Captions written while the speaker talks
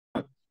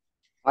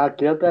ಹಾ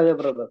ಕೇಳ್ತಾ ಇದೆ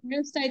ಬ್ರದರ್.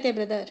 ಕೇಳಿಸ್ತಾ ಐತೆ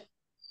ಬ್ರದರ್.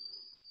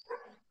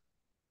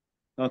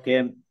 ಓಕೆ,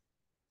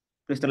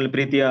 ಕ್ರಿಸ್ತನಲ್ಲಿ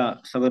ಪ್ರೀತಿಯ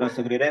ಸಹೋದರ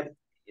ಸಹೋದರಿಯರೇ,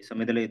 ಈ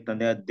ಸಮಯದಲ್ಲಿ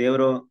ತಂದೆಯ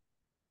ದೇವರು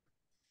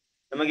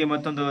ನಮಗೆ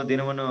ಮತ್ತೊಂದು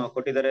ದಿನವನ್ನು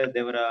ಕೊಟ್ಟಿದ್ದಾರೆ.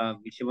 ದೇವರ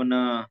ವಿಷಯವನ್ನ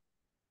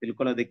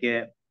ತಿಳ್ಕೊಳ್ಳೋದಕ್ಕೆ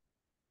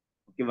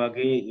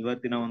ಮುಖ್ಯವಾಗಿ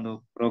ಇವತ್ತಿನ ಒಂದು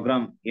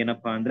ಪ್ರೋಗ್ರಾಮ್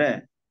ಏನಪ್ಪಾ ಅಂದ್ರೆ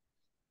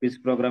ಕ್ವಿಜ್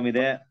ಪ್ರೋಗ್ರಾಮ್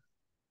ಇದೆ.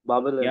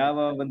 ಬಾಬಿಲೋನ್ ಯಾವ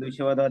ಒಂದು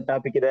ವಿಷಯವಾದ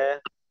ಟಾಪಿಕ್ ಇದೆ?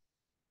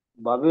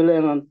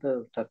 ಬಾಬಿಲೋನ್ ಅಂತ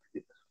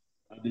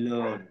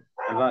ಬಾಬಿಲೋನ್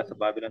ಅಲ್ವಾ? ಸೊ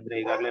ಬಾಬಿಲೋನ್ ಅಂದ್ರೆ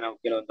ಈಗಾಗಲೇ ನಾವು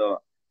ಕೆಲವೊಂದು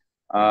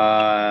ಆ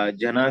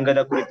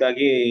ಜನಾಂಗದ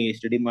ಕುರಿತಾಗಿ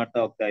ಸ್ಟಡಿ ಮಾಡ್ತಾ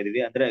ಹೋಗ್ತಾ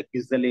ಇದೀವಿ. ಅಂದ್ರೆ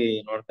ಕ್ವಿಜ್ ಅಲ್ಲಿ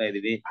ನೋಡ್ತಾ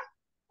ಇದೀವಿ.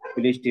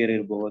 ಫಿಲಿಸ್ಟಿಯರ್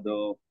ಇರಬಹುದು,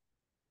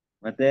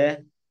 ಮತ್ತೆ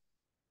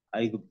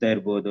ಐಗುಪ್ತ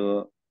ಇರ್ಬೋದು,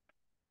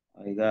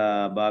 ಈಗ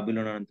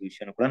ಬಾಬಿಲೋನ್ ಅಂತ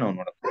ವಿಷಯನ ಕೂಡ ನಾವು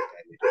ನೋಡಕ್ ಹೋಗ್ತಾ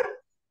ಇದೀವಿ.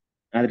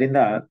 ಆದ್ರಿಂದ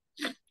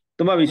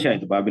ತುಂಬಾ ವಿಷಯ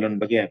ಆಯ್ತು ಬಾಬಿಲೋನ್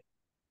ಬಗ್ಗೆ.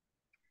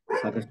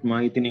 ಸಾಕಷ್ಟು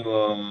ಮಾಹಿತಿ ನೀವು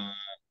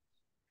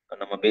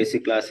ನಮ್ಮ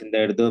ಬೇಸಿಕ್ ಕ್ಲಾಸ್ ಇಂದ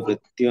ಹಿಡಿದು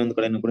ಪ್ರತಿಯೊಂದು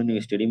ಕಡೆನೂ ಕೂಡ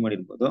ನೀವು ಸ್ಟಡಿ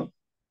ಮಾಡಿರ್ಬೋದು.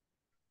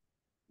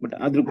 ಬಟ್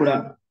ಆದ್ರೂ ಕೂಡ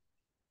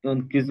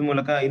ಒಂದು ಕ್ವಿಜ್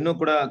ಮೂಲಕ ಇನ್ನೂ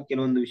ಕೂಡ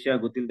ಕೆಲವೊಂದು ವಿಷಯ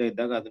ಗೊತ್ತಿಲ್ಲದೆ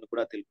ಇದ್ದಾಗ ಅದನ್ನು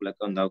ಕೂಡ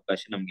ತಿಳ್ಕೊಳಕ್ಕೆ ಒಂದು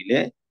ಅವಕಾಶ ನಮ್ಗಿಲ್ಲಿ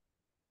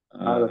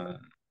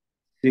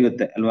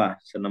ಸಿಗುತ್ತೆ ಅಲ್ವಾ?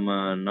 ಸೊ ನಮ್ಮ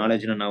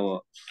ನಾಲೆಜ್ ನ ನಾವು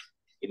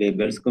ಇಲ್ಲಿ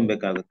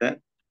ಬೆಳೆಸ್ಕೊಬೇಕಾಗುತ್ತೆ.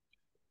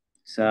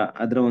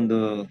 ಅದರ ಒಂದು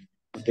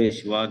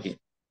ಉದ್ದೇಶವಾಗಿ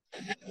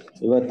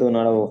ಇವತ್ತು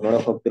ನಾವು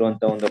ನೋಡಕ್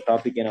ಹೋಗ್ತಿರುವಂತ ಒಂದು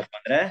ಟಾಪಿಕ್ ಏನಪ್ಪಾ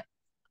ಅಂದ್ರೆ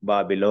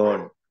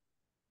ಬಾಬಿಲೋನ್.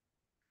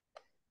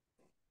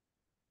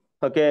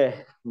 ಓಕೆ,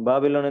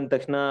 ಬಾಬಿಲೋನ್ ಅಂದ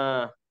ತಕ್ಷಣ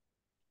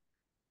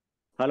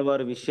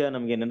ಹಲವಾರು ವಿಷಯ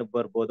ನಮ್ಗೆ ನೆನಪು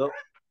ಬರ್ಬೋದು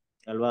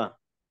ಅಲ್ವಾ?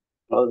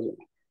 ಹೌದು.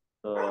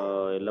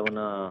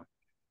 ಎಲ್ಲವನ್ನ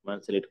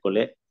ಮನಸ್ಸಲ್ಲಿ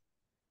ಇಟ್ಕೊಳ್ಳಿ.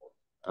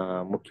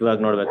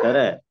 ಮುಖ್ಯವಾಗಿ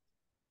ನೋಡ್ಬೇಕಾದ್ರೆ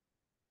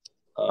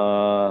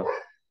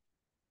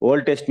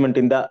ಓಲ್ಡ್ ಟೆಸ್ಟ್ಮೆಂಟ್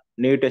ಇಂದ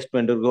ನ್ಯೂ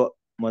ಟೆಸ್ಟ್ಮೆಂಟ್ ವರ್ಗೂ,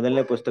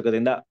 ಮೊದಲನೇ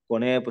ಪುಸ್ತಕದಿಂದ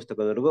ಕೊನೆಯ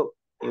ಪುಸ್ತಕದವರೆಗೂ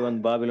ಈ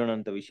ಒಂದು ಬಾಬಿಲೋನ್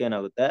ಅಂತ ವಿಷಯ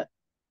ಏನಾಗುತ್ತೆ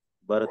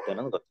ಬರುತ್ತೆ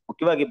ಅನ್ನೋದು ಗೊತ್ತು.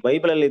 ಮುಖ್ಯವಾಗಿ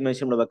ಬೈಬಲ್ ಅಲ್ಲಿ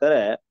ಮೆನ್ಷನ್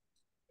ಮಾಡ್ಬೇಕಾದ್ರೆ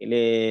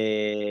ಇಲ್ಲಿ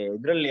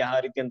ಇದ್ರಲ್ಲಿ ಯಾವ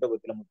ರೀತಿ ಅಂತ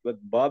ಗೊತ್ತಿಲ್ಲ.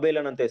 ಮುಖ್ಯವಾಗಿ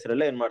ಬಾಬೇಲನ್ ಅಂತ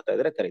ಹೆಸರಲ್ಲೇ ಏನ್ ಮಾಡ್ತಾ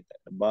ಇದಾರೆ,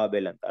 ಕರೀತಾರೆ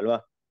ಬಾಬೇಲ್ ಅಂತ ಅಲ್ವಾ?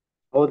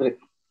 ಹೌದ್ರಿ.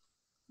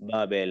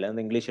 ಬಾಬೇಲ್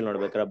ಅಂದ್ರೆ ಇಂಗ್ಲಿಷ್ ಅಲ್ಲಿ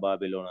ನೋಡ್ಬೇಕಾದ್ರೆ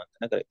ಬಾಬಿಲೋನ್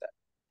ಅಂತಾನೆ ಕರೀತಾರೆ.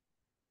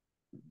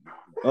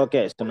 ಓಕೆ,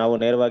 ಸೊ ನಾವು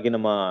ನೇರವಾಗಿ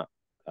ನಮ್ಮ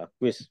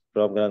ಕ್ವಿಸ್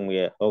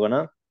ಪ್ರೋಗ್ರಾಮ್ಗೆ ಹೋಗೋಣ.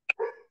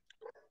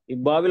 ಈ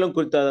ಬಾಬಿಲೋನ್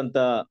ಕುರಿತಾದಂತ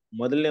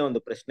ಮೊದಲನೇ ಒಂದು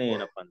ಪ್ರಶ್ನೆ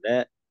ಏನಪ್ಪಾ ಅಂದ್ರೆ,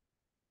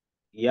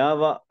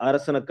 ಯಾವ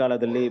ಅರಸನ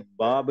ಕಾಲದಲ್ಲಿ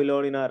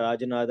ಬಾಬಿಲೋನಿನ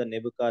ರಾಜನಾದ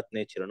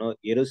ನೆಬುಕಾದ್ನೆಚ್ಚರನು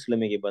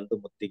ಯೆರೂಸಲೇಮಿಗೆ ಬಂದು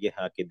ಮುತ್ತಿಗೆ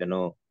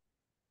ಹಾಕಿದನು?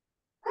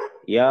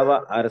 ಯಾವ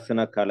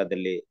ಅರಸನ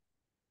ಕಾಲದಲ್ಲಿ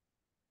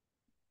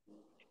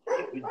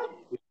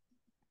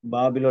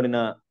ಬಾಬಿಲೋನಿನ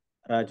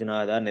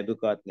ರಾಜನಾದ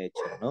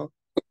ನೆಬುಕಾದ್ನೆಚ್ಚರನು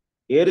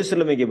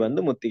ಯೆರೂಸಲೇಮಿಗೆ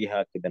ಬಂದು ಮುತ್ತಿಗೆ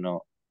ಹಾಕಿದನು?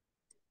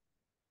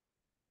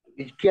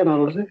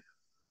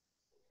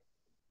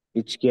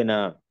 ಹಿಜ್ಕೀಯನ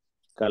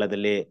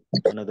ಕಾಲದಲ್ಲಿ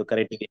ಅನ್ನೋದು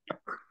ಕರೆಕ್ಟ್ ಇದೆಯಾ?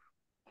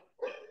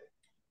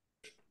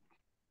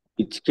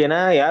 ಹಿಜ್ಕೀಯನ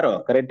ಯಾರು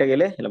ಕರೆಕ್ಟ್ ಆಗಿ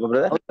ಇಲ್ಲ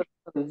ಬ್ರದರ್?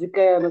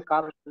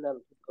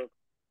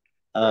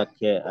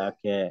 ಓಕೆ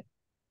ಓಕೆ,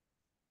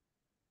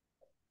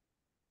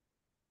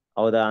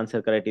 ಹೌದಾ?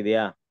 ಆನ್ಸರ್ ಕರೆಕ್ಟ್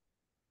ಇದೆಯಾ?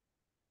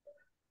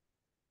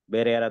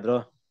 ಬೇರೆ ಯಾರಾದ್ರು?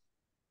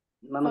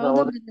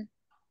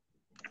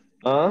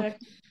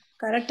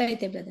 ಕರೆಕ್ಟ್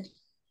ಐತೆ ಬ್ರದರ್.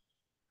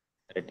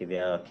 ಕರೆಕ್ಟ್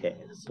ಇದೆಯಾ? ಓಕೆ,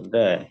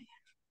 ಅಂದ್ರೆ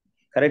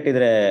ಕರೆಕ್ಟ್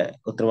ಇದ್ರೆ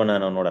ಉತ್ತರವನ್ನ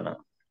ನಾವು ನೋಡೋಣ.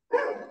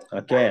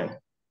 ಓಕೆ,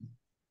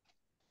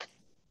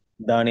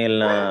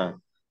 ದಾನಿಯೇಲನ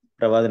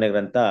ಪ್ರವಾದನೆ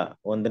ಗ್ರಂಥ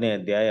 1ನೇ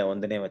ಅಧ್ಯಾಯ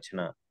 1ನೇ ವಚನ.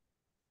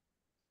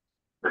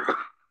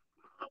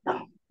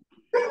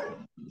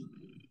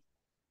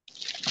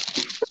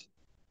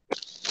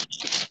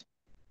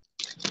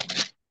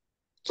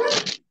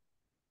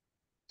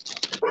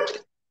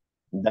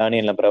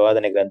 ದಾನಿಯೇಲನ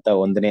ಪ್ರವಾದನೆ ಗ್ರಂಥ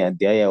 1ನೇ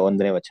ಅಧ್ಯಾಯ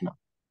 1ನೇ ವಚನ.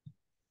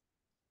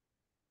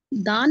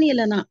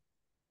 ದಾನಿಯೇಲನ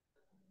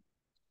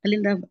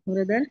ಅಲ್ಲಿಂದ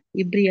ಬ್ರದರ್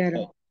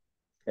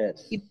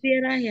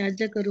ಇಬ್ರಿಯರ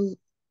ಯಾಜಕರು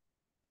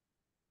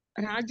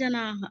ರಾಜನ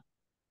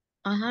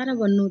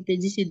ಆಹಾರವನ್ನು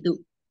ತ್ಯಜಿಸಿದ್ದು.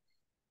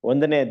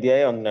 1ನೇ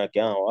ಅಧ್ಯಾಯ 1ನೇ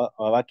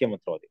ವಾಕ್ಯ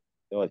ಮಾತ್ರ ಓದಿ.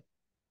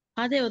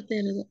 ಅದೇ ಓದ್ತಾ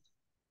ಇರೋದು.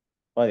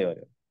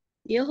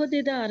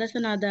 ಯೆಹೂದದ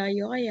ಅರಸನಾದ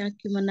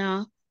ಯೋಯಾಕೀಮನ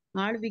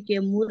ಆಳ್ವಿಕೆಯ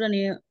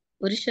 3ನೇ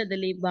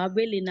ವರ್ಷದಲ್ಲಿ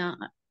ಬಾಬೇಲಿನ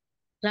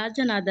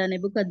ರಾಜನಾದ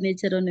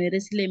ನೆಬೂಕದ್ನೆಚ್ಚರನು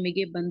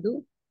ಯೆರೂಸಲೇಮಿಗೆ ಬಂದು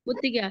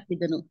ಮುತ್ತಿಗೆ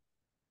ಹಾಕಿದನು.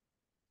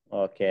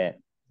 ಓಕೆ,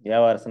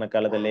 ಯಾವ ಅರಸನ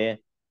ಕಾಲದಲ್ಲಿ?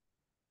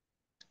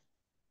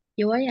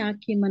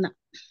 ಯೋಯಾಕೀಮನ.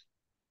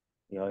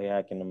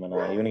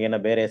 ಇವನಿಗೇನ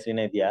ಬೇರೆ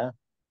ಹೆಸರಿನ ಇದೆಯಾ?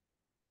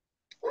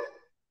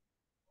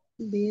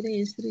 ಬೇರೆ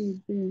ಹೆಸರು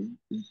ಇದೆ.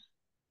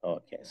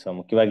 ಓಕೆ, ಸೊ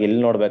ಮುಖ್ಯವಾಗಿ ಇಲ್ಲಿ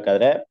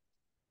ನೋಡ್ಬೇಕಾದ್ರೆ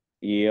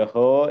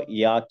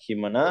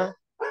ಯೆಹೋಯಾಕೀಮನ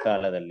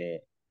ಕಾಲದಲ್ಲಿ.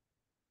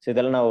 ಸೊ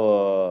ಇದೆಲ್ಲ ನಾವು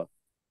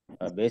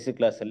ಬೇಸಿಕ್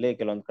ಕ್ಲಾಸ್ ಅಲ್ಲಿ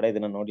ಕೆಲವೊಂದ್ ಕಡೆ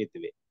ಇದನ್ನ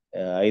ನೋಡಿರ್ತೀವಿ.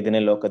 5ನೇ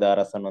ಲೋಕದ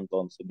ಅರಸನ್ ಅಂತ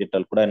ಒಂದು ಸಬ್ಜೆಕ್ಟ್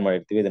ಅಲ್ಲಿ ಕೂಡ ಏನ್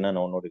ಮಾಡಿರ್ತೀವಿ, ಇದನ್ನ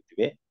ನಾವು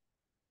ನೋಡಿರ್ತೀವಿ.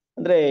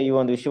 ಅಂದ್ರೆ ಈ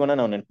ಒಂದು ವಿಷಯವನ್ನ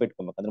ನಾವು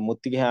ನೆನ್ಪಿಟ್ಕೊಬೇಕು. ಅಂದ್ರೆ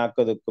ಮುತ್ತಿಗೆ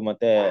ಹಾಕೋದಕ್ಕೂ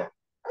ಮತ್ತೆ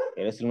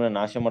ಯೆರೂಸಲೇಮನ್ನ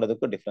ನಾಶ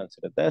ಮಾಡೋದಕ್ಕೂ ಡಿಫ್ರೆನ್ಸ್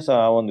ಇರುತ್ತೆ. ಸೊ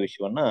ಆ ಒಂದು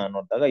ವಿಷಯವನ್ನ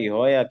ನೋಡಿದಾಗ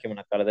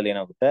ಯೆಹೋಯಾಕೀಮನ ಕಾಲದಲ್ಲಿ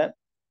ಏನಾಗುತ್ತೆ,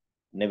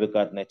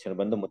 ನೆಬೂಕದ್ನೆಚ್ಚರ್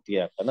ಬಂದು ಮುತ್ತಿಗೆ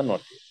ಹಾಕೋದನ್ನ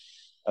ನೋಡ್ತೀವಿ.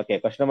 ಓಕೆ,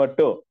 ಕ್ವೆಶ್ಚನ್ ನಂಬರ್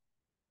 2,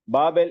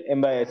 ಬಾಬೆಲ್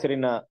ಎಂಬ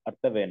ಹೆಸರಿನ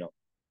ಅರ್ಥವೇನು?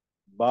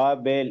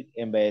 ಬಾಬೆಲ್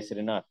ಎಂಬ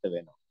ಹೆಸರಿನ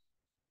ಅರ್ಥವೇನು?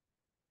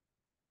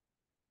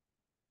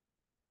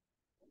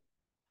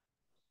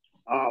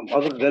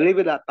 ಅದು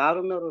ಗಲೀಬಿಲ್ಲ,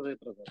 ತಾರುಮಾರು.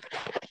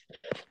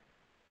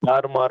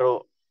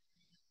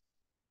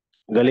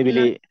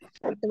 ಗಲಿಬಿಲಿ.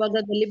 ಮಾತಾಡುವಾಗ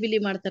ಗಲಿಬಿಲಿ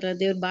ಮಾಡ್ತಾರ,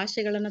 ದೇವ್ರ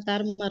ಭಾಷೆಗಳನ್ನ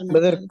ತಾರುಮಾರು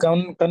ಬ್ರದರ್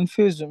ಮಾಡ್ತಾರ.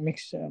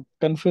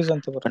 ಕನ್ಫ್ಯೂಸ್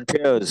ಅಂತ ಬರುತ್ತೆ.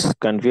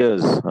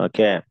 ಕನ್ಫ್ಯೂಸ್.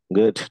 Okay,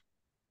 good.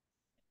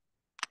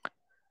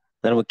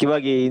 ನಾನು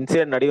ಮುಖ್ಯವಾಗಿ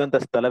ಇನ್ಸಿಡೆಂಟ್ ನಡೆಯುವಂತ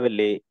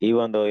ಸ್ಥಳದಲ್ಲಿ ಈ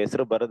ಒಂದು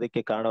ಹೆಸರು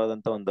ಬರೋದಕ್ಕೆ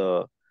ಕಾರಣವಾದಂತ ಒಂದು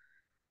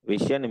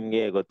ವಿಷಯ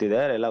ನಿಮ್ಗೆ ಗೊತ್ತಿದೆ,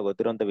 ಎಲ್ಲ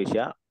ಗೊತ್ತಿರುವಂತ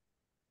ವಿಷಯ.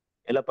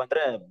 ಎಲ್ಲಪ್ಪ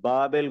ಅಂದ್ರೆ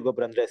ಬಾಬೆಲ್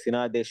ಗೊಬ್ರ ಅಂದ್ರೆ ಸಿನಾ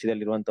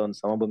ದೇಶದಲ್ಲಿರುವಂತ ಒಂದು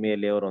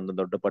ಸಮಭೂಮಿಯಲ್ಲಿ ಅವರು ಒಂದು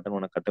ದೊಡ್ಡ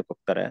ಪಟ್ಟಣವನ್ನ ಕಟ್ಟಕ್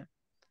ಹೋಗ್ತಾರೆ.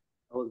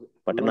 ಹೌದು.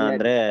 ಪಟ್ಟಣ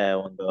ಅಂದ್ರೆ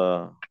ಒಂದು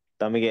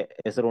ತಮಗೆ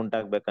ಹೆಸರು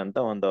ಉಂಟಾಗ್ಬೇಕಂತ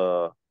ಒಂದು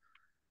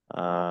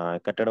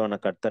ಕಟ್ಟಡವನ್ನ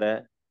ಕಟ್ತಾರೆ.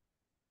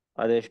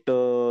 ಅದೆಷ್ಟು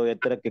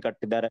ಎತ್ತರಕ್ಕೆ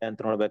ಕಟ್ಟಿದ್ದಾರೆ ಅಂತ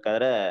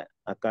ನೋಡ್ಬೇಕಾದ್ರೆ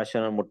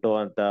ಆಕಾಶನ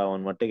ಮುಟ್ಟುವಂತ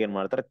ಒಂದ್ ಮಟ್ಟಿಗೆ ಏನ್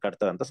ಮಾಡ್ತಾರೆ,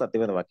 ಕಟ್ತಾರೆ ಅಂತ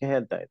ಸತ್ಯವೇದ ವಾಕ್ಯ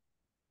ಹೇಳ್ತಾ ಇದೆ.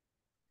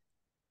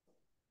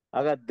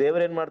 ಆಗ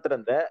ದೇವ್ರ ಏನ್ ಮಾಡ್ತಾರೆ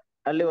ಅಂದ್ರೆ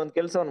ಅಲ್ಲಿ ಒಂದ್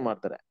ಕೆಲ್ಸವನ್ನ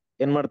ಮಾಡ್ತಾರೆ.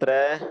 ಏನ್ ಮಾಡ್ತಾರೆ?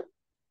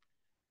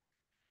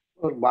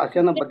 ಅವ್ರ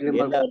ಭಾಷೆನ ಬದಲಿ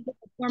ಎಲ್ಲ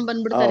ಕಟ್ಕೊಂಡ್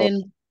ಬಂದ್ಬಿಡ್ತಾರೆ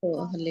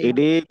ಅಲ್ಲಿ.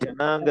 ಇಡೀ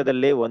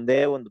ಜನಾಂಗದಲ್ಲಿ ಒಂದೇ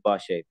ಒಂದು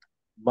ಭಾಷೆ ಇತ್ತು.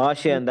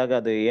 ಭಾಷೆ ಅಂದಾಗ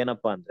ಅದು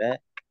ಏನಪ್ಪಾ ಅಂದ್ರೆ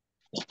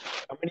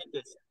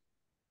ಕಮ್ಯುನಿಕೇಶನ್.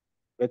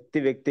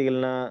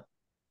 ವ್ಯಕ್ತಿಗಳನ್ನ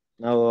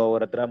ನಾವು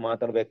ಅವ್ರ ಹತ್ರ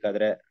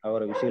ಮಾತಾಡ್ಬೇಕಾದ್ರೆ,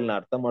 ಅವರ ವಿಷಯಗಳನ್ನ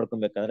ಅರ್ಥ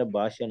ಮಾಡ್ಕೊಬೇಕಾದ್ರೆ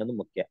ಭಾಷೆ ಅನ್ನೋದು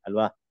ಮುಖ್ಯ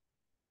ಅಲ್ವಾ?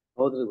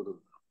 ಹೌದ್ರಿ ಗುರು.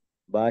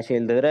 ಭಾಷೆ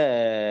ಇಲ್ದಿದ್ರೆ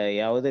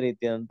ಯಾವುದೇ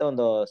ರೀತಿಯಾದಂತ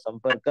ಒಂದು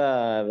ಸಂಪರ್ಕ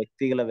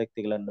ವ್ಯಕ್ತಿಗಳ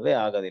ನಡುವೆ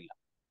ಆಗೋದಿಲ್ಲ.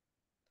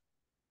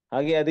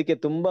 ಹಾಗೆ ಅದಕ್ಕೆ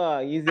ತುಂಬಾ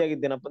ಈಸಿ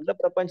ಆಗಿದ್ದೇನಪ್ಪ ಅಂದ್ರೆ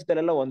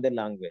ಪ್ರಪಂಚದಲ್ಲೆಲ್ಲ ಒಂದೇ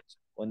ಲ್ಯಾಂಗ್ವೇಜ್,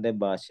 ಒಂದೇ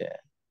ಭಾಷೆ.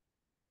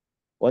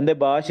 ಒಂದೇ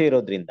ಭಾಷೆ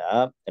ಇರೋದ್ರಿಂದ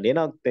ಅಲ್ಲಿ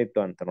ಏನಾಗ್ತಾ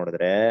ಇತ್ತು ಅಂತ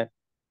ನೋಡಿದ್ರೆ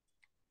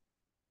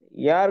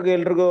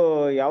ಎಲ್ರಿಗೂ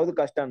ಯಾವ್ದು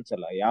ಕಷ್ಟ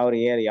ಅನ್ಸಲ್ಲ.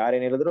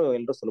 ಯಾರೇನ್ ಹೇಳಿದ್ರು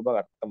ಎಲ್ರು ಸುಲಭವಾಗಿ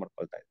ಅರ್ಥ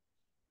ಮಾಡ್ಕೊಳ್ತಾ ಇದ್ರು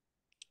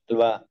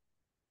ಅಲ್ವಾ?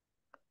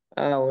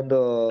 ಒಂದು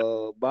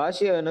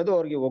ಭಾಷೆ ಅನ್ನೋದು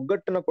ಅವ್ರಿಗೆ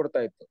ಒಗ್ಗಟ್ಟನ್ನ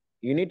ಕೊಡ್ತಾ ಇತ್ತು,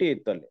 ಯುನಿಟಿ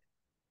ಇತ್ತು ಅಲ್ಲಿ.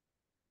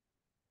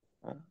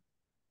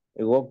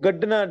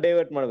 ಒಗ್ಗಟ್ಟನ್ನ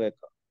ಡೈವರ್ಟ್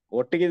ಮಾಡ್ಬೇಕು.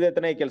 ಒಟ್ಟಿಗಿದೆ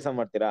ತಾನೇ ಈ ಕೆಲಸ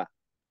ಮಾಡ್ತೀರಾ?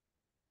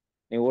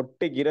 ನೀವು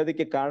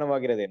ಒಟ್ಟಿಗಿರೋದಕ್ಕೆ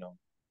ಕಾರಣವಾಗಿರೋದೇನು?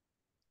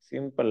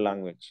 ಸಿಂಪಲ್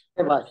ಲ್ಯಾಂಗ್ವೇಜ್,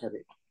 ಭಾಷೆ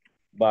ರೀ.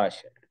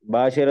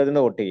 ಭಾಷೆ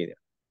ಇರೋದ್ರಿಂದ ಒಟ್ಟಿಗಿದೆ.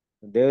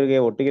 ದೇವ್ರಿಗೆ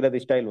ಒಟ್ಟಿಗಿರೋದು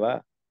ಇಷ್ಟ ಇಲ್ವಾ?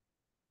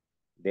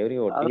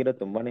 ದೇವ್ರಿಗೆ ಒಟ್ಟಿಗಿರೋದು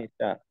ತುಂಬಾನೇ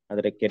ಇಷ್ಟ,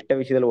 ಆದ್ರೆ ಕೆಟ್ಟ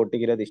ವಿಷಯದಲ್ಲಿ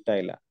ಒಟ್ಟಿಗಿರೋದು ಇಷ್ಟ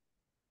ಇಲ್ಲ.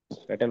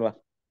 ಕರೆಕ್ಟ್?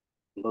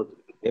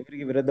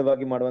 ದೇವರಿಗೆ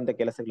ವಿರುದ್ಧವಾಗಿ ಮಾಡುವಂತ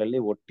ಕೆಲಸಗಳಲ್ಲಿ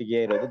ಒಟ್ಟಿಗೆ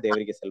ಇರೋದು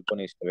ದೇವರಿಗೆ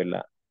ಸ್ವಲ್ಪನೂ ಇಷ್ಟವಿಲ್ಲ.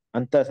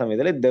 ಅಂತ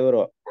ಸಮಯದಲ್ಲಿ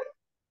ದೇವರು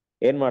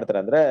ಏನ್ ಮಾಡ್ತಾರೆ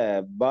ಅಂದ್ರೆ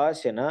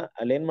ಭಾಷೆನ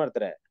ಅಲ್ಲಿ ಏನ್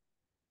ಮಾಡ್ತಾರೆ,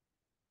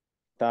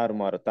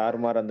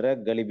 ತಾರುಮಾರು ಅಂದ್ರೆ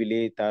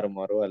ಗಲಿಬಿಲಿ,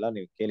 ತಾರುಮಾರು ಎಲ್ಲ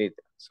ನೀವು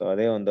ಕೇಳಿದ್ರಿ. ಸೊ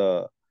ಅದೇ ಒಂದು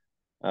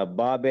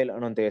ಬಾಬೇಲ್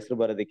ಅನ್ನೋಂತ ಹೆಸರು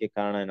ಬರೋದಕ್ಕೆ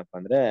ಕಾರಣ ಏನಪ್ಪಾ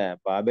ಅಂದ್ರೆ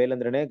ಬಾಬೇಲ್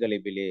ಅಂದ್ರೇನೆ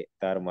ಗಲಿಬಿಲಿ,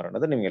 ತಾರುಮಾರು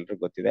ಅನ್ನೋದು ನಿಮ್ಗೆ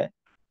ಎಲ್ರಿಗೂ ಗೊತ್ತಿದೆ.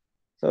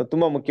 ಸೊ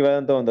ತುಂಬಾ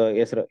ಮುಖ್ಯವಾದಂತ ಒಂದು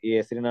ಹೆಸರು. ಈ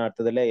ಹೆಸರಿನ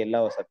ಅರ್ಥದಲ್ಲೇ ಎಲ್ಲ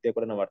ಸತ್ಯ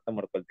ಕೂಡ ನಾವು ಅರ್ಥ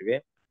ಮಾಡ್ಕೊಳ್ತೀವಿ.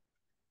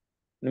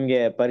 ನಿಮ್ಗೆ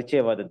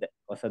ಪರಿಚಯವಾದದ್ದೇ,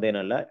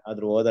 ಹೊಸದೇನಲ್ಲ.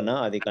 ಆದ್ರೂ ಓದೋಣ.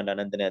 ಆದಿಕಾಂಡ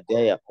 11ನೇ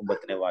ಅಧ್ಯಾಯ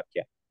 9ನೇ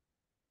ವಾಕ್ಯ.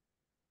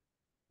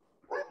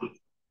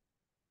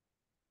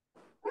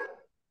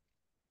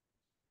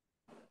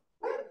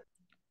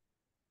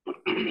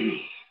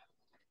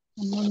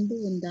 ಹನ್ನೊಂದು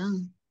ಒಂದಾ?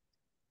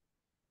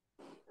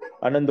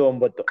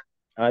 11:9.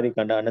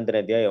 ಆದಿಕಾಂಡ 11ನೇ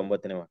ಅಧ್ಯಾಯ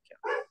 9ನೇ ವಾಕ್ಯ.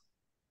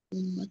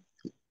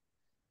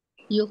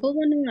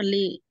 ಯೆಹೋವನು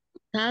ಅಲ್ಲಿ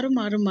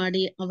ತಾರುಮಾರು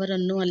ಮಾಡಿ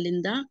ಅವರನ್ನು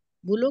ಅಲ್ಲಿಂದ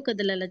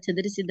ಭೂಲೋಕದಲ್ಲೆಲ್ಲ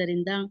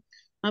ಚದರಿಸಿದ್ದರಿಂದ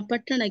ಆ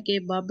ಪಟ್ಟಣಕ್ಕೆ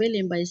ಬಾಬೆಲ್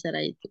ಎಂಬ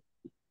ಹೆಸರಾಯಿತು.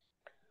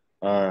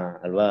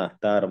 ಅಲ್ವಾ?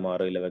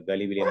 ತಾರುಮಾರು ಇಲ್ಲವೇ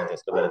ಗಲಿಬಿಲಿ ಅನ್ನೋ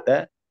ಹೆಸರು ಬರುತ್ತೆ.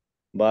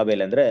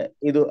 ಬಾಬೆಲ್ ಅಂದ್ರೆ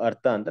ಇದು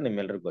ಅರ್ಥ ಅಂತ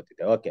ನಿಮ್ಮೆಲ್ರಿಗೂ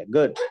ಗೊತ್ತಿದೆ. Okay,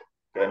 good.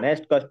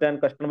 Next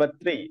question number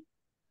 3.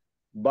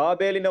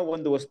 ಬಾಬೇಲಿನ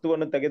ಒಂದು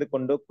ವಸ್ತುವನ್ನು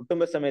ತೆಗೆದುಕೊಂಡು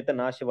ಕುಟುಂಬ ಸಮೇತ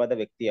ನಾಶವಾದ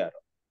ವ್ಯಕ್ತಿ ಯಾರು?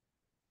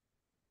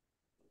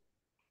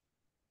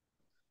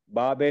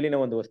 ಬಾಬೇಲಿನ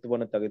ಒಂದು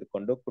ವಸ್ತುವನ್ನು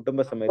ತೆಗೆದುಕೊಂಡು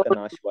ಕುಟುಂಬ ಸಮೇತ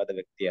ನಾಶವಾದ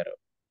ವ್ಯಕ್ತಿ ಯಾರು?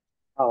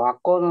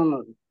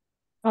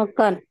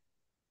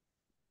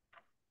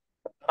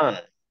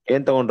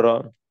 ಏನ್ ತಗೊಂಡ್ರು?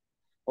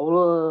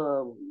 ಅವರು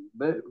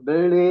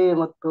ಬೆಳ್ಳಿ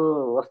ಮತ್ತು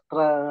ವಸ್ತ್ರ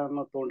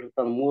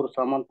ತಗೊಂಡಿರ್ತಾನ, 3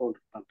 ಸಾಮಾನು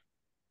ತಗೊಂಡಿರ್ತಾನ.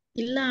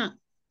 ಇಲ್ಲ,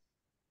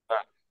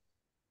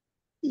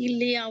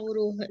 ಇಲ್ಲಿ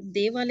ಅವರು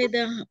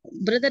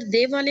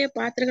ದೇವಾಲಯ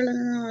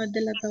ಪಾತ್ರೆಗಳನ್ನ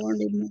ಅದೆಲ್ಲ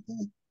ತಗೊಂಡಿದ್ನ.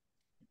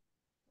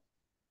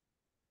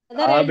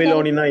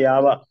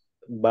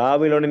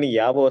 ಬಾಬಿಲೋನಿನ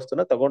ಯಾವ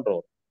ವಸ್ತುನ ತಗೊಂಡ್ರು?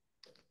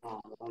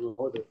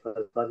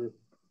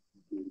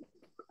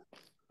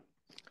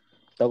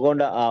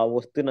 ತಗೊಂಡ ಆ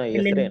ವಸ್ತುನ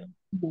ಹೆಸರೇನು?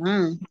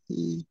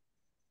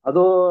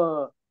 ಅದು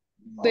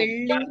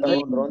ಬೆಳ್ಳಿ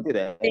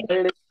ಅಂತಿದೆ.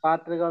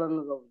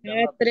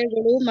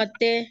 ಪಾತ್ರೆಗಳು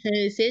ಮತ್ತೆ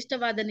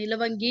ಶ್ರೇಷ್ಠವಾದ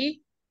ನಿಲವಂಗಿ.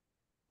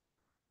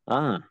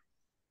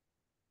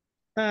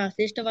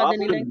 ಶ್ರೇಷ್ಠವಾದ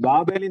ನಿಲವಂಗಿ.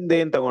 ಬಾಬೇಲಿಂದ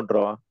ಏನ್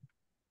ತಗೊಂಡ್ರು?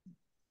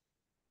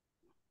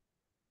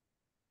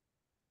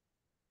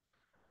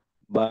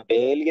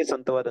 ಬಾಬೇಲ್ಗೆ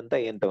ಸ್ವಂತವಾದಂತ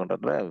ಏನ್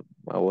ತಗೊಂಡ್ರೆ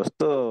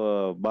ವಸ್ತು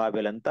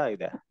ಬಾಬೇಲ್ ಅಂತ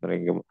ಇದೆ.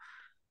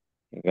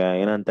 ಈಗ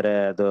ಏನಂತಾರೆ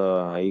ಅದು,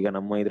 ಈಗ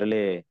ನಮ್ಮ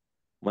ಇದ್ರಲ್ಲಿ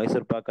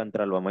ಮೈಸೂರ್ ಪಾಕ್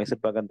ಅಂತಾರಲ್ವಾ, ಮೈಸೂರ್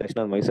ಪಾಕ್ ಅಂತ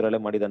ತಕ್ಷಣ ಮೈಸೂರಲ್ಲೇ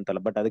ಮಾಡಿದಂತಲ್ಲ,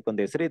 ಬಟ್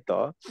ಅದಕ್ಕೊಂದು ಹೆಸರಿತ್ತು.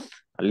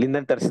 ಅಲ್ಲಿಂದ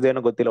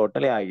ತರಿಸಿದೇನೋ ಗೊತ್ತಿಲ್ಲ,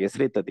 ಒಟ್ಟಲ್ಲಿ ಆ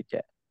ಹೆಸರಿತ್ತು ಅದಕ್ಕೆ.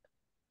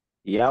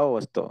 ಯಾವ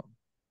ವಸ್ತು?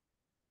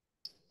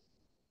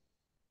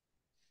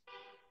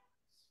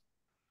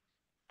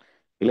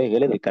 ಇಲ್ಲ,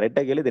 ಹೇಳಿದ್ರಿ, ಕರೆಕ್ಟ್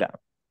ಆಗಿ ಹೇಳಿದಿರಾ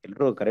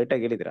ಎಲ್ರು, ಕರೆಕ್ಟ್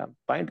ಆಗಿ ಹೇಳಿದಿರಾ.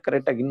 ಪಾಯಿಂಟ್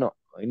ಕರೆಕ್ಟ್ ಆಗಿ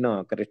ಇನ್ನು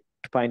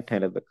ಕರೆಕ್ಟ್ ಪಾಯಿಂಟ್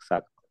ಹೇಳಬೇಕು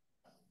ಸಾಕು.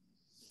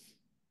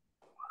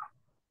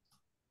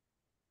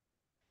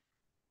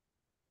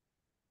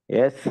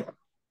 ಎಸ್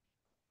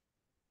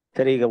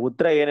ಸರಿ, ಈಗ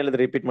ಉತ್ತರ ಏನ್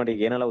ಹೇಳಿದ್ರಿ ರಿಪೀಟ್ ಮಾಡಿ.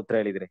 ಏನೆಲ್ಲ ಉತ್ತರ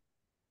ಹೇಳಿದ್ರಿ?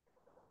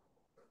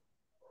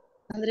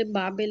 ಅಂದ್ರೆ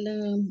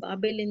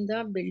ಬಾಬೆಲಿಂದ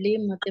ಬೆಳ್ಳಿ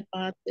ಮತ್ತೆ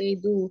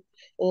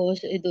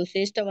ಇದು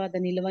ಶ್ರೇಷ್ಠವಾದ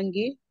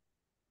ನಿಲುವಂಗಿ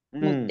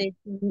ಮತ್ತೆ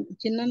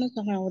ಚಿನ್ನನು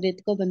ಸಹ ಅವ್ರು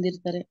ಎತ್ಕೊ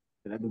ಬಂದಿರ್ತಾರೆ.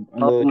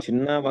 ಒಂದು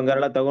ಚಿನ್ನ ಬಂಗಾರ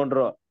ಎಲ್ಲ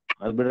ತಗೊಂಡ್ರು,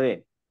 ಅದ್ ಬಿಡ್ರಿ.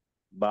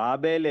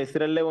 ಬಾಬೆಲ್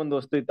ಹೆಸರಲ್ಲೇ ಒಂದು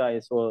ವಸ್ತು ಇತ್ತ,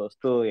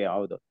 ವಸ್ತು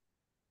ಯಾವ್ದು?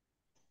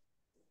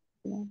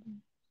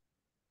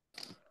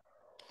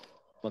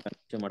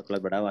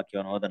 ಮಾಡ್ಕೊಳ್ಳೋದ್ ಬೇಡ,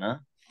 ವಾಕ್ಯವನ್ನು ಓದೋಣ.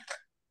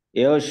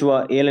 ಯೆಹೋಶುವ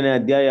 7ನೇ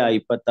ಅಧ್ಯಾಯ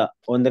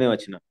 21ನೇ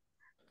ವಚನ.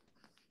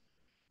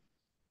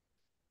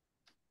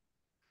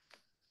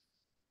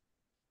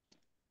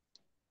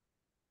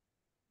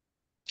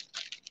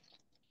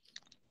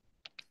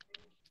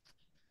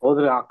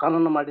 ಹೌದ್ರಿ,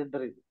 ಆಕಾನನ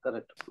ಮಾಡಿದ್ರಿ,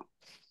 ಕರೆಕ್ಟ್.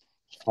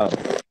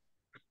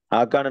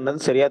 ಆಕಾನ್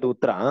ಅನ್ನೋದು ಸರಿಯಾದ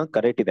ಉತ್ತರ,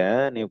 ಕರೆಕ್ಟ್ ಇದೆ.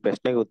 ನೀವು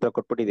ಪ್ರಶ್ನೆಗೆ ಉತ್ತರ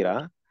ಕೊಟ್ಬಿಟ್ಟಿದ್ದೀರಾ.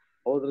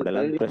 ಹೌದ್ರಿ,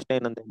 ನನ್ನ ಪ್ರಶ್ನೆ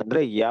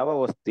ಏನಂತಂದ್ರೆ ಯಾವ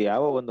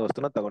ಒಂದು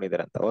ವಸ್ತುನ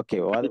ತಗೊಂಡಿದ್ದಾರೆ ಅಂತ. ಓಕೆ,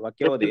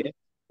 ವಾಕ್ಯ ಓದಿ.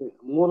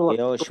 3 ವರ್ಷ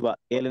ಯೆಹೋಶುವ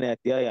 7ನೇ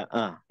ಅಧ್ಯಾಯ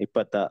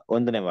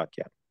 21ನೇ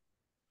ವಾಕ್ಯ.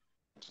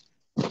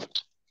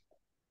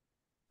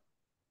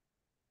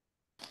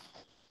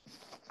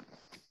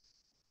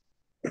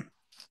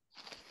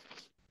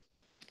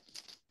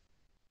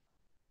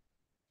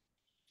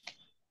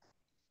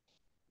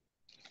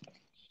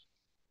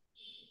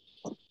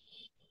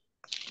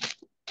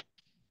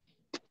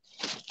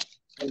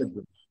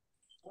 ಹೇಳಿದ್ದು.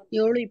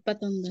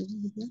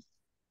 7:21.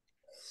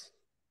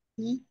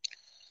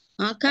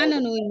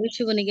 ಆಕಾನನು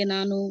ಯೆಹೋಶುವನಿಗೆ,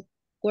 ನಾನು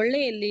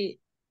ಕೊಳ್ಳೆಯಲ್ಲಿ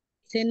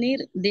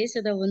ಸೆನೀರ್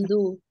ದೇಶದ ಒಂದು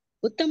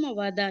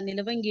ಉತ್ತಮವಾದ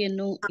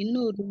ನಿಲುವಂಗಿಯನ್ನು,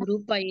 200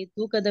 ರೂಪಾಯಿ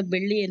ತೂಕದ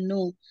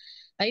ಬೆಳ್ಳಿಯನ್ನು,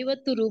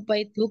 50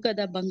 ರೂಪಾಯಿ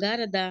ತೂಕದ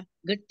ಬಂಗಾರದ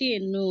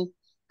ಗಟ್ಟಿಯನ್ನು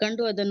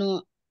ಕಂಡು ಅದನ್ನು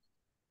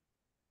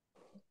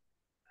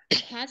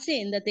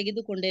ಆಸೆಯಿಂದ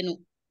ತೆಗೆದುಕೊಂಡೆನು.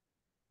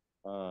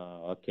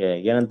 ಓಕೆ,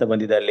 ಏನಂತ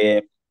ಬಂದಿದೆ ಅಲ್ಲಿ?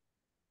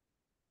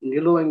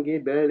 ನಿಲುವಂಗಿ,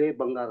 ಬೆಳ್ಳಿ,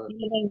 ಬಂಗಾರ.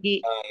 ನಿಲುವಂಗಿ.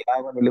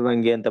 ಯಾವ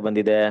ನಿಲುವಂಗಿ ಅಂತ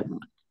ಬಂದಿದೆ?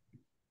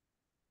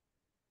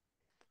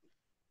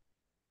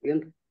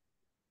 ಏನ್ರಿ?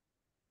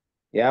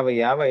 ಯಾವ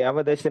ಯಾವ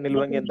ಯಾವ ದೇಶ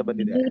ನಿಲುವಂಗಿ ಅಂತ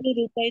ಬಂದಿದೆ? 200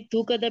 ರೂಪಾಯಿ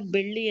ತೂಕದ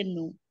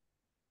ಬೆಳ್ಳಿಯನ್ನು,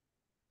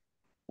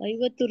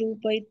 50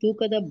 ರೂಪಾಯಿ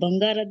ತೂಕದ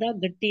ಬಂಗಾರದ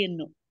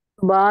ಗಟ್ಟಿಯನ್ನು.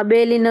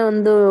 ಬಾಬೇಲಿನ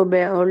ಒಂದು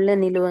ಒಳ್ಳೆ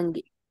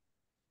ನಿಲುವಂಗಿ.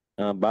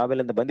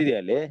 ಬಾಬೆಲ್ ಅಂತ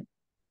ಬಂದಿದೆಯಾ ಅಲ್ಲಿ?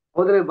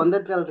 ಹೌದ್ರಿ,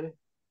 ಬಂದೈತ್ರಿ ಅಲ್ರಿ.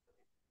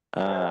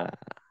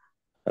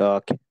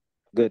 ಓಕೆ,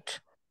 ಗುಡ್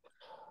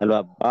ಅಲ್ವಾ?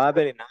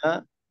 ಬಾಬೆಲಿನ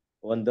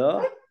ಒಂದು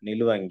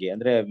ನಿಲುವಂಗಿ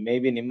ಅಂದ್ರೆ ಮೇ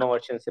ಬಿ ನಿಮ್ಮ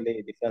ವರ್ಷನ್ಸ್ ಅಲ್ಲಿ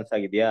ಡಿಫ್ರೆನ್ಸ್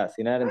ಆಗಿದ್ಯಾ?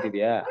 ಸಿನಾರ್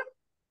ಅಂತಿದ್ಯಾ?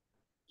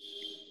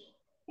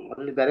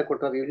 ಅಲ್ಲಿ ಬೇರೆ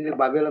ಕೊಟ್ಟಾರ, ಇಲ್ಲಿ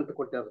ಬಾಬೇಲ್ ಅಂತ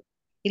ಕೊಟ್ಟಾರ.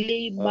 ಇಲ್ಲಿ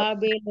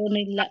ಬಾಬೇಲೋನ್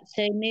ಇಲ್ಲ,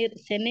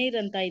 ಸೆನೈರ್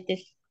ಅಂತ ಐತೆ.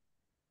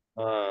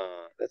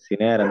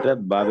 ಸಿನಾರ್ ಅಂದ್ರೆ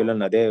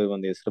ಬಾಬಿಲೋನ್, ಅದೇ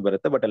ಒಂದು ಹೆಸರು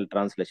ಬರುತ್ತೆ, ಬಟ್ ಅಲ್ಲಿ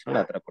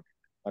ಟ್ರಾನ್ಸ್ಲೇಷನ್ ಆತರ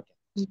ಕೊಟ್ಟಿದ್ದಾರೆ.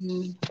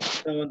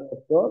 ಒಂದು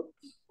ವಸ್ತು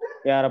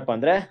ಯಾರಪ್ಪ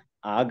ಅಂದ್ರೆ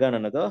ಆಗಾನ್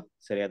ಅನ್ನೋದು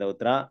ಸರಿಯಾದ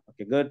ಉತ್ತರ.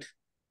 Okay, good.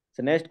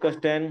 So next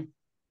question.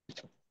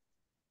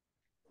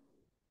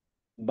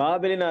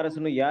 ಬಾಬೆಲಿನ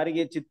ಅರಸನು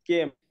ಯಾರಿಗೆ ಚಿತ್ಕೆ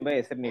ಎಂಬ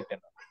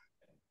ಹೆಸರಿನಿಟ್ಟನು?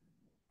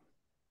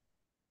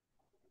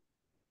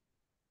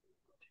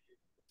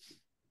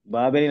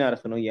 ಬಾಬೆಲಿನ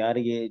ಅರಸನು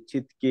ಯಾರಿಗೆ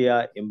ಚಿತ್ಕಿಯ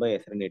ಎಂಬ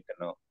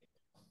ಹೆಸರಿನಿಟ್ಟನು?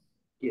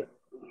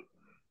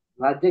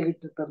 ರಾಜ್ಯ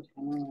ಇಟ್ಟಿರ್ತಾರ,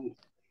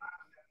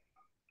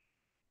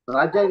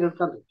 ರಾಜ್ಯ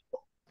ಇರ್ತಾರ್ರಿ.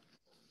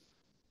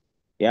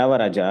 ಯಾವ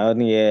ರಾಜ?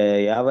 ಅವನಿಗೆ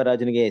ಯಾವ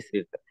ರಾಜನಿಗೆ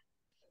ಹೆಸರಿರ್ತಾರೆ?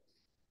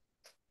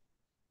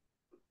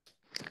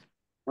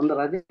 ಒಂದು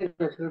ರಾಜ್ಯ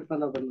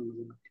ಹೆಸರಿರ್ತಾನ.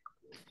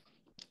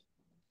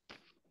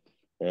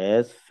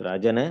 ಎಸ್,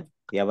 ರಾಜನೇ.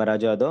 ಯಾವ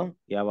ರಾಜ ಅದು?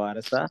 ಯಾವ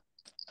ಅರಸ?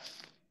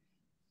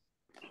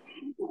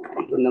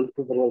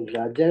 ನೆನಪು ಬರೋದು,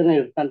 ರಾಜ್ಯನೇ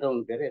ಇರ್ತಾನ,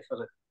 ಒಂದ್ ಬೇರೆ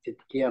ಹೆಸರು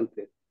ಚಿತ್ಕಿ ಅಂತ.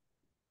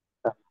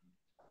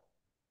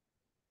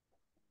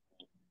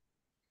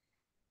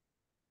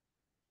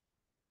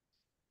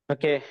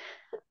 ಓಕೆ,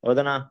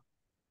 ಓದೋಣ.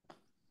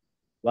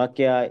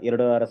 ವಾಕ್ಯ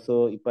 2 ಅರಸು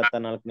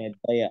 24ನೇ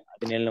ಅಧ್ಯಾಯ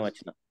 17ನೇ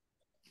ವಚನ.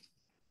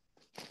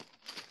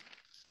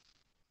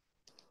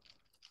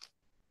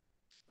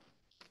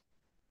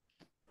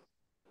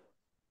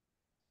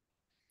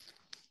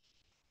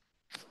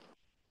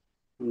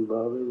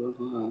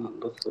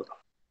 ಅರಸು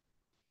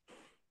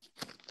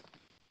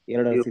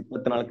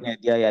 24ನೇ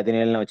ಅಧ್ಯಾಯ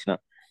 17ನೇ ವಚನ.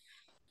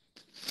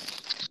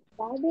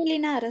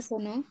 ಬಾಬೆಲಿನ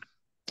ಅರಸನು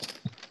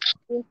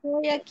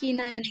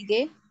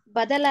ಯೆಹೋಯಾಕೀನನಿಗೆ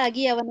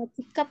ಬದಲಾಗಿ ಅವನ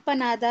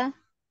ಚಿಕ್ಕಪ್ಪನಾದ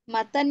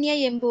ಮತ್ತನ್ಯ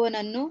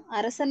ಎಂಬುವನನ್ನು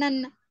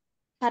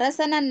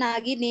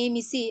ಅರಸನನ್ನಾಗಿ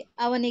ನೇಮಿಸಿ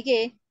ಅವನಿಗೆ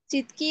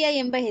ಚಿದ್ಕೀಯ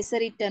ಎಂಬ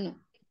ಹೆಸರಿಟ್ಟನು.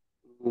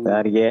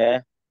 ಯಾರಿಗೆ?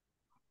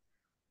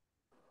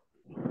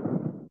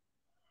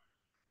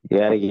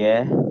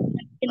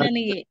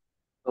 ನನಗೆ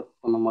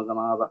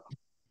ಮಗನಾದ.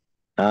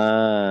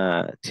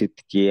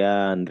 ಚಿತ್ಕಿಯ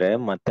ಅಂದ್ರೆ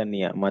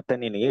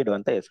ಮತ್ತನ್ಯನಿಗೆ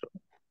ಇಡುವಂತ ಹೆಸರು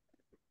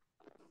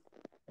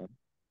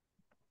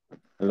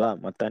ಅಲ್ವಾ?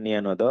 ಮತ್ತನ್ಯ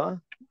ಅನ್ನೋದು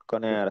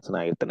ಕೊನೆಯ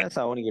ಅರಸನಾಗಿರ್ತಾನೆ, ಸೊ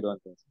ಅವನಿಗೆ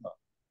ಇಡುವಂತ ಹೆಸರು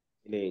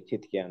ಇಲ್ಲಿ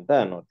ಚಿತ್ಕಿಯ ಅಂತ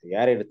ನೋಡ್ತೀವಿ.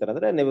 ಯಾರು ಇರ್ತಾರೆ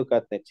ಅಂದ್ರೆ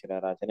ನೆಬೂಕದ್ನೆಚ್ಚರ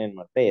ರಾಜನ ಏನ್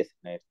ಮಾಡ್ತಾರೆ,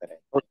 ಹೆಸರನ್ನ ಇರ್ತಾರೆ.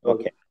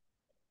 Okay,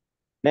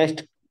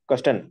 next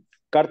question.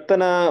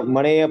 ಕರ್ತನ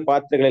ಮನೆಯ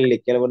ಪಾತ್ರೆಗಳಲ್ಲಿ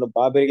ಕೆಲವನ್ನು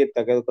ಬಾಬೆಲಿಗೆ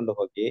ತೆಗೆದುಕೊಂಡು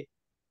ಹೋಗಿ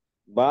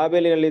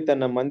ಬಾಬೆಲಿನಲ್ಲಿ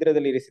ತನ್ನ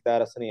ಮಂದಿರದಲ್ಲಿ ಇರಿಸಿದ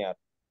ಅರಸನು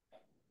ಯಾರು?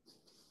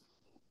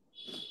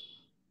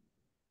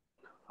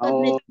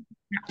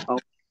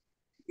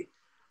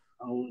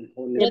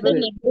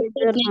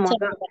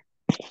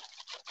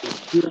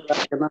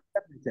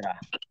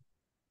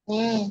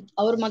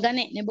 ಅವ್ರ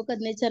ಮಗನೇ,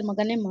 ನೆಬೂಕದ್ನೆಚ್ಚರ್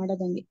ಮಗನೇ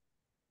ಮಾಡೋದಂಗೆ.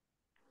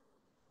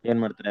 ಏನ್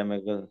ಮಾಡ್ತಾರೆ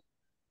ಆಮೇಲೆ ಪಾತ್ರೆ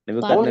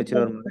ನೆಬೂಕದ್ನೆಚ್ಚರ್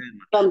ಅವ್ರ ಮಗ ಏನ್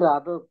ಮಾಡ್ತಾರೆ? ಅಂದ್ರೆ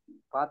ಅದು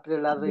ಪಾತ್ರೆ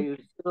ಎಲ್ಲಾದ್ರೂ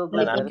ಇಡಿಸಿರೋದು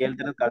ಅಲ್ಲ ನಾನ್ ಬೇರೆ.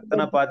 ಕೇಳ್ತಿರೋದು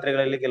ಕರ್ತನ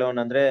ಪಾತ್ರೆಗಳಲ್ಲಿ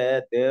ಕೆಲವೊಂದು ಅಂದ್ರೆ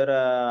ದೇವರ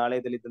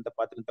ಆಲಯದಲ್ಲಿ ಇದ್ದಂತ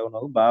ಪಾತ್ರೆ ತಗೊಂಡು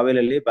ಹೋಗಿ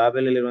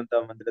ಬಾಬೆಲಲ್ಲಿ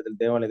ಇರುವಂತಹ ಮಂದಿರದಲ್ಲಿ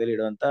ದೇವಾಲಯದಲ್ಲಿ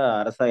ಇಡುವಂತ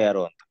ಅರಸ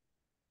ಯಾರು ಅಂತ.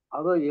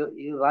 ಅದು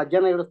ಈ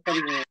ರಾಜ್ಯನ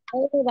ಇಡಿಸ್ತಾನೆ.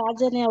 ಅವರು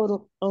ರಾಜನೇ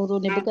ಅವರು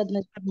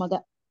ನೆಬೂಕದ್ನೆಚ್ಚರ್ ಮಗ.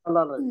 ಅಲ್ಲ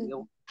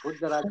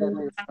ಬುದ್ಧ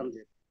ರಾಜ್ಯನ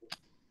ಇಡಿಸ್ತಾನೆ.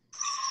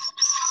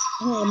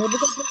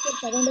 ನೆಬೂಕದ್ನೆಚ್ಚರ್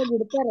ತಗೊಂಡೋಗಿ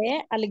ಇಡ್ತಾರೆ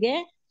ಅಲ್ಲಿಗೆ.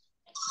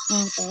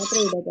 ಪಾತ್ರೆ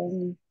ಇಡೋದು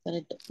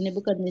ಕರೆಕ್ಟ್,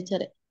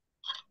 ನೆಬೂಕದ್ನೆಚ್ಚರೇ.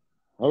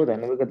 ಹೌದಾ?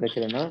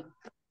 ನೆಬೂಕದ್ನೆಚ್ಚರನ?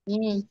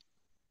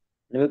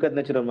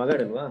 ನೆಬೂಕದ್ನೆಚ್ಚರ್ ಅವ್ರ ಮಗ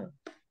ಇಡಲ್ವಾ?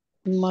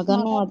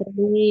 ಮಗನು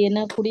ಅದ್ರಲ್ಲಿ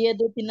ಏನೋ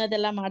ಕುಡಿಯೋದು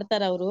ತಿನ್ನೋದೆಲ್ಲ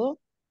ಮಾಡ್ತಾರ ಅವರು.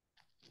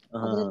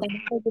 ಆದ್ರೆ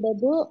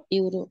ತಗೊಂಡೋಗಿಡೋದು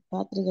ಇವ್ರು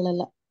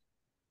ಪಾತ್ರೆಗಳೆಲ್ಲ.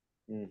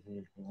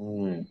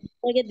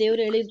 ಹಾಗೆ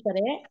ದೇವ್ರು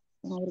ಹೇಳಿರ್ತಾರೆ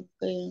ಅವ್ರ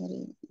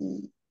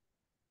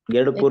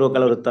ಎರಡು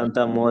ಪೂರ್ವಕಾಲ ವೃತ್ತಾಂತ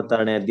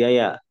 36ನೇ ಅಧ್ಯಾಯ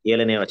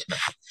 7ನೇ ವಚನ.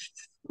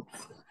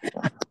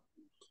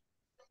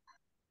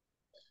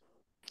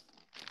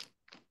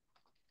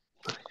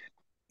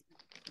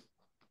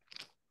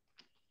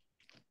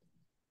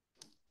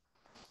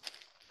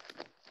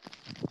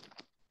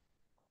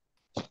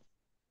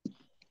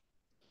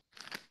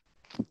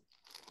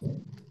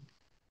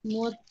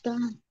 ಮೂವತ್ತ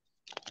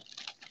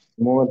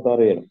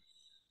 36:7.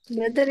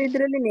 ಬ್ರದರ್,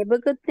 ಇದ್ರಲ್ಲಿ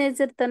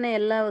ನೆಬೂಕದ್ನೆಚ್ಚರ್ ತಾನೇ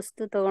ಎಲ್ಲಾ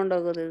ವಸ್ತು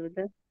ತಗೊಂಡೋಗೋದು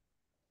ಬ್ರದರ್.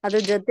 ಅದ್ರ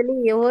ಜೊತೆಲಿ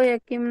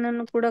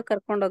ಯೆಹೋಯಾಕೀಮನನ್ನು ಕೂಡ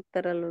ಕರ್ಕೊಂಡ್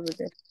ಹೋಗ್ತಾರಲ್ವ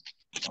ಬ್ರದರ್?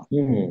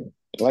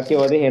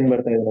 ವಾಕ್ಯವಾದಿ ಏನ್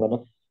ಮಾಡ್ತಾ ಇದ್ದಾರೆ ನೋಡೋಣ.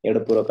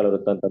 2 ಪೂರ್ವಕಾಲ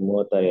ವೃತ್ತಾಂತ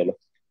 36:7.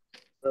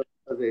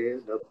 ಅದೇ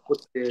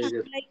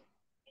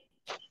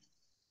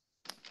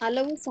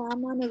ಹಲವು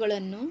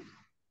ಸಾಮಾನುಗಳನ್ನು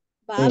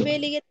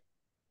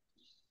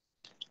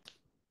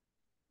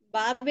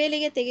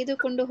ಬಾಬೇಲಿಗೆ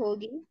ತೆಗೆದುಕೊಂಡು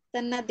ಹೋಗಿ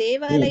ತನ್ನ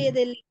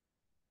ದೇವಾಲಯದಲ್ಲಿ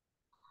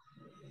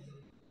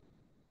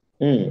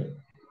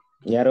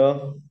ಯಾರು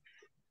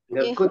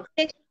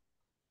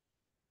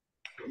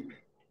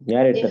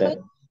ಯಾರಿರ್ತಾರೆ?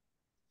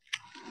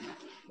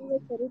 ಯೆಹೋವನ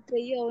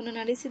ಚರಿತ್ರೆಯು ಅವನು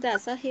ನಡೆಸಿದ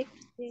ಅಸಹ್ಯ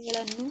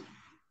ಕೃತ್ಯಗಳನ್ನು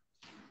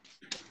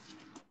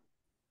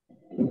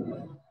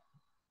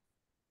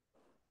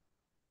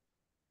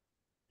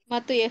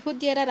ಮತ್ತು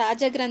ಯೆಹೂದ್ಯರ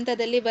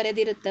ರಾಜಗ್ರಂಥದಲ್ಲಿ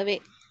ಬರೆದಿರುತ್ತವೆ.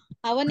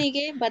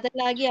 ಅವನಿಗೆ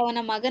ಬದಲಾಗಿ ಅವನ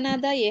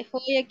ಮಗನಾದ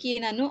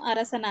ಯೆಹೋಯಾಕೀನನು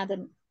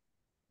ಅರಸನಾದನು.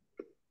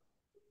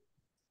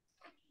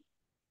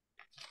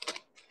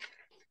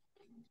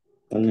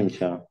 ಒಂದ್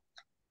ನಿಮಿಷ.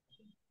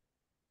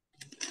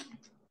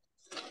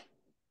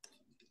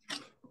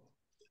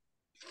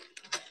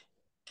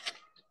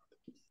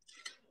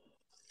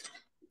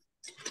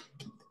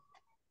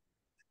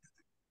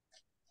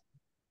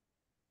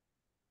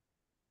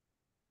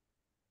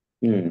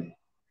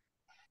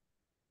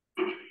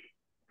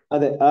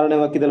 ಅದೇ 6ನೇ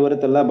ವಾಕ್ಯದಲ್ಲಿ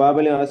ಬರುತ್ತಲ್ಲ,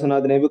 ಬಾಬೆಲಿನ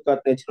ಅರಸನಾದ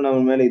ನೆಬೂಕದ್ನೆಚ್ಚರನು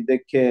ಅವನ ಮೇಲೆ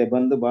ಯುದ್ಧಕ್ಕೆ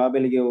ಬಂದು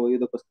ಬಾಬೆಲಿಗೆ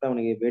ಒಯ್ಯುವುದಕ್ಕೋಸ್ಕರ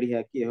ಅವನಿಗೆ ಬೇಡಿ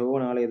ಹಾಕಿ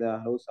ಯೆಹೋವನ ಆಲಯದ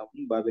ಹಲವು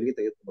ಸಾಮಾನು ಬಾಬೆಲಿಗೆ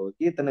ತೆಗೆದುಕೊಂಡು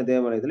ಹೋಗಿ ತನ್ನ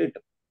ದೇವಾಲಯದಲ್ಲಿ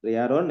ಇಟ್ಟನು.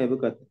 ಯಾರೋ?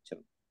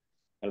 ನೆಬೂಕದ್ನೆಚ್ಚರನು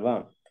ಅಲ್ವಾ?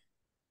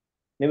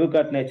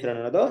 ನೆಬೂಕದ್ನೆಚ್ಚರನು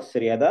ಅನ್ನೋದು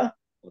ಸರಿಯಾದ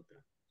ಉತ್ತರ.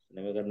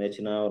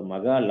 ನೆಬೂಕದ್ನೆಚ್ಚರನ ಅವ್ರ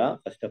ಮಗ ಅಲ್ಲ.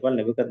 ಫಸ್ಟ್ ಆಫ್ ಆಲ್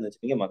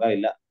ನೆಬೂಕದ್ನೆಚ್ಚರನಿಗೆ ಮಗ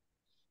ಇಲ್ಲ.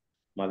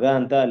 ಮಗ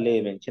ಅಂತ ಅಲ್ಲಿ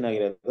ಮೆನ್ಷನ್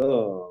ಆಗಿರೋದು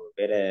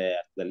ಬೇರೆ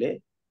ಅರ್ಥದಲ್ಲಿ.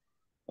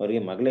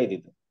 ಅವ್ರಿಗೆ ಮಗಳೇ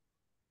ಇದ್ದಿದ್ದು.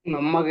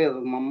 ಮೊಮ್ಮಗ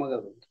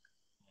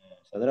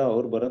ಅಂದ್ರೆ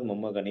ಅವ್ರು ಬರೋದು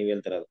ಮೊಮ್ಮಗ. ನೀವ್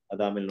ಹೇಳ್ತಿರೋದು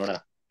ಅದು ಆಮೇಲೆ ನೋಡೋಣ.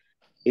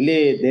 ಇಲ್ಲಿ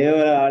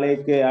ದೇವರ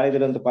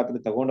ಆಲಯದಿರುವಂತ ಪಾತ್ರೆ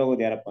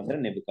ತಗೊಂಡೋಗೋದು ಯಾರಪ್ಪ ಅಂದ್ರೆ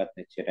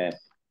ನೆಬೂಕದ್ನೆಚ್ಚರ.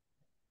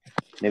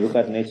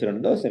 ನೆಬೂಕದ್ನೆಚ್ಚರ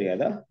ಅನ್ನೋದು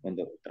ಸರಿಯಾದ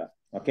ಒಂದು ಉತ್ತರ.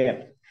 ಓಕೆ.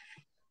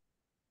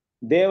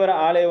 ದೇವರ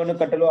ಆಲಯವನ್ನು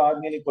ಕಟ್ಟಲು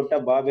ಆಜ್ಞೆ ಕೊಟ್ಟ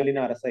ಬಾಬೆಲಿನ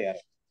ಅರಸ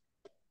ಯಾರು?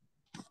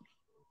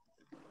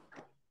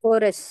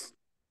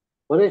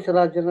 ಕೋರೆಷ್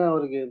ರಾಜನ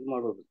ಅವ್ರಿಗೆ ಇದು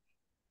ಮಾಡೋದು.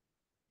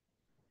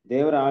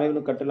 ದೇವರ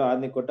ಆಲಯವನ್ನು ಕಟ್ಟಲು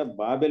ಆಜ್ಞೆ ಕೊಟ್ಟ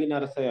ಬಾಬೆಲಿನ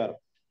ಅರಸ ಯಾರು?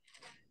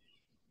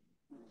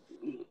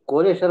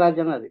 ಕೋರೆಷ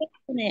ರಾಜನ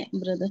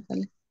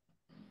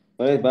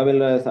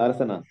ಬಾಬೆಲಿನ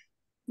ಅರಸನ?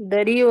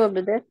 ದರಿಯು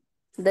ಬ್ರದರ್,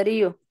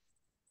 ದರಿಯು.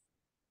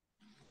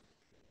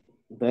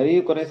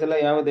 ಕೊನೆಸ್ ಎಲ್ಲ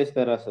ಯಾವ ದೇಶದ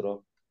ಅರಸರು?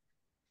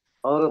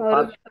 ಅವರು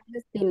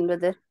ಪಾಲಸ್ತೀನ್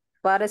ಬ್ರದರ್,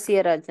 ಪಾರಸಿಯ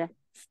ರಾಜ.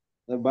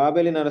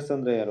 ಬಾಬೆಲಿನ ಅರಸ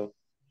ಅಂದ್ರೆ ಯಾರು?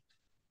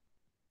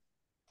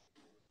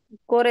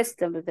 Kores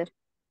brother.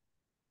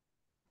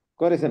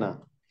 ಕೋರೆಸನ?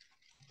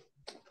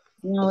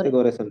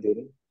 ಕೋರೆಸ್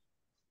ಅಂತೀರಿ?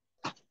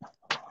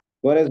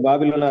 ಕೋರೆಸ್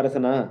ಬಾಬಿಲೋನ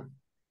ಅರಸನ?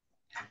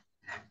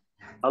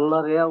 ಅಲ್ಲ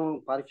ರೀ, ಅವನು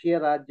ಪಾರ್ಸಿಯ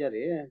ರಾಜ್ಯ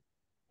ರೀ.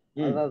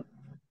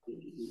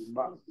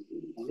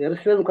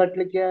 ಯೆರೂಸಲೇಮ್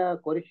ಕಟ್ಲಿಕ್ಕೆ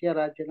ಕೊರಿಷಿಯ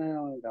ರಾಜ್ಯನ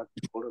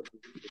ಕೊಡೋದು.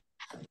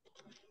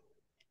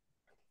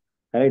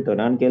 ಕರೆಕ್ಟ್.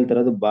 ನಾನ್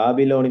ಕೇಳ್ತಿರೋದು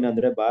ಬಾಬಿಲೋನಿನ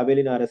ಅಂದ್ರೆ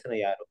ಬಾಬೆಲಿನ ಅರಸನ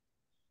ಯಾರು?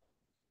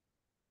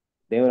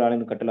 ದೇವರ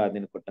ಆಲಯವನ್ನು ಕಟ್ಟಲು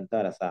ಆಜ್ಞೆ ಕೊಟ್ಟಂತ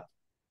ಅರಸ.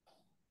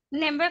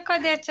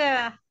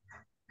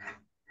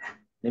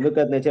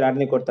 ನೆಬೂಕದ್ನೆಚ್ಚರ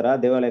ಆಜ್ಞೆ ಕೊಡ್ತಾರ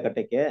ದೇವಾಲಯ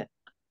ಕಟ್ಟಕ್ಕೆ?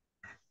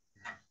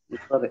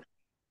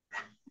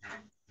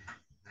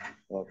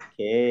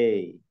 Okay,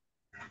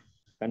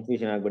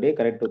 confusion ಆಗ್ಬಿಡಿ.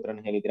 ಕರೆಕ್ಟ್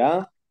ಉತ್ತರನ ಹೇಳಿದ್ರಾ,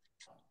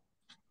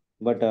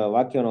 ಬಟ್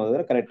ವಾಕ್ಯವನ್ನು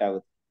ಓದಿದ್ರೆ ಕರೆಕ್ಟ್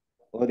ಆಗುತ್ತೆ.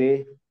 ಓದಿ.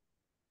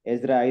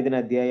 ಎಜ್ರ 5ನೇ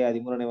ಅಧ್ಯಾಯ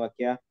 13ನೇ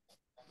ವಾಕ್ಯ.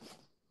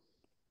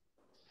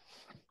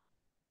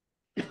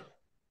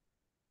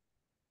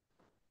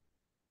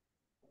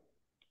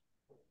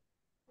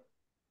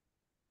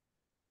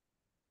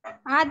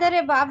 ಆದರೆ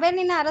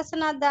ಬಾಬೆಲಿನ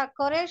ಅರಸನಾದ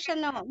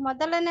ಕೋರೆಷನು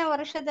ಮೊದಲನೇ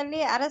ವರ್ಷದಲ್ಲಿ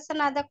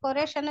ಅರಸನಾದ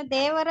ಕೋರೆಷನು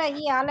ದೇವರ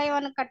ಈ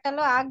ಆಲಯವನ್ನು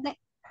ಕಟ್ಟಲು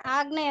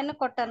ಆಜ್ಞೆಯನ್ನು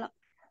ಕೊಟ್ಟನು.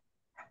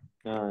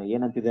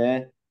 ಏನಂತಿದೆ?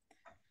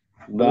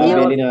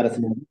 ಬಾಬೆಲಿನ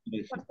ಅರಸನ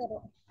ಕೊಡ್ತಾರೆ.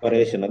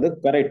 ಕೊರೇಶ್ ಅನ್ನೋದು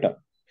ಕರೆಕ್ಟ್.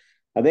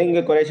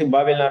 ಅದೇಂಗೆ ಕೊರೇಶ್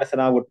ಬಾಬೆಲಿನ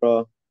ಅರಸನ ಆಗ್ಬಿಟ್ರು?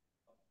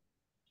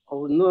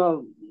 ಅವನು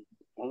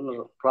ಅವನು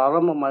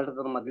ಪ್ರಾರಂಭ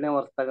ಮಾಡಿದ್ರ ಮೊದಲನೇ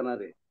ವರ್ಷದಾಗನ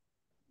ರೀ.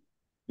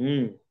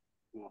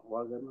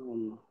 ಅವಾಗನ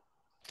ಅವ್ನು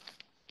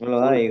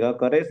ಅಲ್ವಾ? ಈಗ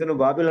ಕೊರೇಶನು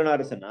ಬಾಬಿಲೋನ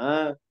ಅರಸನ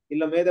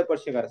ಇಲ್ಲ ಮೇದ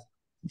ಪರ್ಷಿಯಗ ಅರಸ?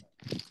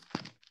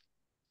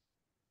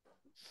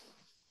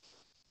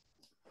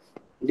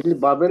 ಇಲ್ಲಿ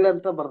ಬಾಬೆಲ್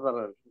ಅಂತ ಬರ್ತಾರ.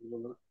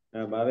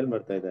 ಬಾಬೆಲ್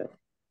ಬರ್ತಾ ಇದೆ.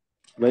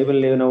 ಬೈಬಲ್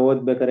ನಾವು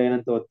ಓದ್ಬೇಕಾದ್ರೆ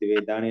ಏನಂತ ಓದ್ತೀವಿ?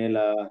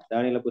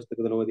 ದಾನಿಯೇಲ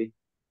ಪುಸ್ತಕದಲ್ಲಿ ಓದಿ.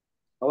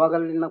 ಅವಾಗ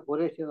ಅಲ್ಲಿನ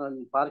ಕೋರೇಶ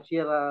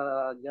ಪಾರ್ಸಿಯ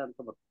ರಾಜ್ಯ ಅಂತ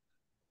ಬರ್ತದೆ.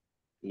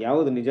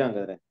 ಯಾವುದು ನಿಜ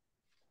ಹಂಗಾದ್ರೆ?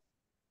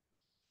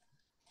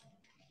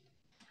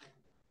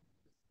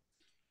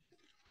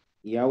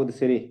 ಯಾವುದು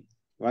ಸರಿ?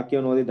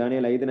 ವಾಕ್ಯವನ್ನು ಓದಿ.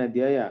 ದಾನಿಯೇಲ 5ನೇ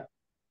ಅಧ್ಯಾಯ.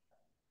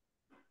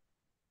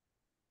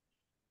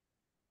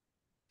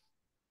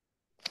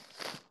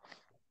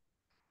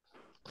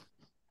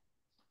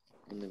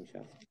 ಒಂದು ನಿಮಿಷ.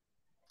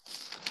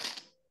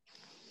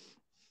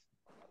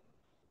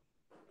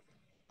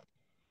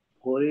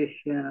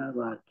 ಕೋರೇಶ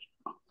ರಾಜ್ಯ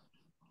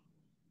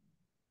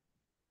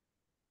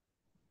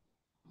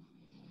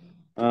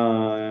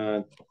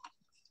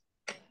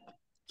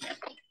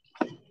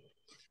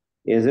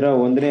ಎಜ್ರ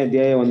 1ನೇ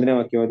ಅಧ್ಯಾಯ 1ನೇ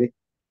ವಾಕ್ಯ ಓದಿ.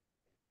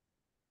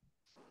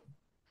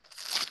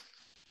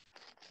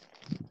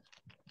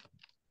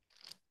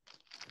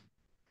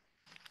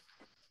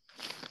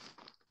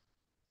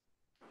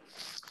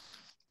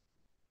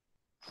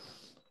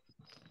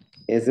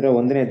 ಎಜ್ರ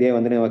 1ನೇ ಅಧ್ಯಾಯ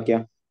 1ನೇ ವಾಕ್ಯ.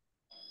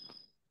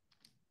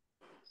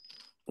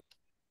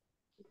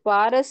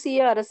 ಪಾರಸಿಯ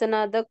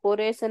ಅರಸನಾದ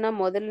ಕೋರೇಸನ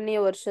ಮೊದಲನೆಯ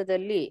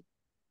ವರ್ಷದಲ್ಲಿ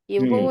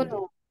ಯೆಹೋವನು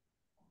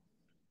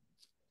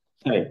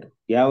ಕರೆಕ್ಟ್.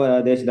 ಯಾವ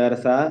ದೇಶದ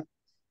ಅರಸ?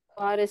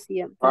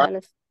 ಪಾರಸಿಯ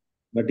ಪ್ಯಾಲಸ್.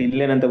 ಬಟ್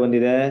ಇಲ್ಲೇನಂತ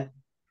ಬಂದಿದೆ?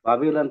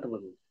 ಬಾಬಿಲ್ ಅಂತ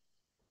ಬಂದಿದೆ.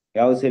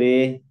 ಯಾವ ಸರಿ?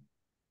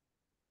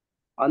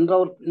 ಅಂದ್ರೆ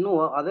ಅವ್ರು ಇನ್ನು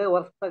ಅದೇ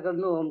ವರ್ಷದಾಗ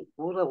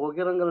ಪೂರ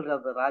ಹೋಗಿರಂಗಲ್ರಿ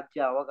ಅದು ರಾಜ್ಯ.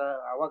 ಅವಾಗ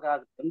ಅವಾಗ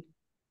ಆಗುತ್ತೆ.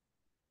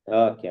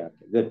 Okay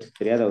okay good.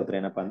 ಸರಿಯಾದ ಉತ್ತರ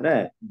ಏನಪ್ಪಾ ಅಂದ್ರೆ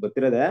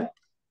ಗೊತ್ತಿರೋದೆ.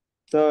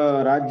 ಸೊ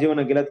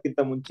ರಾಜ್ಯವನ್ನ ಗೆಲ್ಲೋದಕ್ಕಿಂತ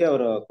ಮುಂಚೆ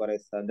ಅವರು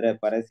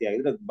ಪರಸಿ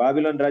ಆಗಿದ್ರು.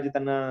 ಬಾಬಿಲೋನ್ ರಾಜ್ಯ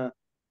ತನ್ನ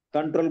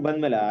ಕಂಟ್ರೋಲ್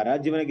ಬಂದ್ಮೇಲೆ, ಆ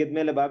ರಾಜ್ಯವನ್ನ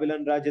ಗೆದ್ಮೇಲೆ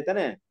ಬಾಬಿಲೋನ್ ರಾಜ್ಯ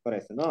ತಾನೆ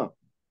ಕೊರೆಸನು.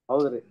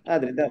 ಹೌದ್ರಿ.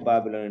 ಆದ್ರಿಂದ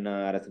ಬಾಬಿಲೋನಿನ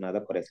ಅರಸನಾದ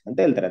ಕೊರೆಸ್ ಅಂತ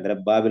ಹೇಳ್ತಾರೆ. ಅಂದ್ರೆ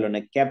ಬಾಬಿಲೋನ್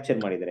ಕ್ಯಾಪ್ಚರ್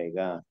ಮಾಡಿದ್ದಾರೆ ಈಗ.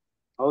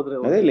 ಹೌದ್ರಿ.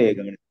 ಅದೇ ಇಲ್ಲಿ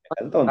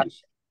ಗಮನಿಸಬೇಕಾದಂತ ಒಂದು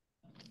ವಿಷಯ.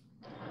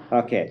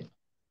 Okay,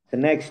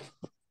 next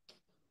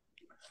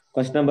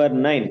question number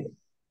 9.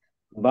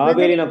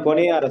 ಬಾಬೇಲಿನ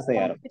ಕೊನೆಯ ಅರಸ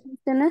ಯಾರು?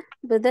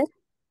 ಬ್ರದರ್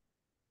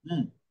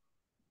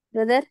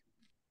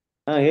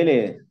ಹೇಳಿ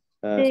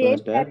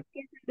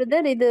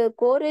ಬ್ರದರ್, ಇದು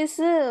ಕೋರೇಸ್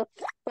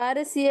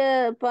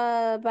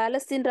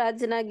ಪ್ಯಾಲೆಸ್ತೀನ್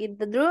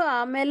ರಾಜನಾಗಿದ್ದರು.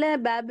 ಆಮೇಲೆ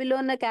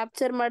ಬ್ಯಾಬಿಲೋನ್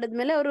ಕ್ಯಾಪ್ಚರ್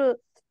ಮಾಡಿದ್ಮೇಲೆ ಅವರು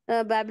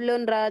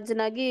ಬ್ಯಾಬಿಲೋನ್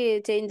ರಾಜನಾಗಿ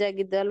ಚೇಂಜ್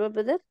ಆಗಿದ್ದು ಅಲ್ವಾ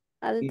ಬ್ರದರ್?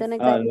 ಅದೇ ತಾನೇ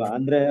ಅಲ್ವಾ?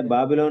 ಅಂದ್ರೆ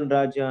ಬಾಬಿಲೋನ್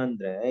ರಾಜ್ಯ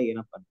ಅಂದ್ರೆ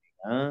ಏನಪ್ಪಾ ಅಂದ್ರೆ,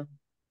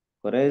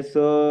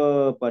 ಕೊರೇಸು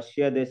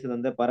ಪರ್ಷಿಯಾ ದೇಶದ,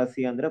 ಅಂದ್ರೆ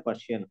ಪರಸಿ ಅಂದ್ರೆ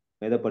ಪರ್ಷಿಯನ್,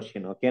 ಮೇದ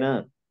ಪರ್ಷಿಯನ್. ಓಕೆನಾ?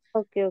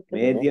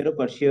 ಮೇದ್ಯರು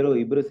ಪರ್ಷಿಯರು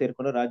ಇಬ್ರು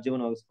ಸೇರ್ಕೊಂಡು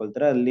ರಾಜ್ಯವನ್ನು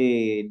ವಹಿಸ್ಕೊಳ್ತಾರೆ. ಅಲ್ಲಿ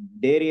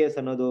ಡೇರಿಯಸ್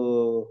ಅನ್ನೋದು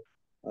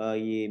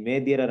ಈ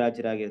ಮೇದ್ಯರ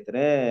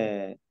ರಾಜರಾಗಿರ್ತಾರೆ.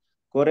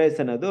 ಕೊರೇಸ್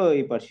ಅನ್ನೋದು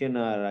ಈ ಪರ್ಷಿಯನ್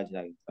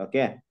ರಾಜರಾಗಿರ್ತಾರೆ.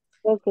 ಓಕೆ,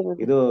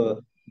 ಇದು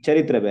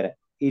ಚರಿತ್ರೆ ಬೇರೆ.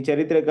 ಈ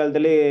ಚರಿತ್ರೆ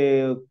ಕಾಲದಲ್ಲಿ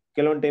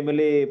ಕೆಲವೊಂದು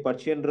ಟೈಮಲ್ಲಿ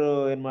ಪರ್ಷಿಯನ್ರು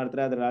ಏನ್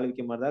ಮಾಡ್ತಾರೆ, ಅದ್ರ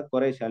ಆಳ್ವಿಕೆ ಮಾಡಿದಾಗ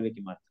ಕೊರೇಶ್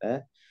ಆಳ್ವಿಕೆ ಮಾಡ್ತಾರೆ.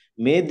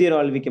 ಮೇದ್ಯರು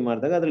ಆಳ್ವಿಕೆ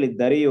ಮಾಡಿದಾಗ ಅದ್ರಲ್ಲಿ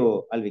ದರಿಯು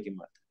ಆಳ್ವಿಕೆ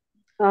ಮಾಡ್ತಾರೆ.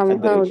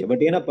 ಅದ್ ಬೇರೆ ವಿಷಯ.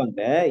 ಬಟ್ ಏನಪ್ಪಾ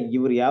ಅಂದ್ರೆ,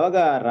 ಇವ್ರು ಯಾವಾಗ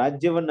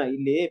ರಾಜ್ಯವನ್ನ,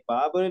 ಇಲ್ಲಿ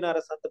ಬಾಬಿಲೋನ್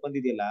ಅರಸ ಅಂತ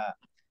ಬಂದಿದೆಯಲ್ಲ,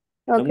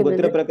 ನಮ್ಗೆ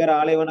ಗೊತ್ತಿರೋ ಪ್ರಕಾರ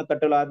ಆಲಯವನ್ನ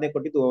ಕಟ್ಟಲು ಆಜ್ಞೆ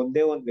ಕೊಟ್ಟಿದ್ದು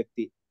ಒಂದೇ ಒಂದು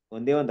ವ್ಯಕ್ತಿ,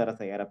 ಒಂದೇ ಒಂದು ಅರಸ.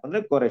 ಯಾರಪ್ಪ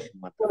ಅಂದ್ರೆ ಕೋರೇಶ್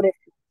ಮಾತ್ರ.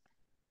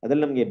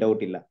 ಅದ್ರಲ್ಲಿ ನಮ್ಗೆ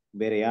ಡೌಟ್ ಇಲ್ಲ.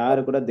 ಬೇರೆ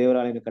ಯಾರು ಕೂಡ ದೇವರ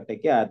ಆಲಯನ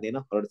ಕಟ್ಟಕ್ಕೆ ಆಜ್ಞೆನ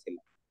ಹೊರಡಿಸಿಲ್ಲ.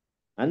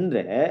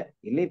 ಅಂದ್ರೆ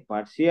ಇಲ್ಲಿ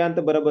ಪರ್ಷಿಯಾ ಅಂತ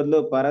ಬರೋ ಬದಲು,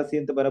 ಪಾರಸಿ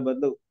ಅಂತ ಬರೋ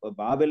ಬದಲು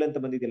ಬಾಬೆಲ್ ಅಂತ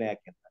ಬಂದಿದ್ದಿಲ್ಲ.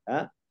 ಯಾಕೆ ಅಂತ,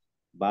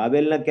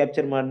 ಬಾಬೆಲ್ನ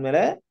ಕ್ಯಾಪ್ಚರ್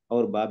ಮಾಡ್ಮೇಲೆ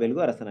ಅವ್ರು ಬಾಬೆಲ್ಗೂ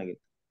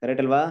ಅರಸನಾಗಿತ್ತು.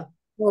 ಕರೆಕ್ಟ್ ಅಲ್ವಾ?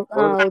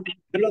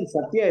 ಇದ್ರಲ್ಲೊಂದು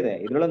ಸತ್ಯ ಇದೆ,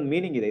 ಇದ್ರಲ್ಲೊಂದು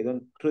ಮೀನಿಂಗ್ ಇದೆ,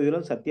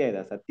 ಇದ್ರಲ್ಲೊಂದು ಸತ್ಯ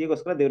ಇದೆ.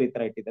 ಸತ್ಯಗೋಸ್ಕರ ದೇವ್ರು ಈ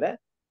ತರ ಇಟ್ಟಿದ್ದಾರೆ.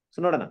 ಸೊ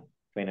ನೋಡೋಣ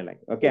ಫೈನಲ್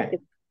ಆಗಿ. ಓಕೆ,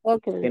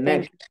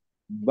 ನೆಕ್ಸ್ಟ್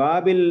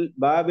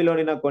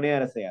ಬಾಬಿಲೋನಿನ ಕೊನೆಯ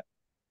ಅರಸ ಯಾರು?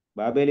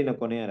 ಬಾಬೇಲಿನ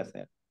ಕೊನೆಯ ಅರಸ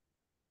ಯಾರು?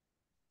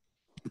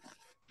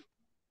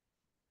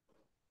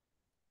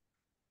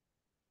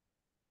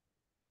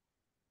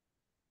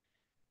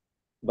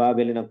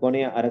 ಬಾಬೇಲಿನ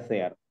ಕೊನೆಯ ಅರಸ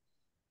ಯಾರು?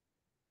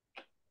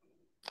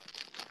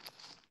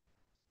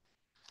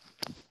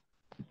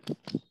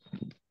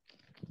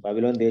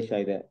 ಬಾಬಿಲೋನ್ ದೇಶ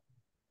ಇದೆ,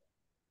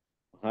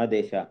 ಆ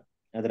ದೇಶ,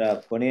 ಅದರ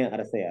ಕೊನೆಯ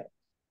ಅರಸ ಯಾರು?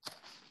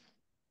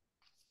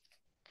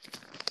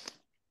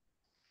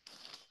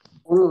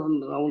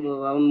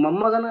 ಅವನ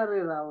ಮೊಮ್ಮಗನ ರೀ.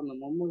 ಅವನ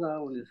ಮೊಮ್ಮಗ,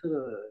 ಅವನ ಹೆಸರು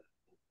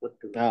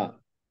ಗೊತ್ತಿಲ್ಲ.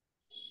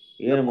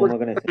 ಏನು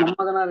ಮೊಮ್ಮಗನ ಹೆಸರು?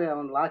 ಮೊಮ್ಮಗನ ರೀ.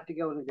 ಅವನ್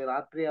ಲಾಸ್ಟಿಗೆ ಅವನಿಗೆ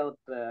ರಾತ್ರಿ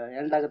ಅವತ್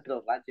ಎಂಡ್ ಆಗತ್ರಿ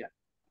ಅವ್ರ ರಾಜ್ಯ.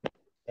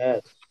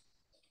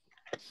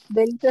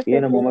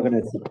 ಏನು ಮೊಮ್ಮಗನ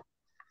ಹೆಸರು?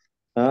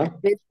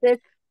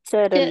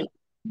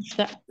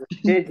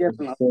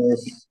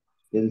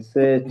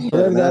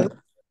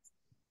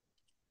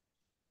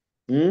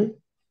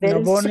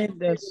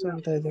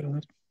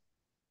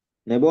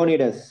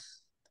 ನೆಬೋನಿಡಸ್.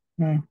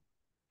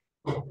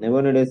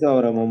 ನೆಬೋನಿಡಸ್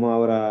ಅವರ ಮೊಮ್ಮ,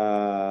 ಅವರ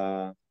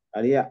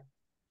ಅಳಿಯ.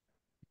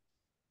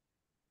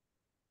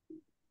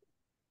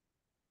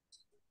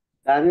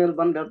 ದಾನಿಯೇಲ್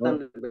ಬಂದ್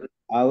ಹೇಳ್ತಾನೆ.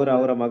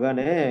 ಅವರ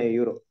ಮಗನೇ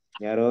ಇವರು.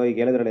 ಯಾರೋ ಈಗ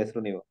ಹೇಳಿದ್ರಲ್ಲ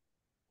ಹೆಸರು ನೀವು.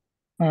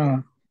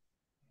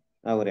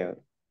 ಅವರೇ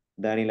ಅವರು.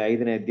 ದಾನಿಯೇಲ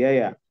 5ನೇ ಅಧ್ಯಾಯ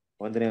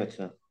 1ನೇ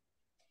ವಚನ.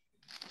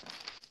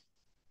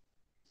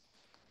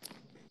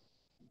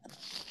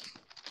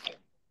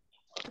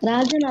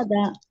 ರಾಜನಾದ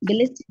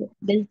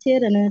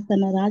ಬೆಲ್ಶಚ್ಚರನ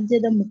ತನ್ನ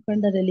ರಾಜ್ಯದ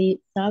ಮುಖಂಡರಲ್ಲಿ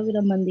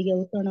 1000 ಮಂದಿಗೆ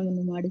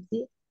ಔತಣವನ್ನು ಮಾಡಿಸಿ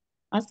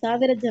ಆ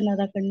 1000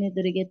 ಜನರ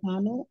ಕಣ್ಣೆದುರಿಗೆ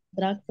ತಾನು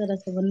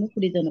ದ್ರಾಕ್ಷಾರಸವನ್ನು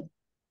ಕುಡಿದನು.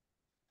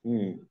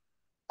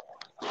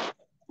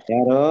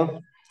 ಯಾರು?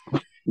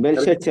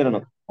 ಬೆಲ್ಶಚ್ಚರನು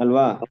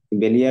ಅಲ್ವಾ?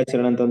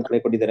 ಬೆಲಿಯಾಚರಣ ಅಂತ ಒಂದ್ ಕಡೆ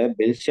ಕೊಟ್ಟಿದ್ದಾರೆ.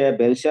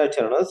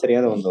 ಬೆಲ್ಶಾಚರಣ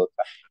ಸರಿಯಾದ ಒಂದು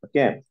ಉತ್ತರ.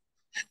 ಓಕೆ,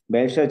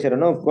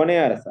 ಬೆಲ್ಶಾಚರನು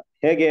ಕೊನೆಯ ಅರಸ.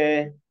 ಹೇಗೆ?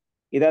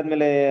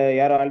 ಇದಾದ್ಮೇಲೆ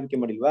ಯಾರು ಆಳ್ವಿಕೆ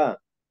ಮಾಡಿಲ್ವಾ?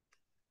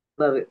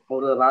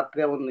 ಅವ್ರು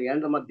ರಾತ್ರಿ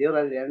ಒಂದು ದೇವರ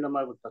ಎಂಡ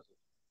ಮಾಡ್ಬಿಡ್ತಾರೆ.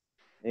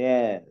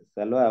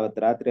 ಅಲ್ವಾ? ಅವತ್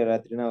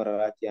ರಾತ್ರಿನ ಅವರ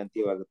ರಾಜ್ಯ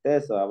ಅಂತ್ಯವಾಗುತ್ತೆ.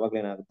 ಸೊ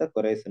ಅವಾಗ್ಲೇನಾಗುತ್ತೆ,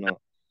 ಕೊರೇಸನು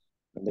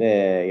ಅಂದ್ರೆ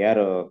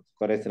ಯಾರು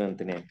ಕೊರೇಸನ್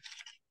ಅಂತೀನಿ,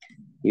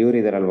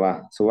 ಇವ್ರಿದಾರಲ್ವಾ?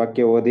 ಸೊ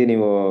ವಾಕ್ಯ ಓದಿ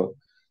ನೀವು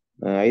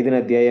 5ನೇ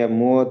ಅಧ್ಯಾಯ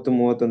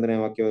 30-31ನೇ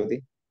ವಾಕ್ಯ ಓದಿ.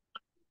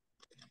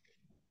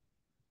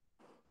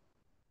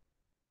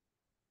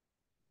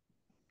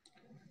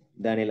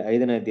 ದಾನಿಯೇಲ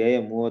 5ನೇ ಅಧ್ಯಾಯ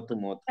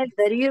 30-30.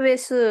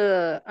 ದರ್ಯುವೇಸು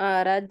ಆ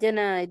ರಾಜ್ಯನ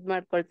ಇದ್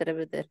ಮಾಡ್ಕೊಳ್ತಾರೆ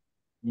ಬ್ರದರ್,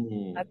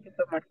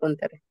 ಆಕ್ಯುಪೈ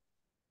ಮಾಡ್ಕೊಂತಾರೆ.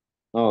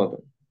 ಹೌದು.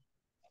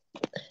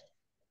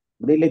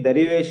 ಇಲ್ಲಿ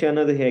ದರ್ಯುವೇಶ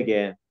ಅನ್ನೋದು ಹೇಗೆ?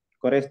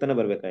 ಕೊರೇಸ್ತನ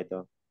ಬರ್ಬೇಕಾಯ್ತು.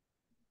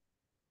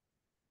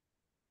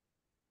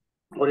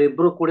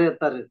 ಅವ್ರಿಬ್ರು ಕೂಡ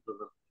ಇರ್ತಾರೆ.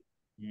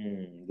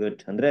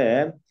 ಗುಡ್. ಅಂದ್ರೆ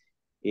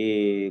ಈ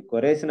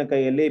ಕೊರೇಸನ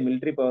ಕೈಯಲ್ಲಿ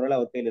ಮಿಲಿಟರಿ ಪವರ್ ಎಲ್ಲ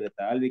ಅವ್ರ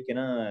ಕೈಲಿರುತ್ತೆ,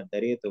 ಆಳ್ವಿಕೆನ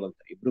ದರಿಯ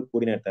ತಗೊಳ್ತಾರೆ, ಇಬ್ರು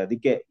ಕೂಡಿನ ಇರ್ತಾರೆ.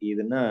 ಅದಕ್ಕೆ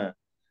ಇದನ್ನ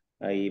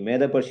ಈ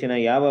ಮೇಧ ಪರ್ಷಿಯನ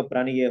ಯಾವ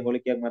ಪ್ರಾಣಿಗೆ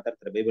ಹೋಲಿಕೆಯಾಗಿ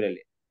ಮಾತಾಡ್ತಾರೆ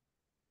ಬೈಬಲಲ್ಲಿ?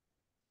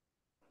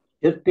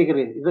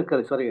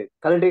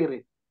 ಕರಡಿಗ್ರಿ.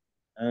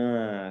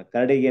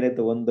 ಕರಡಿಗೆ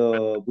ಏನಿರುತ್ತೆ, ಒಂದು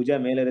ಭುಜ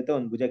ಮೇಲೆ ಇರುತ್ತೆ,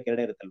 ಒಂದು ಭುಜ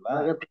ಕೆಳಗಡೆ ಇರುತ್ತಲ್ವಾ?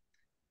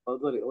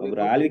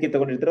 ಒಬ್ರು ಆಳ್ವಿಕೆ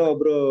ತಗೊಂಡಿರ್ತಾರೆ,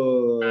 ಒಬ್ರು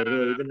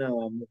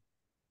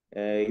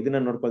ಇದನ್ನ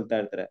ನೋಡ್ಕೊಳ್ತಾ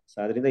ಇರ್ತಾರೆ. ಸೊ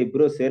ಅದರಿಂದ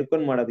ಇಬ್ರು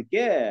ಸೇರ್ಕೊಂಡ್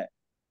ಮಾಡೋದಕ್ಕೆ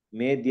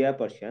ಮೇದ್ಯ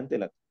ಪರ್ಷಿಯ ಅಂತ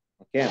ಹೇಳುತ್ತೆ.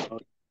 ಓಕೆ,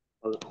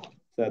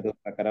 ಸೊ ಅದು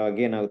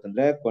ಪ್ರಕಾರವಾಗಿ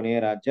ಏನಾಗುತ್ತಂದ್ರೆ ಕೊನೆಯ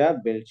ರಾಜ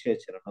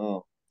ಬೆಲ್ಶಚ್ಚರನು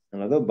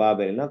ಅನ್ನೋದು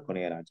ಬಾಬೆಲಿನ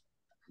ಕೊನೆಯ ರಾಜ.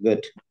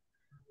 ಗುಡ್.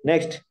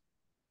 ನೆಕ್ಸ್ಟ್,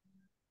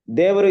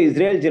 ದೇವರು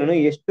ಇಸ್ರೇಲ್ ಜನನು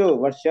ಎಷ್ಟು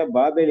ವರ್ಷ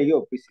ಬಾಬೆಲಿಗೆ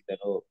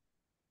ಒಪ್ಪಿಸಿದರು?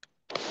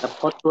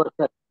 70 ವರ್ಷ.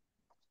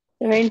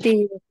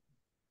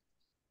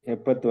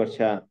 70 ವರ್ಷ.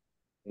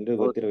 ಎಲ್ರಿಗೂ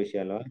ಗೊತ್ತಿರೋ ವಿಷಯ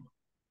ಅಲ್ವಾ?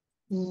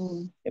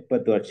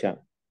 70 ವರ್ಷ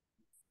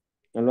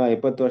ಅಲ್ವಾ?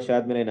 70 ವರ್ಷ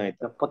ಆದ್ಮೇಲೆ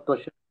ಏನಾಯ್ತು?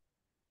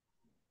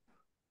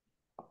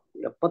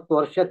 70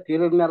 ವರ್ಷ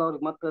ತೀರಿದ ಮೇಲೆ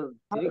ಅವ್ರಿಗೆ ಮತ್ತೆ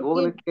ತಿರುಗಿ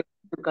ಹೋಗ್ಲಿಕ್ಕೆ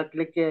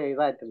ಕಟ್ಲಿಕ್ಕೆ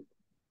ಇದಾಯ್ತು.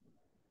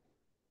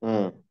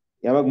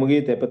 ಯಾವಾಗ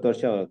ಮುಗಿಯುತ್ತೆ 70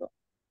 ವರ್ಷ ಅವ್ರದ್ದು?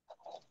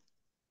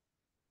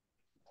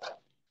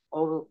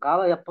 ಅವ್ರು ಕಾಲ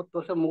 70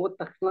 ವರ್ಷ ಮುಗಿದ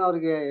ತಕ್ಷಣ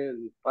ಅವ್ರಿಗೆ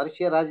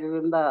ಪರ್ಷಿಯ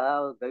ರಾಜ್ಯದಿಂದ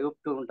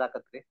ದೈವೋಕ್ತಿ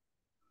ಉಂಟಾಕತ್ರಿ.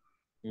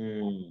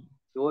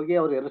 ಹೋಗಿ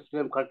ಅವ್ರು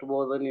ಯೆರೂಸಲೇಮ್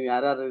ಕಟ್ಬೋದು, ನೀವ್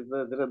ಯಾರ್ಯಾರು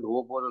ಇದ್ರಿಂದ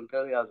ಹೋಗ್ಬೋದು ಅಂತ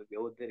ಹೇಳಿ ಅದು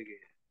ಯಹೂದ್ಯರಿಗೆ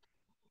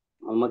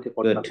ಅನುಮತಿ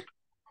ಕೊಡ್ತಾರೆ.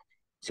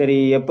 ಸರಿ,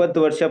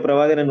 70 ವರ್ಷ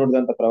ಪ್ರವಾದಿನ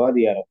ನೋಡಿದಂತ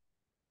ಪ್ರವಾದಿ ಯಾರು?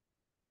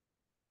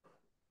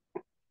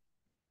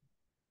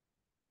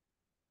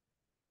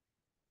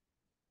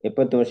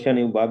 ಎಪ್ಪತ್ತು ವರ್ಷ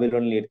ನೀವು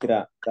ಬಾಬಿಲೋನಲ್ಲಿ ಇರ್ತೀರಾ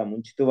ಅಂತ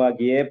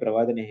ಮುಂಚಿತವಾಗಿಯೇ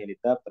ಪ್ರವಾದನೆ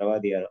ಹೇಳಿದ್ದ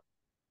ಪ್ರವಾದಿ ಯಾರು?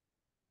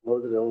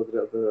 ಹೌದ್ರಿ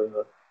ಅದು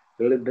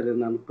ಹೇಳಿದ್ರಿ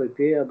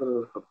ಅನ್ಪೈತಿ. ಅದ್ರ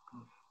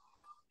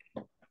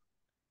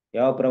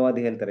ಯಾವ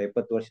ಪ್ರವಾದಿ ಹೇಳ್ತಾರೆ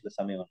 70 ವರ್ಷದ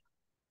ಸಮಯವನ್ನು?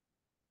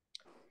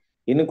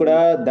 ಇನ್ನು ಕೂಡ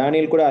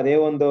ದಾನಿಯೇಲ್ ಕೂಡ ಅದೇ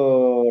ಒಂದು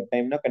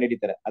ಟೈಮ್ ನ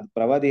ಕಂಡಿಡಿತಾರೆ. ಅದು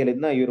ಪ್ರವಾದಿ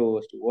ಹೇಳಿದ್ನ ಇವರು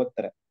ಅಷ್ಟು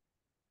ಓದ್ತಾರೆ.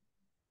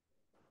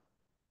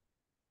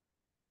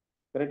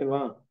 ಕರೆಕ್ಟ್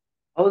ಅಲ್ವಾ?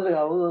 ಹೌದ್ರಿ,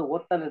 ಹೌದು,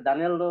 ಓದ್ತಾರೆ.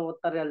 ದಾನಿಯೇಲ್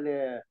ಓದ್ತಾರೆ. ಅಲ್ಲಿ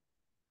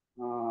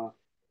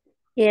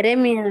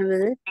ಯೆರೆಮೀಯ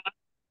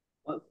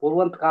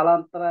ಪೂರ್ವಂತ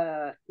ಕಾಲಾಂತರ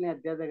 8ನೇ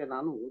ಅಧ್ಯಾಯದಾಗ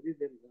ನಾನು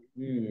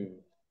ಓದಿದ್ದೇನೆ.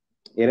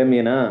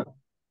 ಯೆರೆಮೀಯನಾ?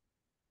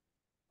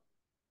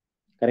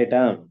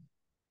 ಕರೆಕ್ಟಾ?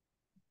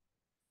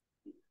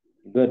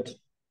 ಗುಡ್.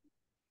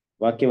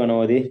 ವಾಕ್ಯವನ್ನು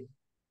ಓದಿ.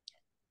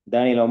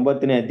 ದಾನಿಯೇಲ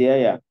 9ನೇ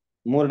ಅಧ್ಯಾಯ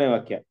 3ನೇ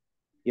ವಾಕ್ಯ,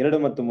 2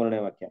 ಮತ್ತು 3ನೇ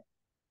ವಾಕ್ಯ.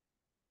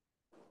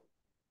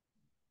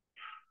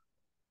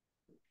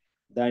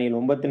 ದಾನಿಯೇಲ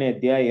 9ನೇ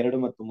ಅಧ್ಯಾಯ 2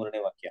 ಮತ್ತು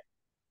 3ನೇ ವಾಕ್ಯ.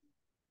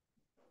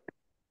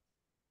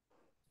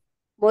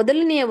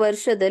 ಮೊದಲನೆಯ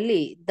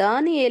ವರ್ಷದಲ್ಲಿ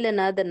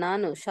ದಾನಿಯೇಲನಾದ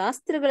ನಾನು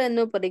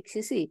ಶಾಸ್ತ್ರಗಳನ್ನು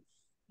ಪರೀಕ್ಷಿಸಿ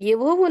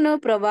ಯೆಹೋವನು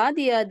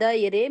ಪ್ರವಾದಿಯಾದ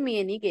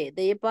ಯೆರೆಮೀಯನಿಗೆ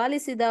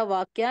ದಯಪಾಲಿಸಿದ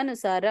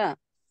ವಾಕ್ಯಾನುಸಾರ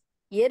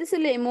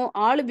ಯೆರೂಸಲೇಮು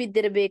ಆಳು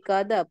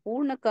ಬಿದ್ದಿರಬೇಕಾದ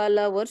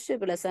ಪೂರ್ಣಕಾಲ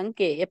ವರ್ಷಗಳ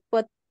ಸಂಖ್ಯೆ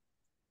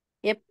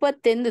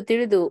 70 ಎಂದು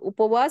ತಿಳಿದು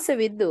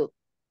ಉಪವಾಸವಿದ್ದು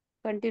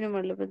ಕಂಟಿನ್ಯೂ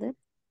ಮಾಡ್ಲಬಹುದು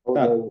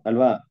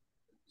ಅಲ್ವಾ?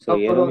 ಸೊ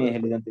ಯೆರೆಮೀಯ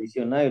ಹೇಳಿದಂತ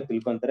ವಿಷಯವನ್ನ ಇವ್ರು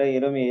ತಿಳ್ಕೊಂತಾರೆ.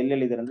 ಯೆರೆಮೀಯ ಎಲ್ಲಿ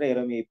ಹೇಳಿದಾರೆ ಅಂದ್ರೆ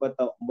ಯೆರೆಮೀಯ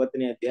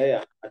 29ನೇ ಅಧ್ಯಾಯ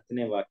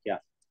 10ನೇ ವಾಕ್ಯ.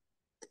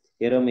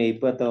 ಯೆರೆಮೀಯ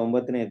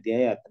 29ನೇ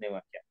ಅಧ್ಯಾಯ 10ನೇ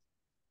ವಾಕ್ಯ.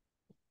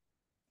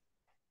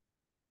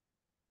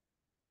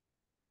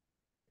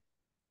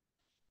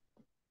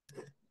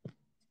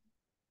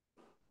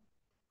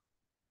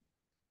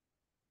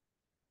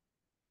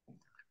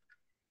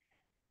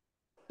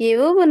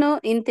 ಯೆಹೋವನು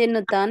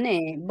ಇಂತೆನ್ನುತ್ತಾನೆ,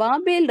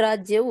 ಬಾಬೆಲ್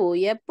ರಾಜ್ಯವು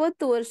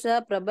 70 ವರ್ಷ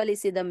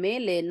ಪ್ರಬಲಿಸಿದ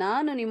ಮೇಲೆ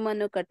ನಾನು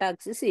ನಿಮ್ಮನ್ನು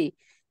ಕಟಾಕ್ಷಿಸಿ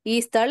ಈ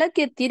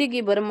ಸ್ಥಳಕ್ಕೆ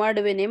ತಿರುಗಿ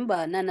ಬರಮಾಡುವೆನೆಂಬ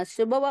ನನ್ನ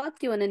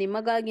ಶುಭವಾಕ್ಯವನ್ನು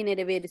ನಿಮಗಾಗಿ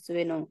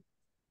ನೆರವೇರಿಸುವೆನು.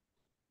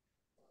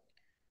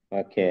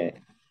 ಓಕೆ,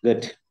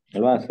 ಗುಡ್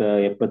ಅಲ್ವಾ?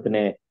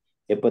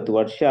 70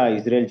 ವರ್ಷ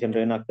ಇಸ್ರೇಲ್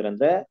ಜನರು ಏನಾಗ್ತಾರೆ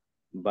ಅಂದ್ರೆ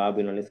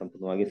ಬಾಬಿಲೋನಲ್ಲಿ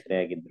ಸಂಪೂರ್ಣವಾಗಿ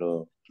ಸೆರೆಯಾಗಿದ್ರು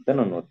ಅಂತ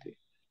ನಾವು ನೋಡ್ತೀವಿ.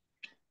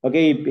 ಓಕೆ,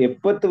 ಈ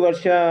 70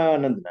 ವರ್ಷ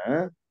ನಂತರ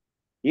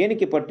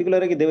ಏನಕ್ಕೆ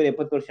ಪರ್ಟಿಕ್ಯುಲರ್ ಆಗಿ ದೇವರು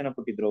 70 ವರ್ಷನ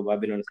ಕೊಟ್ಟಿದ್ರು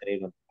ಬಾಬಿಲೋನ್ ಸೆರೆ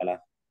ಇರುವಂತ ಕಾಲ?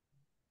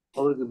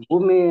 ಅವ್ರಿಗೆ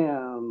ಭೂಮಿ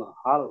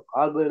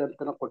ಹಾಳ್ಬೇಡಿ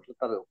ಅಂತ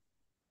ಕೊಟ್ಟಿರ್ತಾರೆ.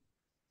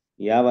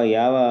 ಯಾವ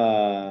ಯಾವ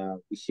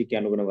ವಿಷಯಕ್ಕೆ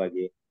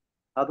ಅನುಗುಣವಾಗಿ?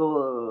 ಅದು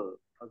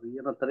ಅದು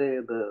ಏನಂತಾರೆ,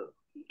 ಇದು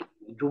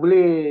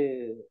jubilee.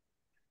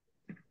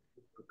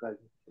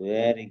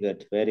 Very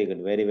good, very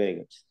good, very very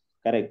good,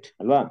 correct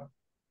ಅಲ್ವಾ?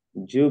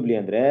 ಜೂಬ್ಲಿ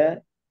ಅಂದ್ರೆ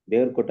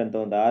ದೇವ್ರು ಕೊಟ್ಟಂತ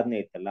ಒಂದು ಆಜ್ಞೆ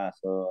ಇತ್ತಲ್ಲ.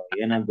 ಸೊ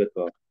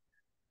ಏನಾಗ್ಬೇಕು,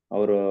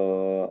 ಅವರು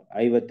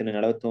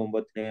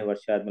 49ನೇ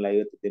ವರ್ಷ ಆದ್ಮೇಲೆ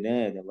 50ನೇ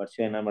ವರ್ಷ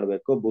ಏನ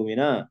ಮಾಡ್ಬೇಕು,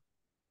 ಭೂಮಿನ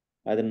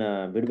ಅದನ್ನ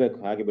ಬಿಡ್ಬೇಕು,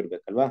 ಹಾಗೆ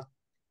ಬಿಡ್ಬೇಕಲ್ವಾ?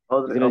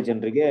 ಹೌದ್ರಿ. ಇಸ್ರೇಲ್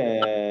ಜನರಿಗೆ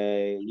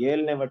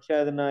 7ನೇ ವರ್ಷ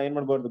ಅದನ್ನ ಏನ್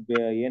ಮಾಡ್ಬಾರ್ದು,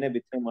 ಏನೇ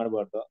ಬಿತ್ತನೆ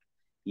ಮಾಡ್ಬಾರ್ದು.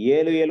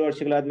 7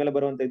 ವರ್ಷಗಳಾದ್ಮೇಲೆ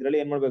ಬರುವಂತ ಇದ್ರಲ್ಲಿ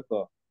ಏನ್ ಮಾಡ್ಬೇಕು,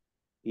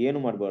 ಏನು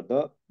ಮಾಡ್ಬಾರ್ದು.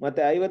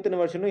 ಮತ್ತೆ 50ನೇ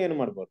ವರ್ಷನೂ ಏನು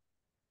ಮಾಡ್ಬಾರ್ದು.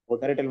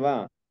 ಕರೆಕ್ಟ್ ಅಲ್ವಾ?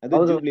 ಅದು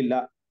ಹೌದು. ಜೂಬ್ಲಿ ಲಾ.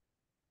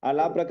 ಆ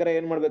ಲಾ ಪ್ರಕಾರ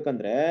ಏನ್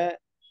ಮಾಡ್ಬೇಕಂದ್ರೆ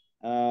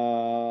ಆ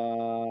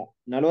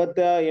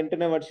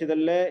 48ನೇ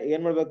ವರ್ಷದಲ್ಲೇ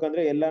ಏನ್ ಮಾಡ್ಬೇಕು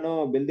ಅಂದ್ರೆ ಎಲ್ಲಾನು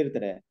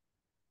ಬೆಳ್ದಿರ್ತಾರೆ.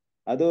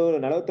 ಅದು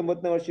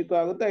 49ನೇ ವರ್ಷಕ್ಕೂ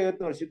ಆಗುತ್ತೆ,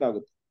 50ನೇ ವರ್ಷಕ್ಕೂ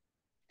ಆಗುತ್ತೆ.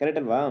 ಕರೆಕ್ಟ್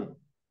ಅಲ್ವಾ?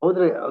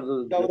 ಹೌದ್ರಿ. ಅದು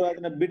ಅವರು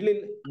ಅದನ್ನ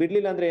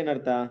ಬಿಡ್ಲಿಲ್ಲ ಅಂದ್ರೆ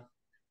ಏನರ್ಥ?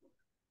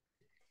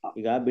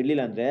 ಈಗ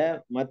ಬಿಡ್ಲಿಲ್ಲ ಅಂದ್ರೆ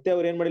ಮತ್ತೆ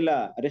ಅವ್ರು ಏನ್ ಮಾಡಿಲ್ಲ,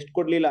 ರೆಸ್ಟ್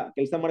ಕೊಡ್ಲಿಲ್ಲ,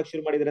 ಕೆಲಸ ಮಾಡಕ್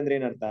ಶುರು ಮಾಡಿದ್ರೆ ಅಂದ್ರೆ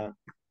ಏನರ್ಥ?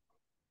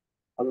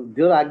 ಅದು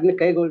ದೇವ್ರ ಆಜ್ಞೆ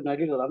ಕೈಗೊಂಡು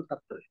ನಡೀಲಿಲ್ಲ ಅಂತ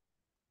ಅರ್ಥ ರೀ.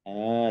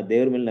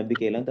 ದೇವ್ರ ಮೇಲೆ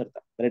ನಂಬಿಕೆ ಇಲ್ಲ ಅಂತ ಅರ್ಥ.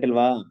 ಕರೆಕ್ಟ್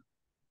ಅಲ್ವಾ?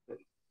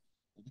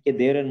 ಅದಕ್ಕೆ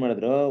ದೇವ್ರ ಏನ್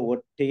ಮಾಡಿದ್ರು,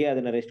 ಒಟ್ಟಿಗೆ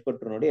ಅದನ್ನ ರೆಸ್ಟ್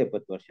ಕೊಟ್ರು ನೋಡಿ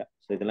 70 ವರ್ಷ.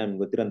 ಸೊ ಇದೆಲ್ಲ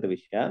ನಿಮ್ಗೆ ಗೊತ್ತಿರೋಂತ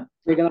ವಿಷಯ.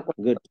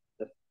 ಗುಡ್,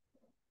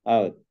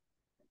 ಹೌದು,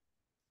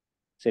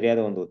 ಸರಿಯಾದ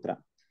ಒಂದು ಉತ್ತರ.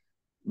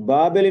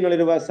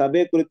 ಬಾಬೆಲಿನಲ್ಲಿರುವ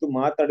ಸಭೆ ಕುರಿತು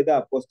ಮಾತಾಡಿದ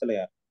ಅಪೋಸ್ತಲ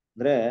ಯಾರು?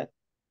 ಅಂದ್ರೆ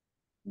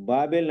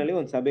ಬಾಬೆಲ್ನಲ್ಲಿ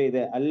ಒಂದು ಸಭೆ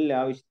ಇದೆ, ಅಲ್ಲಿ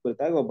ಆ ವಿಷಯದ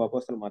ಕುರಿತಾಗಿ ಒಬ್ಬ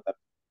ಅಪೋಸ್ತಲ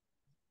ಮಾತಾಡ್ತಾರೆ.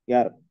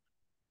 ಯಾರು?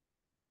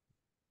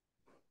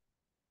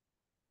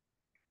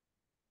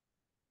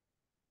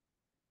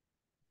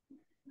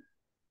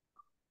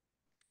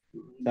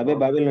 ಸಭೆ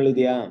ಬಾಬೆಲ್ನಲ್ಲಿ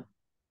ಇದೆಯಾ?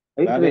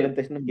 ಐತ್ರಿ. ಬಾಬೆಲ್ ಅಂದ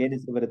ತಕ್ಷಣ ಏನ್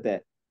ಹೆಸರು ಬರುತ್ತೆ?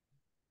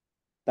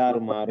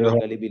 ತಾರುಮಾರು,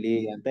 ಗಲಿಬಿಲಿ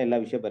ಅಂತ ಎಲ್ಲಾ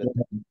ವಿಷಯ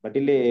ಬರುತ್ತೆ. ಬಟ್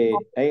ಇಲ್ಲಿ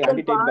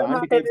ಆಂಟಿ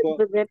ಟೈಪ್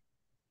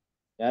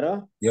ಯಾರು?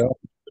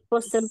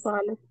 ಅಪೋಸ್ತಲ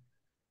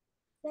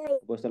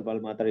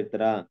ಪಾಲ್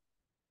ಮಾತಾಡಿರ್ತಾರಾ?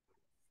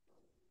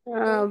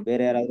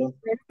 ಬೇರೆ ಯಾರಾದ್ರು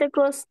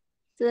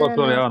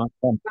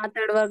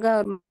ಮಾತಾಡುವಾಗ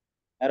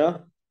ಯಾರು?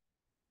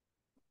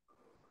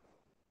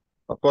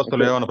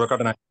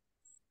 ಪ್ರಕಟಣೆ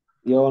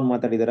ಯೋವನ್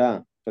ಮಾತಾಡಿದಾರಾ?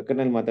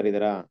 ಪ್ರಕಟಣೆಯಲ್ಲಿ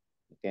ಮಾತಾಡಿದಾರಾ?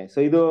 ಓಕೆ. ಸೊ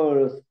ಇದು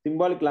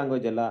ಸಿಂಬಾಲಿಕ್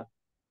ಲ್ಯಾಂಗ್ವೇಜ್ ಅಲ್ಲ,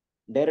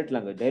 ಡೈರೆಕ್ಟ್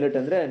ಲ್ಯಾಂಗ್ವೇಜ್. ಡೈರೆಕ್ಟ್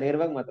ಅಂದ್ರೆ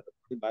ನೇರವಾಗಿ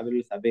ಮಾತಾಡ್ತಾರೆ. ಬಾಬೆಲ್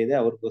ಸಭೆ ಇದೆ,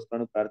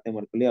 ಅವ್ರಿಗೋಸ್ಕರ ಪ್ರಾರ್ಥನೆ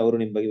ಮಾಡ್ಕೊಳ್ಳಿ, ಅವರು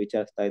ನಿಮ್ ಬಗ್ಗೆ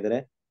ವಿಚಾರಿಸ್ತಾ ಇದಾರೆ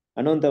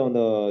ಅನ್ನೋಂತ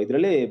ಒಂದು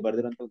ಇದ್ರಲ್ಲಿ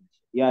ಬರ್ದಿರೋಂತ ಒಂದು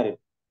ವಿಷಯ. ಯಾರು?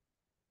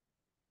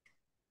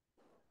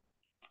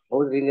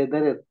 ಹೌದ್ರಿ, ಹಿಂಗ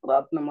ಇದ್ದಾರೆ,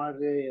 ಪ್ರಾರ್ಥನೆ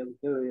ಮಾಡ್ರಿ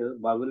ಅಂತೇಳಿ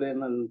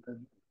ಬಾಬಿಲೇನ ಅಂತ.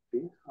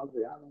 ಅದು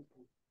ಯಾರು?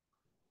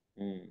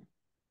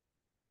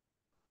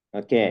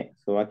 ಓಕೆ.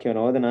 ಸೊ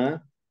ವಾಕ್ಯವನ್ನು ಓದನ.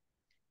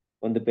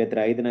 1 ಪೇತ್ರ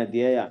 5ನೇ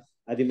ಅಧ್ಯಾಯ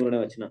 13ನೇ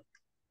ವಚನ.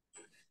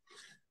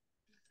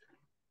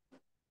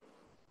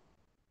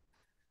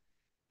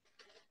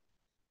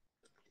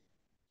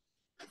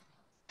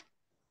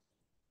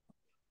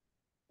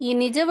 ಈ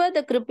ನಿಜವಾದ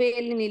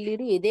ಕೃಪೆಯಲ್ಲಿ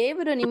ನಿಲ್ಲಿರಿ.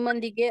 ದೇವರು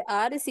ನಿಮ್ಮೊಂದಿಗೆ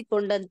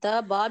ಆರಿಸಿಕೊಂಡಂತ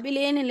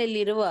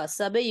ಬಾಬಿಲೇನಿನಲ್ಲಿರುವ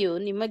ಸಭೆಯು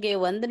ನಿಮಗೆ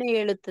ವಂದನೆ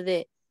ಹೇಳುತ್ತದೆ.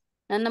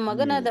 ನನ್ನ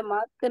ಮಗನಾದ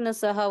ಮಾರ್ಕನು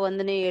ಸಹ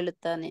ವಂದನೆ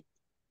ಹೇಳುತ್ತಾನೆ.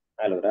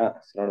 ಅಲ್ವರಾ?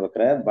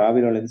 ನೋಡ್ಬೇಕ್ರೆ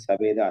ಬಾಬಿಲೋನಿನ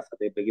ಸಭೆ ಇದೆ, ಆ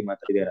ಸಭೆ ಬಗ್ಗೆ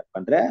ಮಾತಾಡಿದಾರಪ್ಪ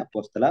ಅಂದ್ರೆ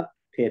ಅಪೊಸ್ತಲ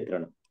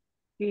ಪೇತ್ರನು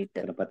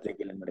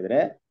ಪತ್ರಿಕೆಯಲ್ಲಿ ಏನ್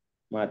ಮಾಡಿದ್ರೆ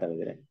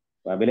ಮಾತಾಡಿದ್ರೆ.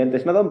 ಬಾಬಿಲೋನ್ ಅಂದ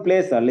ತಕ್ಷಣ ಒಂದು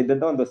ಪ್ಲೇಸ್,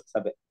 ಅಲ್ಲಿದ್ದಂತ ಒಂದು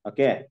ಸಭೆ.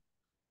 ಓಕೆ,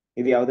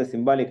 ಇದು ಯಾವುದೇ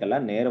ಸಿಂಬಾಲಿಕ್ ಅಲ್ಲ,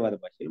 ನೇರವಾದ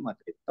ಭಾಷೆಯಲ್ಲಿ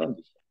ಮಾತಾಡಿದಂತ ಒಂದು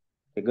ವಿಷಯ.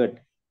 ಗುಡ್.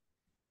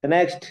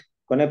 ನೆಕ್ಸ್ಟ್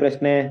ಕೊನೆ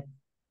ಪ್ರಶ್ನೆ.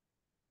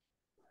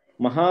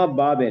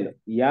 ಮಹಾಬಾಬೆಲು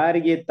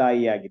ಯಾರಿಗೆ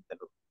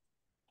ತಾಯಿಯಾಗಿದ್ದರು?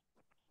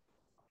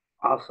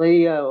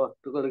 ಅಸಹ್ಯ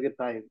ವಸ್ತುಗಳಿಗೆ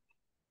ತಾಯಿ.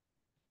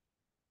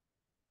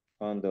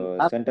 ಒಂದು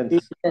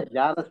ಸೆಂಟೆನ್ಸ್.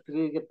 ಜಾರ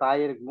ಸ್ತ್ರೀಗೆ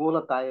ತಾಯಿಯರಿ, ಮೂಲ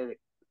ತಾಯಿಯರಿ.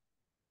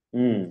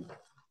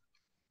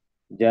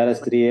 ಜಾರ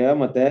ಸ್ತ್ರೀಯ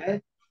ಮತ್ತೆ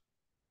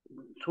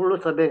ಸುಳ್ಳು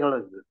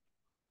ಸಭೆಗಳದ್ದು.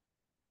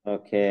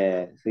 ಓಕೆ.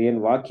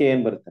 ಏನ್ ವಾಕ್ಯ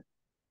ಏನ್ ಬರುತ್ತೆ?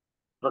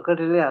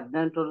 ಪ್ರಕಟಣೆ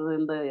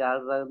 18ರಿಂದ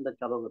 2ರಿಂದ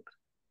ಚಾಲು ಆಗುತ್ತೆ.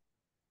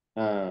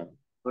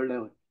 ಒಳ್ಳೆ.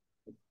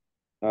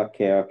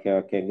 Okay okay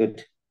okay,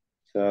 good.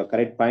 So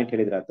correct point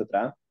ಹೇಳಿದ್ರೆ ಹತ್ತತ್ರ.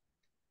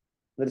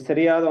 ಅಂದ್ರೆ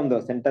ಸರಿಯಾದ ಒಂದು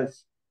ಸೆಂಟೆನ್ಸ್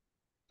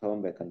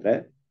ತಗೊಬೇಕಂದ್ರೆ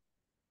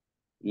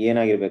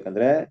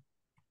ಏನಾಗಿರ್ಬೇಕಂದ್ರೆ,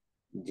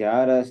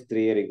 ಜಾರ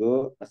ಸ್ತ್ರೀಯರಿಗೂ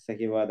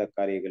ಅಸಹ್ಯವಾದ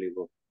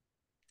ಕಾರ್ಯಗಳಿಗೂ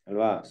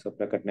ಅಲ್ವಾ? ಸೊ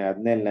ಪ್ರಕಟಣೆ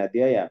 17ನೇ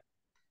ಅಧ್ಯಾಯ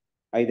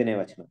 5ನೇ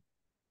ವಚನ.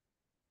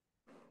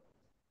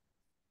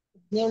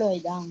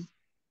 17:5.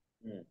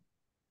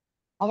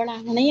 ಅವಳ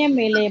ಹಣೆಯ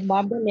ಮೇಲೆ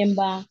ಬಾಬೆಲ್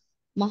ಎಂಬ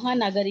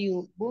ಮಹಾನಗರಿಯು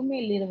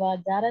ಭೂಮಿಯಲ್ಲಿರುವ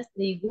ಜಾರ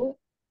ಸ್ತ್ರೀಗೂ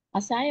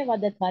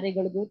ಅಸಹ್ಯವಾದ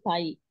ಕಾರ್ಯಗಳಿಗೂ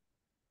ತಾಯಿ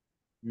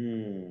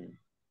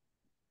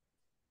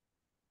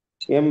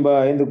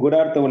ಎಂದು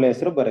ಗೂಢಾರ್ಥವುಳ್ಳ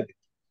ಹೆಸರು ಬರೆದಿತ್ತು.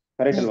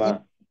 ಕರೆಕ್ಟ್ ಅಲ್ವಾ?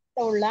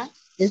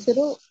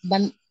 ಹೆಸರು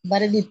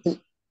ಬರೆದಿತ್ತು.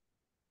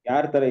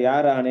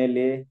 ಯಾರ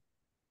ಹಣೆಯಲ್ಲಿ?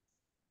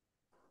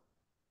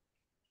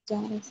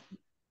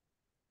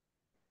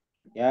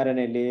 ಯಾರ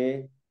ಹಣೆಯಲ್ಲಿ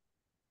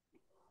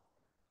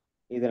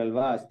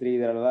ಇದರಲ್ವಾ? ಸ್ತ್ರೀ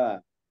ಇದರಲ್ವಾ?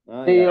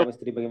 ಯಾವ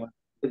ಸ್ತ್ರೀ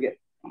ಬಗ್ಗೆ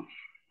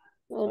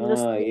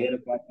ಏಳು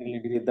ಪಾತ್ರೆಗಳು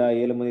ಹಿಡಿದಿದ್ದ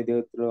 7 ಮಂದಿ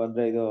ದೇವತರು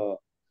ಅಂದ್ರೆ ಇದು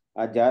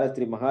ಆ ಜಾರ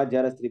ಸ್ತ್ರೀ,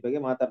 ಮಹಾಜಾರ ಸ್ತ್ರೀ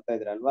ಬಗ್ಗೆ ಮಾತಾಡ್ತಾ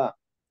ಇದ್ರಲ್ವಾ?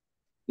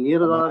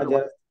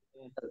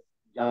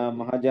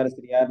 ಮಹಾಜಾರ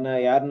ಸ್ತ್ರೀ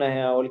ಯಾರನ್ನ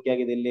ಹೋಲಿಕೆ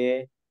ಆಗಿದೆ ಇಲ್ಲಿ?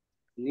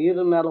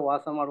 ನೀರಿನ ಮೇಲೆ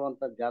ವಾಸ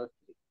ಮಾಡುವಂತ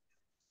ಜಾರಸ್ತ್ರೀ.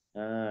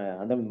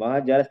 ಅಂದ್ರೆ ಮಹಾ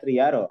ಜಾರಸ್ತ್ರೀ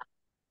ಯಾರು?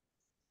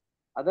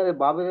 ಅದೇ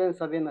ಬಾಬಿಲೋನ್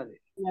ಸಭೆನಲ್ಲಿ.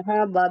 ಮಹಾ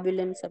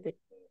ಬಾಬಿಲೋನ್ ಸಭೆ.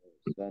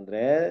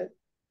 ಅಂದ್ರೆ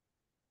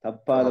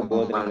ತಪ್ಪಾದ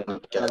ಬೋಧನೆಗಳನ್ನ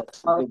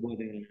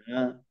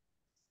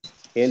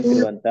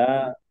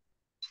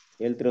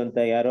ಹೇಳ್ತಿರುವಂತ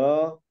ಯಾರೋ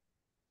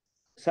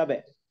ಸಭೆ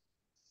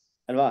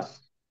ಅಲ್ವಾ?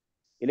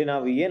 ಇಲ್ಲಿ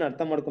ನಾವು ಏನ್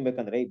ಅರ್ಥ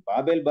ಮಾಡ್ಕೊಬೇಕಂದ್ರೆ ಈ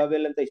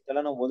ಬಾಬೇಲ್ ಅಂತ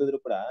ಇಷ್ಟೆಲ್ಲ ನಾವು ಓದಿದ್ರು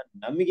ಕೂಡ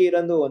ನಮಗೆ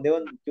ಇರೋದು ಒಂದೇ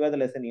ಒಂದು ಮುಖ್ಯವಾದ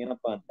ಲೆಸನ್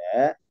ಏನಪ್ಪಾ ಅಂದ್ರೆ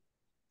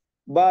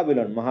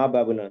ಬಾಬಿಲೋನ್,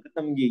 ಮಹಾಬಾಬಿಲೋನ್ ಅಂತ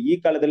ನಮ್ಗೆ ಈ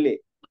ಕಾಲದಲ್ಲಿ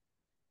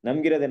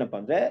ನಮ್ಗಿರೋದೇನಪ್ಪಾ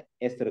ಅಂದ್ರೆ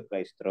ಹೆಸರು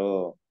ಕ್ರೈಸ್ತರು.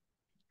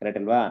 ಕರೆಕ್ಟ್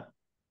ಅಲ್ವಾ?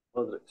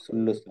 ಹೌದ್ರಿ.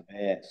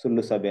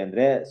 ಸುಳ್ಳು ಸಭೆ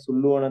ಅಂದ್ರೆ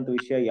ಸುಳ್ಳು ಅನ್ನೋಂಥ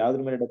ವಿಷಯ ಯಾವ್ದ್ರ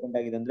ಮೇಲೆ ಡಿಪೆಂಡ್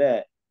ಆಗಿದೆ ಅಂದ್ರೆ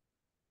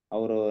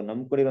ಅವರು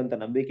ನಂಬ್ಕೊಂಡಿರುವಂತ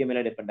ನಂಬಿಕೆ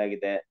ಮೇಲೆ ಡಿಪೆಂಡ್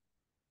ಆಗಿದೆ,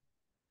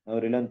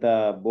 ಅವ್ರಿಲ್ಲಂತ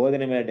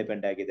ಬೋಧನೆ ಮೇಲೆ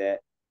ಡಿಪೆಂಡ್ ಆಗಿದೆ,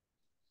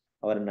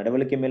 ಅವರ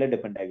ನಡವಳಿಕೆ ಮೇಲೆ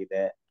ಡಿಪೆಂಡ್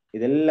ಆಗಿದೆ.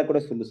 ಇದೆಲ್ಲ ಕೂಡ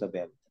ಸುಳ್ಳು ಸಭೆ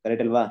ಆಗುತ್ತೆ.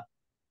 ಕರೆಕ್ಟ್ ಅಲ್ವಾ?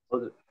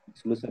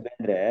 ಸುಳ್ಳು ಸಭೆ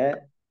ಅಂದ್ರೆ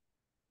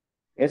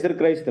ಹೆಸರು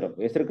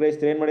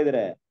ಕ್ರೈಸ್ತರು ಏನ್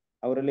ಮಾಡಿದಾರೆ?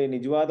 ಅವರಲ್ಲಿ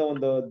ನಿಜವಾದ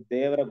ಒಂದು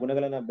ದೇವರ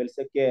ಗುಣಗಳನ್ನ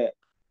ಬೆಳೆಸಕ್ಕೆ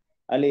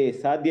ಅಲ್ಲಿ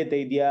ಸಾಧ್ಯತೆ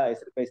ಇದೆಯಾ?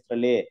 ಹೆಸರು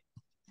ಕ್ರೈಸ್ತರಲ್ಲಿ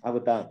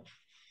ಆಗುತ್ತಾ?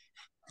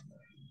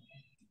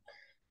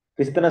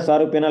 ಕ್ರಿಸ್ತನ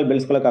ಸಾರೂಪ್ಯನಲ್ಲಿ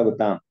ಬೆಳೆಸ್ಕೊಳಕ್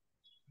ಆಗುತ್ತಾ?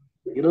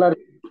 ಇಲ್ಲ ರೀ,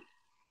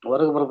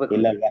 ಹೊರಗೆ ಬರ್ಬೇಕು.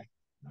 ಇಲ್ಲ ಅಲ್ವಾ?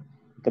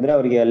 ಯಾಕಂದ್ರೆ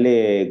ಅವ್ರಿಗೆ ಅಲ್ಲಿ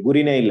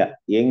ಗುರಿನೇ ಇಲ್ಲ.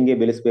 ಹೆಂಗೆ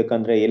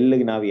ಬೆಳೆಸ್ಬೇಕಂದ್ರೆ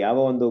ಎಲ್ಲಿಗೆ ನಾವು ಯಾವ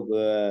ಒಂದು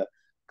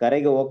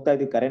ಕರೆಗೆ ಹೋಗ್ತಾ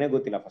ಇದೀವಿ, ಕರೆನೇ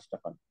ಗೊತ್ತಿಲ್ಲ ಫಸ್ಟ್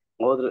ಆಫ್ ಆಲ್.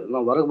 ಹೌದ್ರಿ,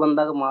 ನಾವು ಹೊರಗೆ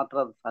ಬಂದಾಗ ಮಾತ್ರ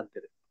ಅದು ಸಾಧ್ಯ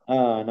ರೀ.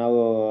 ನಾವು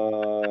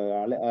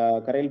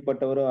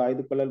ಕರೆಯಲ್ಪಟ್ಟವರು,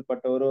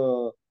 ಆಯ್ದುಕೊಳ್ಳಲ್ಪಟ್ಟವರು,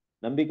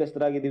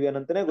 ನಂಬಿಕಸ್ಥರಾಗಿದ್ದೀವಿ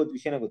ಅನ್ನಂತಾನೆ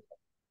ವಿಷಯನೇ ಗೊತ್ತು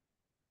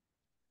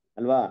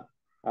ಅಲ್ವಾ?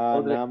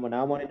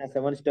 ನಾಮೋನಿನ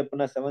 7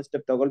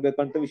 ಸ್ಟೆಪ್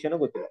ತಗೊಳ್ಬೇಕಂತ ವಿಷಯನೂ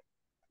ಗೊತ್ತಿಲ್ಲ.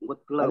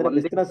 ಆದ್ರೆ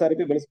ಕ್ರಿಸ್ತನ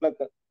ಸಾರೂಪ್ಯ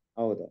ಬೆಳೆಸ್ಕೊಳಕ್,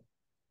 ಹೌದು,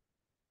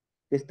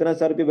 ಕ್ರಿಸ್ತನ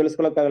ಸಾರೂಪ್ಯ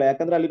ಬೆಳೆಸ್ಕೊಳಕ್ಕಾಗಲ್ಲ.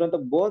 ಯಾಕಂದ್ರೆ ಅಲ್ಲಿರುವಂತ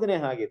ಬೋಧನೆ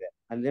ಆಗಿದೆ,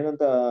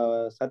 ಅಲ್ಲಿರುವಂತ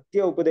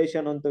ಸತ್ಯ ಉಪದೇಶ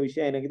ಅನ್ನುವಂತ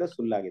ವಿಷಯ ಏನಾಗಿದೆ,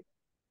 ಸುಳ್ಳಾಗಿದೆ.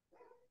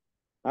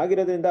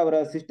 ಆಗಿರೋದ್ರಿಂದ ಅವರ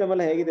ಸಿಸ್ಟಮ್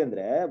ಎಲ್ಲ ಹೇಗಿದೆ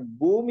ಅಂದ್ರೆ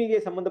ಭೂಮಿಗೆ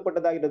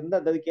ಸಂಬಂಧಪಟ್ಟದಾಗಿರೋದ್ರಿಂದ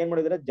ಅದಕ್ಕೆ ಏನ್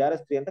ಮಾಡಿದಾರೆ,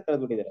 ಜಾರಸ್ತ್ರೀ ಅಂತ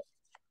ಕಳೆದ್ಬಿಟ್ಟಿದ್ದಾರೆ.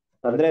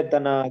 ಅಂದ್ರೆ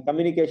ತನ್ನ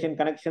ಕಮ್ಯುನಿಕೇಶನ್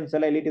ಕನೆಕ್ಷನ್ಸ್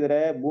ಎಲ್ಲ ಇಟ್ಟಿದ್ದಾರೆ,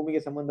 ಭೂಮಿಗೆ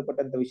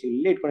ಸಂಬಂಧಪಟ್ಟಂತ ವಿಷಯ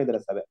ಇಲ್ಲಿ ಇಟ್ಕೊಂಡಿದ್ದಾರೆ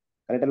ಸಭೆ.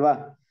 ಕರೆಕ್ಟ್ ಅಲ್ವಾ?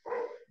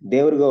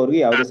 ದೇವ್ರಿಗೂ ಅವ್ರಿಗೆ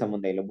ಯಾವುದೇ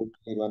ಸಂಬಂಧ ಇಲ್ಲ.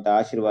 ಭೂಮಿಯಲ್ಲಿ ಇರುವಂತ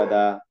ಆಶೀರ್ವಾದ,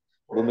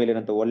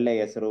 ಭೂಮಿಯಲ್ಲಿರುವಂತ ಒಳ್ಳೆ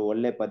ಹೆಸರು,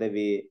 ಒಳ್ಳೆ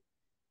ಪದವಿ,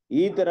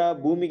 ಈ ತರ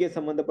ಭೂಮಿಗೆ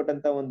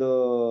ಸಂಬಂಧಪಟ್ಟಂತ ಒಂದು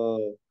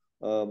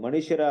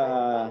ಮನುಷ್ಯರ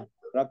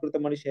ಪ್ರಾಕೃತ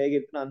ಮನುಷ್ಯ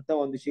ಹೇಗಿರ್ತಾನ ಅಂತ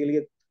ಒಂದು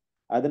ವಿಷಯಗಳಿಗೆ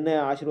ಅದನ್ನೇ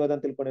ಆಶೀರ್ವಾದ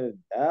ಅಂತ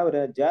ತಿಳ್ಕೊಂಡಿರೋದ್ರಿಂದ ಅವರ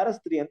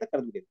ಜಾರಸ್ತ್ರೀ ಅಂತ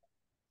ಕರೆದ್ಬಿಟ್ಟಿದ್ದಾರೆ.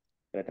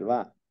 ಕರೆಕ್ಟ್ ಅಲ್ವಾ?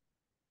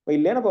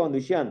 ಇಲ್ಲೇನಪ್ಪ ಒಂದು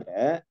ವಿಷಯ ಅಂದ್ರೆ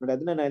ನೋಡಿ,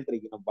 ಅದನ್ನ ನಾನು ಹೇಳ್ತಾರೆ,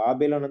 ಈಗ ನಾವು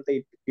ಬಾಬೇಲೋನ್ ಅಂತ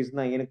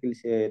ನ ಏನಕ್ಕೆ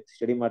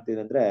ಸ್ಟಡಿ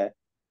ಮಾಡ್ತಿದ್ವಿ ಅಂದ್ರೆ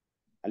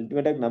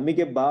ಅಲ್ಟಿಮೇಟ್ ಆಗಿ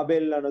ನಮಗೆ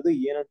ಬಾಬೇಲ್ ಅನ್ನೋದು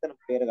ಏನಂತ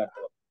ನಮ್ಗೆ ಬೇರೆ ಅರ್ಥ.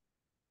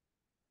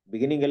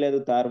 ಬಿಗಿನಿಂಗ್ ಅಲ್ಲಿ ಅದು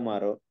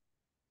ತಾರುಮಾರು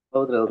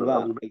ಅಲ್ವಾ?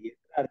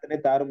 ಅರ್ಥನೇ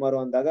ತಾರುಮಾರು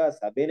ಅಂದಾಗ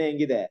ಸಭೆನೇ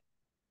ಹೆಂಗಿದೆ,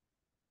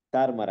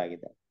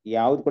 ತಾರುಮಾರಾಗಿದೆ.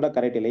 ಯಾವ್ದು ಕೂಡ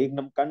ಕರೆಕ್ಟ್ ಇಲ್ಲ. ಈಗ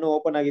ನಮ್ ಕಣ್ಣು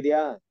ಓಪನ್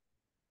ಆಗಿದ್ಯಾ?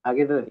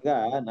 ಈಗ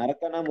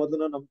ನರಕನ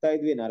ಮೊದಲು ನಂಬ್ತಾ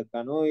ಇದ್ವಿ,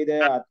 ನರಕನೂ ಇದೆ,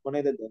 ಆತ್ಮನೂ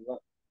ಇದೆ, ದೆವ್ವ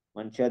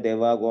ಮನುಷ್ಯ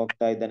ದೆವ್ವಾಗ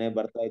ಹೋಗ್ತಾ ಇದ್ದಾನೆ,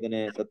 ಬರ್ತಾ ಇದ್ದಾನೆ,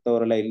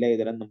 ಸತ್ತವರೆಲ್ಲ ಇಲ್ಲೇ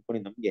ಇದಾರೆ ಅಂತ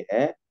ನಂಬ್ಕೊಂಡು ನಮ್ಗೆ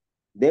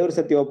ದೇವ್ರ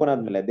ಸತ್ಯ ಓಪನ್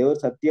ಆದ್ಮೇಲೆ, ದೇವ್ರ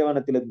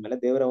ಸತ್ಯವನ್ನ ತಿಳಿದ್ಮೇಲೆ,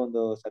 ದೇವರ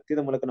ಒಂದು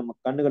ಸತ್ಯದ ಮೂಲಕ ನಮ್ಮ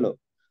ಕಣ್ಣುಗಳು,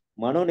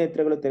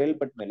 ಮನೋನೇತ್ರಗಳು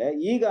ತೆರೆಯಲ್ಪಟ್ಮೇಲೆ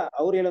ಈಗ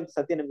ಅವ್ರು ಹೇಳೋ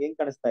ಸತ್ಯ ನಮ್ಗೆ ಹೆಂಗ್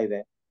ಕಾಣಿಸ್ತಾ ಇದೆ?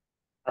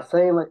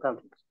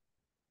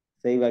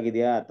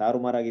 ಸೈವಾಗಿದ್ಯಾ,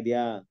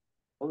 ತಾರುಮಾರಾಗಿದ್ಯಾ?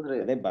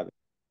 ಅದೇ ಬಾಬಿ.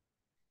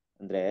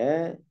 ಅಂದ್ರೆ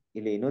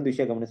ಇಲ್ಲಿ ಇನ್ನೊಂದು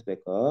ವಿಷಯ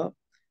ಗಮನಿಸ್ಬೇಕು.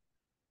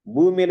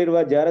 ಭೂಮಿಯಲ್ಲಿರುವ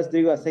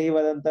ಜಾರಸ್ತ್ರೀಗೂ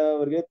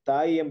ಅಸಹ್ಯವಾದಂತವ್ರಿಗೆ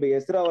ತಾಯಿ ಎಂಬ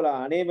ಹೆಸರು ಅವಳ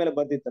ಹಣೆ ಮೇಲೆ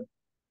ಬಂದಿತ್ತ.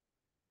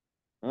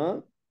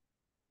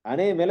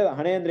 ಹಣೆ ಮೇಲೆ,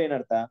 ಹಣೆ ಅಂದ್ರೆ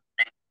ಏನರ್ಥ?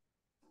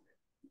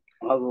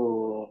 ಅದು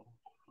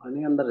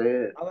ಹಣೆ ಅಂದ್ರೆ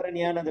ಅವರ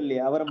ಜ್ಞಾನದಲ್ಲಿ,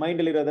 ಅವರ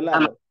ಮೈಂಡ್ ಅಲ್ಲಿ ಇರೋದಲ್ಲ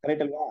ಅದು.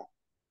 ಕರೆಕ್ಟ್ ಅಲ್ವಾ?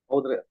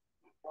 ಹೌದ್ರಿ.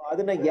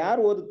 ಅದನ್ನ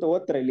ಯಾರು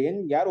ಓದ್ತಾರ ಇಲ್ಲಿ?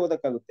 ಯಾರು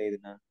ಓದಕ್ಕಾಗುತ್ತೆ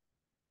ಇದನ್ನ?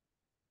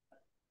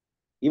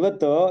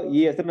 ಇವತ್ತು ಈ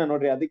ಹೆಸರನ್ನ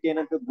ನೋಡ್ರಿ, ಅದಕ್ಕೆ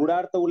ಏನಂತ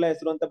ಗೂಢಾರ್ಥ ಉಳ್ಳ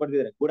ಹೆಸರು ಅಂತ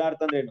ಬರ್ದಿದ್ದಾರೆ.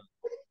 ಗೂಢಾರ್ಥ ಅಂದ್ರೆ ಏನು?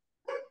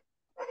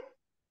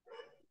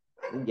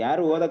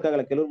 ಯಾರು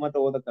ಓದಕ್ಕಾಗಲ್ಲ, ಕೆಲವ್ರು ಮಾತ್ರ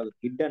ಓದಕ್ಕಾಗುತ್ತೆ.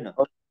 ಹಿಡ್ಡನ್ನ.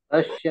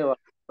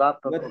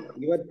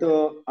 ಇವತ್ತು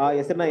ಆ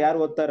ಹೆಸರನ್ನ ಯಾರು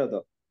ಓದ್ತಾ ಇರೋದು?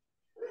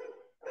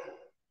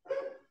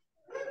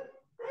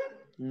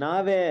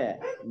 ನಾವೇ.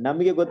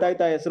 ನಮ್ಗೆ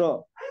ಗೊತ್ತಾಯ್ತಾ ಹೆಸರು?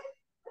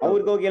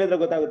 ಅವ್ರಿಗೋಗಿ ಹೇಳಿದ್ರೆ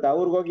ಗೊತ್ತಾಗುತ್ತಾ?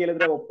 ಅವ್ರಿಗೋಗಿ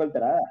ಹೇಳಿದ್ರೆ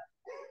ಒಪ್ಕೊಳ್ತಾರ?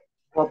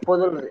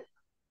 ಒಪ್ಪೋದಿಲ್ರಿ.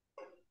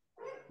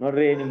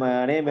 ನೋಡ್ರಿ, ನಿಮ್ಮ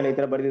ಹಣೆ ಮೇಲೆ ಈ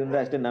ತರ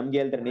ಬರ್ದಿದ್ರೆ ಅಷ್ಟೇ ನಮ್ಗೆ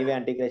ಹೇಳ್ತಾರೆ ನೀವೇ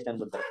ಆಂಟಿ ಕ್ರೈಸ್ಟ್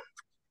ಅನ್ಬಿಡ್ತಾರೆ.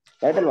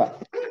 ಕರೆಕ್ಟ್ ಅಲ್ವಾ?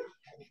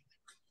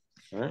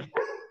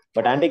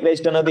 ಬಟ್ ಆಂಟಿ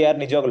ಕ್ರೈಸ್ಟ್ ಅನ್ನೋದು ಯಾರು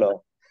ನಿಜವಾಗ್ಲು?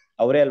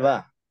 ಅವರೇ ಅಲ್ವಾ?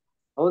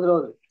 ಹೌದ್ರಿ.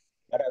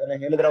 ಅದನ್ನ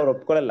ಹೇಳಿದ್ರೆ ಅವ್ರು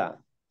ಒಪ್ಕೊಳ್ಳಲ್ಲ.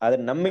 ಆದ್ರೆ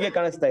ನಮಗೆ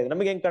ಕಾಣಿಸ್ತಾ ಇದೆ.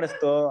 ನಮ್ಗೆ ಹೆಂಗ್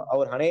ಕಾಣಿಸ್ತು?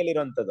 ಅವ್ರ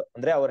ಹಣೆಯಲ್ಲಿರುವಂತದ್ದು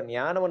ಅಂದ್ರೆ ಅವ್ರ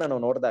ಜ್ಞಾನವನ್ನ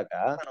ನಾವು ನೋಡಿದಾಗ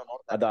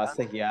ಅದು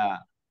ಅಸಹ್ಯ.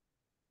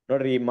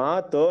 ನೋಡ್ರಿ, ಈ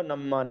ಮಾತು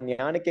ನಮ್ಮ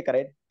ಜ್ಞಾನಕ್ಕೆ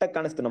ಕರೆಕ್ಟ್ ಆಗಿ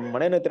ಕಾಣಿಸ್ತು, ನಮ್ಮ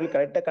ಮನೆ ಹತ್ರದಲ್ಲಿ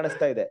ಕರೆಕ್ಟ್ ಆಗಿ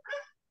ಕಾಣಿಸ್ತಾ ಇದೆ.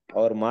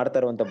 ಅವ್ರು ಮಾಡ್ತಾ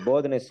ಇರುವಂತ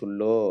ಬೋಧನೆ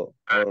ಸುಳ್ಳು,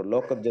 ಅವರು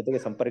ಲೋಕದ ಜೊತೆಗೆ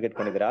ಸಂಪರ್ಕ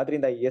ಇಟ್ಕೊಂಡಿದ್ದಾರೆ.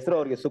 ಆದ್ರಿಂದ ಈ ಹೆಸರು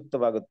ಅವ್ರಿಗೆ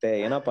ಸೂಕ್ತವಾಗುತ್ತೆ.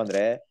 ಏನಪ್ಪಾ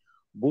ಅಂದ್ರೆ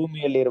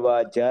ಭೂಮಿಯಲ್ಲಿರುವ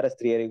ಜಾರ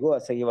ಸ್ತ್ರೀಯರಿಗೂ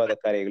ಅಸಹ್ಯವಾದ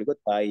ಕಾರ್ಯಗಳಿಗೂ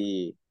ತಾಯಿ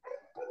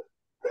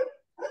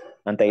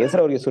ಅಂತ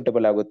ಹೆಸರು ಅವ್ರಿಗೆ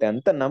ಸೂಟಬಲ್ ಆಗುತ್ತೆ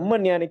ಅಂತ ನಮ್ಮ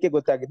ಜ್ಞಾನಕ್ಕೆ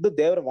ಗೊತ್ತಾಗಿದ್ದು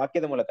ದೇವರ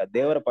ವಾಕ್ಯದ ಮೂಲಕ,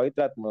 ದೇವರ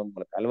ಪವಿತ್ರಾತ್ಮ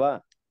ಮೂಲಕ ಅಲ್ವಾ?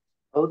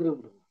 ಹೌದ್ರಿ.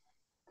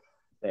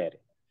 ಸರಿ,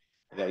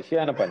 ಈಗ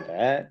ವಿಷಯ ಏನಪ್ಪಾ ಅಂದ್ರೆ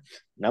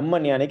ನಮ್ಮ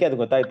ಜ್ಞಾನಕ್ಕೆ ಅದು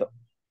ಗೊತ್ತಾಯ್ತು.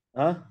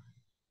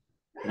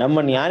 ನಮ್ಮ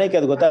ಜ್ಞಾನಕ್ಕೆ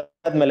ಅದು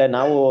ಗೊತ್ತಾದ್ಮೇಲೆ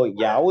ನಾವು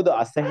ಯಾವುದು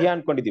ಅಸಹ್ಯ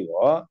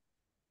ಅನ್ಕೊಂಡಿದೀವೋ,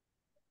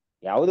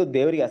 ಯಾವುದು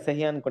ದೇವರಿಗೆ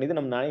ಅಸಹ್ಯ ಅನ್ಕೊಂಡಿದ್ದು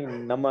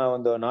ನಮ್ಮ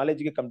ಒಂದು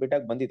ನಾಲೆಜ್ಗೆ ಕಂಪ್ಲೀಟ್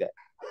ಆಗಿ ಬಂದಿದೆ.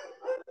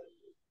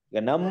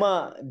 ಈಗ ನಮ್ಮ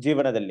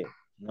ಜೀವನದಲ್ಲಿ,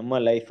 ನಮ್ಮ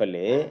ಲೈಫ್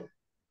ಅಲ್ಲಿ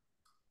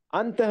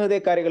ಅಂತಹದೇ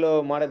ಕಾರ್ಯಗಳು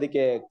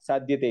ಮಾಡೋದಕ್ಕೆ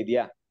ಸಾಧ್ಯತೆ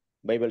ಇದೆಯಾ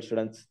ಬೈಬಲ್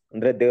ಸ್ಟೂಡೆಂಟ್ಸ್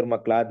ಅಂದ್ರೆ ದೇವ್ರ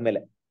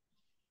ಮಕ್ಳಾದ್ಮೇಲೆ?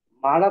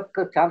 ಮಾಡಕ್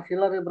ಚಾನ್ಸ್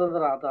ಇಲ್ಲ ರೀ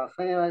ಬ್ರದರ್. ಅದು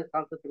ಅಸಹ್ಯವಾಗಿ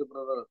ಕಾಣ್ತೈತ್ರಿ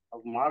ಬ್ರದರ್.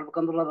 ಅವ್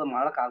ಮಾಡ್ಬೇಕಂದ್ರ ಅದ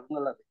ಮಾಡಕ್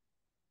ಆಗಂಗಿಲ್ಲ ರೀ.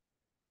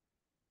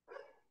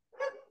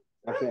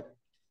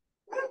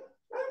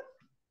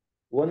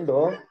 ಒಂದು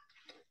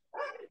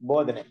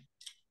ಬೋಧನೆ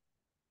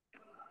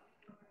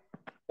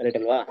ಕರೆಕ್ಟ್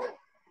ಅಲ್ವಾ?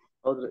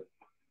 ಹೌದ್ರಿ.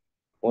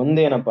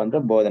 ಒಂದೇನಪ್ಪಾ ಅಂದ್ರೆ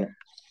ಬೋಧನೆ,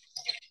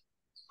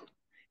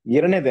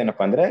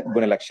 ಎರಡನೇದೇನಪ್ಪಾ ಅಂದ್ರೆ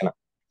ಗುಣಲಕ್ಷಣ.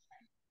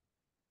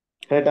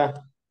 ಕರೆಕ್ಟಾ?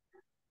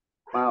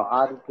 ಆ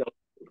ರೀತಿ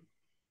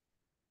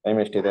ಟೈಮ್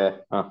ಎಷ್ಟಿದೆ?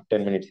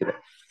 10 ಮಿನಿಟ್ಸ್ ಇದೆ.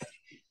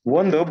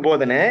 ಒಂದು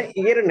ಬೋಧನೆ,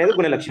 ಎರಡನೇದು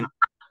ಗುಣಲಕ್ಷಣ.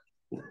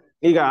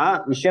 ಈಗ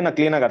ವಿಷಯನ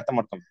ಕ್ಲೀನ್ ಆಗಿ ಅರ್ಥ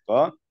ಮಾಡ್ಕೊಬೇಕು.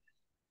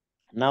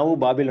 ನಾವು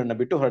ಬಾಬಿಲೋನ್ನ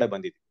ಬಿಟ್ಟು ಹೊರಡೆ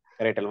ಬಂದಿದ್ವಿ,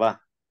 ಕರೆಕ್ಟ್ ಅಲ್ವಾ?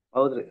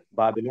 ಹೌದ್ರಿ.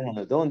 ಬಾಬಿಲೋನ್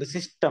ಅನ್ನೋದು ಒಂದು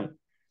ಸಿಸ್ಟಮ್.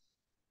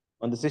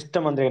 ಒಂದು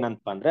ಸಿಸ್ಟಮ್ ಅಂದ್ರೆ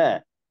ಏನಂತ ಅಂದ್ರೆ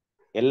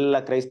ಎಲ್ಲ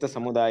ಕ್ರೈಸ್ತ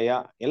ಸಮುದಾಯ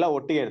ಎಲ್ಲ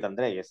ಒಟ್ಟಿಗೆ ಇರ್ತಾರೆ.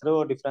 ಅಂದ್ರೆ ಹೆಸರು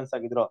ಡಿಫ್ರೆನ್ಸ್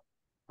ಆಗಿದ್ರು,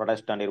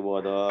 ಪ್ರೊಟೆಸ್ಟಾಂಟ್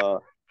ಇರ್ಬೋದು,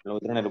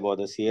 ಲೂಥರನ್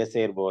ಇರ್ಬೋದು, CSA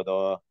ಇರ್ಬೋದು,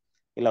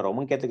 ಇಲ್ಲ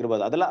ರೋಮನ್ ಕ್ಯಾಥಲಿಕ್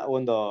ಇರ್ಬೋದು, ಅದೆಲ್ಲ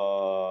ಒಂದು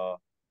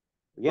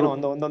ಏನೋ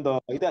ಒಂದೊಂದು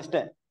ಇದು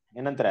ಅಷ್ಟೇ.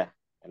 ಏನಂತಾರೆ,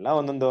 ಎಲ್ಲ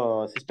ಒಂದೊಂದು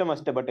ಸಿಸ್ಟಮ್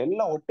ಅಷ್ಟೇ, ಬಟ್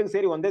ಎಲ್ಲ ಒಟ್ಟಿಗೆ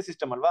ಸೇರಿ ಒಂದೇ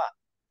ಸಿಸ್ಟಮ್ ಅಲ್ವಾ?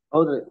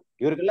 ಹೌದ್ರಿ.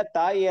 ಇವ್ರಿಗೆಲ್ಲ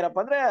ತಾಯಿ ಏನಪ್ಪ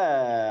ಅಂದ್ರೆ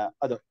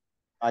ಅದು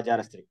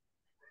ಆಚಾರಸ್ತ್ರೀ.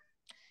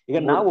 ಈಗ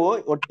ನಾವು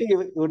ಒಟ್ಟಿಗೆ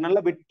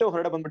ಇವ್ರನ್ನೆಲ್ಲ ಬಿಟ್ಟು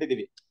ಹೊರಡೆ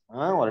ಬಂದ್ಬಿಟ್ಟಿದೀವಿ.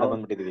 ಹೊರಡೆ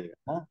ಬಂದ್ಬಿಟ್ಟಿದೀವಿ. ಈಗ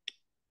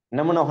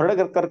ನಮ್ಮನ್ನ ಹೊರಡೆ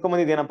ಕರ್ಕೊಂಡ್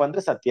ಬಂದಿದ್ ಏನಪ್ಪಾ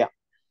ಅಂದ್ರೆ ಸತ್ಯ.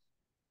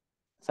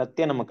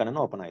 ಸತ್ಯ ನಮ್ಮ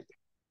ಕಣ್ಣನ್ನು ಓಪನ್ ಆಯ್ತು.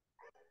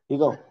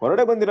 ಈಗ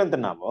ಹೊರಡೆ ಬಂದಿರಂತ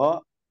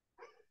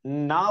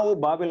ನಾವು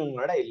ಬಾಬಿಲೋನ್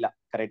ಒಳಗಡೆ ಇಲ್ಲ,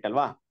 ಕರೆಕ್ಟ್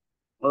ಅಲ್ವಾ?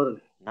 ಹೌದ್ರಿ.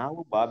 ನಾವು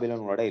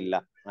ಬಾಬಿಲೋನ್ ಒಳಗಡೆ ಇಲ್ಲ.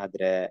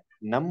 ಆದ್ರೆ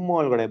ನಮ್ಮ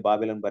ಒಳಗಡೆ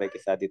ಬಾಬಿಲೋನ್ ಬರೋಕೆ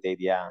ಸಾಧ್ಯತೆ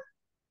ಇದೆಯಾ?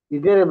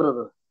 ಇದೇ ರೀ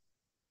ಬ್ರದರ್.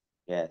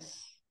 ಎಸ್.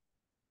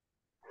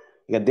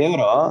 ಈಗ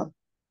ದೇವರು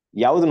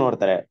ಯಾವ್ದು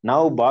ನೋಡ್ತಾರೆ?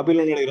 ನಾವು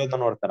ಬಾಬಿಲೋನ್ ಒಳಗೆ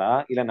ಇರೋದನ್ನ ನೋಡ್ತಾರ,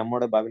 ಇಲ್ಲ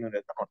ನಮ್ಮೊಳಗೆ ಬಾಬಿಲೋನ್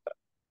ಇರೋದನ್ನ ನೋಡ್ತಾರ?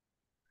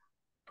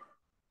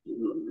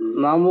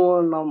 ನಾವು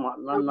ನಮ್ಮ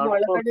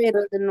ಒಳಗಡೆ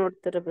ಇರೋದನ್ನ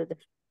ನೋಡ್ತಾರೆ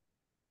ಬ್ರದರ್.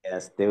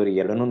 ಎಸ್, ದೇವ್ರು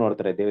ಎರಡನ್ನೂ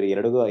ನೋಡ್ತಾರೆ. ದೇವ್ರು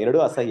ಎರಡೂ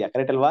ಅಸಹ್ಯ,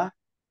 ಕರೆಕ್ಟ್ ಅಲ್ವಾ?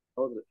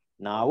 ಹೌದ್ರಿ.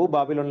 ನಾವು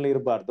ಬಾಬಿಲೋನ್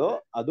ಇರಬಾರ್ದು,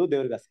 ಅದು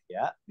ದೇವ್ರಿಗೆ ಅಸಹ್ಯ.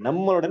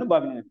 ನಮ್ಮೊಳಗಡೆ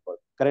ಬಾಬಿಲೋನ್ ಇರ್ಬೋದು,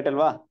 ಕರೆಕ್ಟ್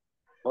ಅಲ್ವಾ?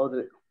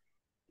 ಹೌದ್ರಿ.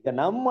 ಈಗ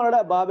ನಮ್ಮೊಳಗಡೆ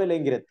ಬಾಬಿಲ್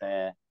ಹೆಂಗಿರುತ್ತೆ?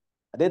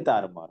 ಅದೇ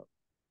ತಾರುಮಾರು,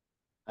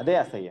 ಅದೇ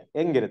ಅಸಹ್ಯ.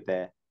 ಹೆಂಗಿರುತ್ತೆ?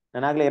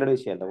 ನಾನು ಆಗ್ಲೇ ಎರಡು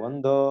ವಿಷಯ ಅಲ್ಲ.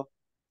 ಒಂದು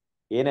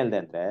ಏನ್ ಹೇಳ್ದೆ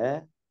ಅಂದ್ರೆ,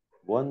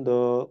 ಒಂದು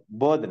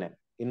ಬೋಧನೆ,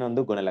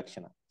 ಇನ್ನೊಂದು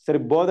ಗುಣಲಕ್ಷಣ. ಸರಿ,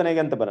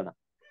 ಬೋಧನೆಗೆ ಅಂತ ಬರೋಣ.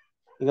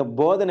 ಈಗ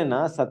ಬೋಧನೆನ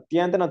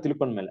ಸತ್ಯ ಅಂತ ನಾವು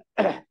ತಿಳ್ಕೊಂಡ್ಮೇಲೆ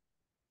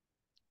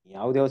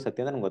ಯಾವ್ದ್ಯಾವ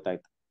ಸತ್ಯ ಅಂತ ನಮ್ಗೆ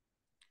ಗೊತ್ತಾಯ್ತು.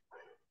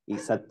 ಈ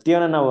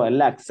ಸತ್ಯನ ನಾವು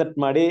ಎಲ್ಲ ಅಕ್ಸೆಪ್ಟ್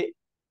ಮಾಡಿ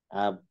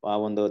ಆ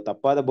ಒಂದು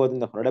ತಪ್ಪಾದ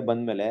ಬೋಧನೆಯಿಂದ ಹೊರಡೆ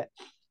ಬಂದ್ಮೇಲೆ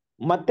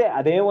ಮತ್ತೆ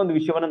ಅದೇ ಒಂದು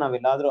ವಿಷಯವನ್ನ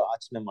ನಾವೆಲ್ಲಾದ್ರೂ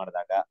ಆಚರಣೆ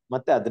ಮಾಡಿದಾಗ,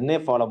 ಮತ್ತೆ ಅದನ್ನೇ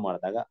ಫಾಲೋ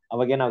ಮಾಡಿದಾಗ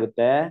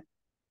ಅವಾಗೇನಾಗುತ್ತೆ?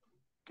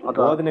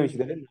 ಬೋಧನೆ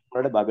ವಿಷಯದಲ್ಲಿ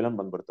ಹೊರಡೆ ಬಾಬಿಲೋನ್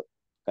ಬಂದ್ಬಿಡ್ತು,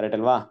 ಕರೆಕ್ಟ್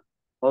ಅಲ್ವಾ?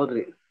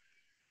 ಹೌದ್ರಿ.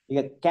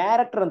 ಈಗ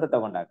ಕ್ಯಾರೆಕ್ಟರ್ ಅಂತ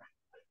ತಗೊಂಡಾಗ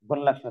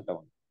ಗುಣಲಕ್ಷಣ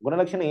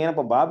ಗುಣಲಕ್ಷಣ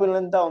ಏನಪ್ಪಾ? ಬಾಬಿಲೋನ್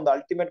ಅಂತ ಒಂದು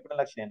ಅಲ್ಟಿಮೇಟ್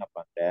ಗುಣಲಕ್ಷಣ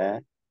ಏನಪ್ಪಾ ಅಂದ್ರೆ,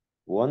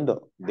 ಒಂದು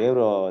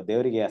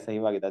ದೇವರಿಗೆ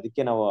ಅಸಹ್ಯವಾಗಿದೆ.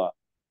 ಅದಕ್ಕೆ ನಾವು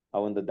ಆ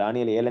ಒಂದು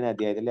ದಾನಿಯಲ್ಲಿ 7ನೇ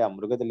ಅಧ್ಯಾಯದಲ್ಲಿ ಆ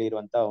ಮೃಗದಲ್ಲಿ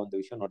ಇರುವಂತ ಒಂದು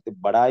ವಿಷಯ ನೋಡ್ತೀವಿ.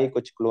 ಬಡಾಯಿ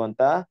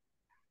ಕೊಚ್ಕೊಳ್ಳುವಂತ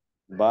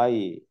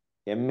ಬಾಯಿ,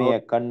 ಎಮ್ಮೆಯ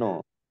ಕಣ್ಣು,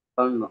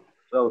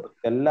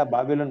 ಎಲ್ಲ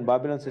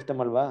ಬಾಬಿಲೋನ್ ಸಿಸ್ಟಮ್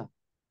ಅಲ್ವಾ?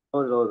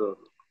 ಹೌದು.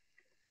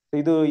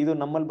 ಇದು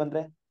ನಮ್ಮಲ್ಲಿ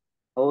ಬಂದ್ರೆ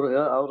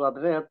ಅವ್ರು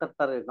ಅದನ್ನೇ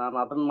ಹೇಳ್ತಿರ್ತಾರೆ, ನಾನು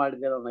ಅದನ್ನ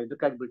ಮಾಡಿದೆ, ನಾನು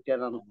ಇದಕ್ಕಾಗಿ ಬಿಟ್ಟೆ,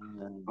 ನಾನು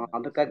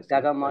ಅದಕ್ಕಾಗಿ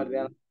ತ್ಯಾಗ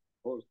ಮಾಡಿದೆ,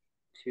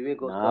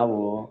 ಶಿವಿಗೋಸ್ಕರ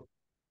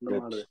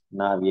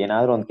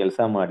ನಾವೇನಾದ್ರೂ ಒಂದ್ ಕೆಲಸ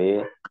ಮಾಡಿ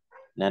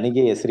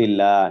ನನಗೆ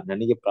ಹೆಸರಿಲ್ಲ,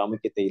 ನನಗೆ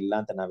ಪ್ರಾಮುಖ್ಯತೆ ಇಲ್ಲ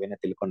ಅಂತ ನಾವೇನ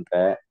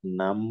ತಿಳ್ಕೊಂಡ್ರೆ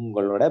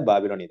ನಮ್ಗಳೊಡೆ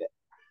ಬಾಬಿಲೋನ್ ಇದೆ.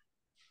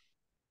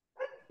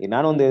 ಈಗ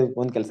ನಾನು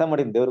ಒಂದ್ ಕೆಲಸ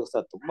ಮಾಡಿದ್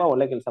ದೇವ್ರಿಗೋಸ್ಕರ, ತುಂಬಾ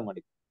ಒಳ್ಳೆ ಕೆಲಸ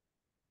ಮಾಡಿದ್ದೆ,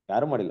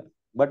 ಯಾರು ಮಾಡಿಲ್ಲ.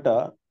 ಬಟ್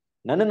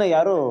ನನ್ನನ್ನ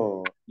ಯಾರು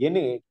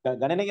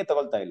ಗಣನೆಗೆ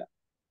ತಗೊಳ್ತಾ ಇಲ್ಲ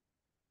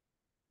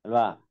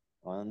ಅಲ್ವಾ?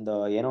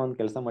 ಏನೋ ಒಂದ್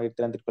ಕೆಲಸ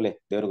ಮಾಡಿರ್ತೀರ ಅಂತ ಇಟ್ಕೊಳ್ಳಿ,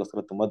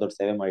 ದೇವ್ರಿಗೋಸ್ಕರ ತುಂಬಾ ದೊಡ್ಡ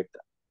ಸೇವೆ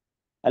ಮಾಡಿರ್ತೀರ.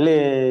 ಅಲ್ಲಿ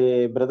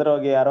ಬ್ರದರ್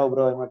ಹೋಗಿ ಯಾರೋ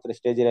ಒಬ್ರು ಏನ್ ಮಾಡ್ತಾರೆ,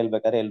 ಸ್ಟೇಜ್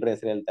ಹೇಳ್ಬೇಕಾದ್ರೆ ಎಲ್ರು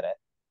ಹೆಸರು ಹೇಳ್ತಾರೆ.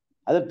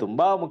 ಅದು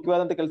ತುಂಬಾ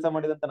ಮುಖ್ಯವಾದಂತ ಕೆಲಸ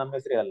ಮಾಡಿದಂತ ನಮ್ಮ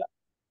ಹೆಸರು ಹೇಳಲ್ಲ.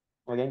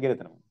 ಅವಾಗ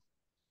ಹೆಂಗಿರುತ್ತೆ ನಮ್ಗೆ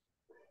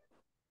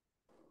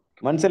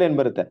ಮನ್ಸಲ್ಲಿ ಏನ್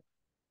ಬರುತ್ತೆ?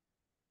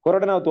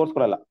 ಹೊರಗಡೆ ನಾವು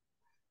ತೋರ್ಸ್ಕೊಳಲ್ಲ,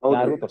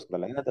 ಯಾರಿಗೂ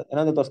ತೋರ್ಸ್ಕೊಳಲ್ಲ.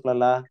 ಏನಾದ್ರು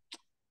ತೋರ್ಸ್ಕೊಳಲ್ಲ.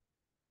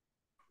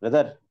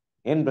 ಬ್ರದರ್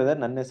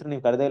ನನ್ನ ಹೆಸರು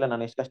ನೀವು ಕರೆದೇ ಇಲ್ಲ,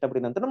 ನಾನು ಎಷ್ಟು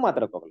ಕಷ್ಟಪಟ್ಟಿದ್ದೀನಿ ಅಂತ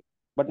ಮಾತಾಡಕ್ ಹೋಗಲ್ಲ.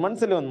 ಬಟ್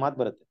ಮನ್ಸಲ್ಲಿ ಒಂದ್ ಮಾತು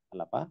ಬರುತ್ತೆ,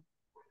 ಅಲ್ಲಪ್ಪ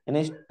ನಾನು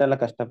ಎಷ್ಟೆಲ್ಲ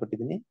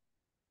ಕಷ್ಟಪಟ್ಟಿದ್ದೀನಿ,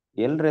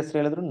 ಎಲ್ರ ಹೆಸರು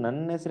ಹೇಳಿದ್ರು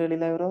ನನ್ನ ಹೆಸರು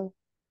ಹೇಳಿಲ್ಲ ಇವರು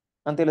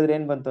ಅಂತ ಹೇಳಿದ್ರೆ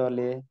ಏನ್ ಬಂತು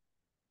ಅಲ್ಲಿ?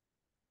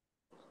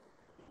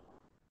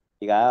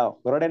 ಈಗ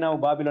ಹೊರಡೆ ನಾವು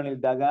ಬಾಬಿಲೋನ್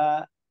ಇದ್ದಾಗ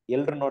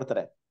ಎಲ್ರು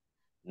ನೋಡ್ತಾರೆ,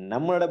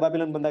 ನಮ್ಮೊಳಗಡೆ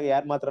ಬಾಬಿಲೋನ್ ಬಂದಾಗ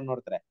ಯಾರು ಮಾತ್ರ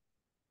ನೋಡ್ತಾರೆ?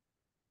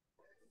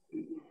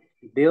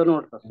 ದೇವ್ರು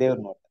ನೋಡ್ತಾರೆ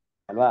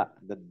ಅಲ್ವಾ?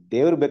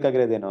 ದೇವ್ರು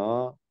ಬೇಕಾಗಿರೋದೇನೋ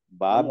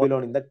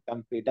ಬಾಬಿಲೋನ್ ಇಂದ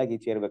ಕಂಪ್ಲೀಟ್ ಆಗಿ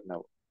ಈಚೆ ಇರ್ಬೇಕು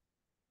ನಾವು.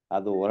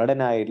 ಅದು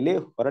ಹೊರಡೆನ ಇಡ್ಲಿ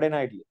ಹೊರಡೆನ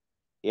ಇಡ್ಲಿ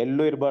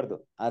ಎಲ್ಲೂ ಇರಬಾರ್ದು.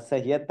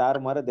 ಅಸಹ್ಯ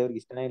ತಾರುಮಾರು ದೇವ್ರಿಗೆ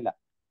ಇಷ್ಟನೇ ಇಲ್ಲ.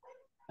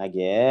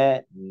 ಹಾಗೆ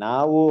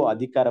ನಾವು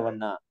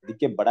ಅಧಿಕಾರವನ್ನ,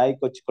 ಅದಕ್ಕೆ ಬಡಾಯಿ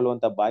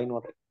ಕೊಚ್ಕೊಳ್ಳುವಂತ ಬಾಯಿ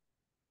ನೋಡ್ರಿ.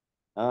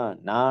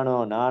 ನಾನು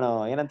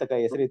ಏನಂತ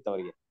ಹೆಸರಿತ್ತು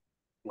ಅವ್ರಿಗೆ,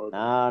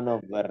 ನಾನು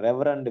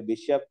ರೆವರೆಂಡ್,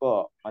 ಬಿಷಪ್,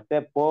 ಮತ್ತೆ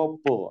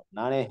ಪೋಪ್,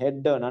 ನಾನೇ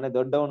ಹೆಡ್, ನಾನೇ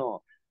ದೊಡ್ಡವನು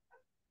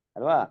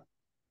ಅಲ್ವಾ?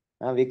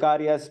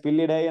 ವಿಕಾರಿಯಸ್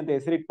ಪಿಲ್ಲಿಡೈ ಅಂತ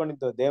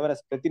ಹೆಸರಿಟ್ಕೊಂಡಿದ್ದು, ದೇವರ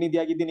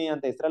ಪ್ರತಿನಿಧಿಯಾಗಿದ್ದೀನಿ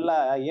ಅಂತ ಹೆಸರೆಲ್ಲ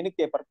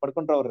ಏನಕ್ಕೆ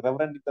ಪಡ್ಕೊಂಡ್ರು ಅವ್ರು?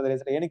 ರೆವರೆಂಡ್ ಇರ್ತದ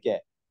ಹೆಸರು ಏನಕ್ಕೆ?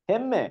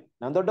 ಹೆಮ್ಮೆ,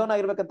 ನಾನ್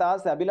ದೊಡ್ಡವನಾಗಿರ್ಬೇಕಂತ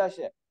ಆಸೆ,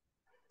 ಅಭಿಲಾಷೆ,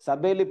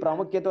 ಸಭೆಯಲ್ಲಿ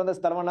ಪ್ರಾಮುಖ್ಯತೆ ಒಂದು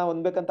ಸ್ಥಳವನ್ನ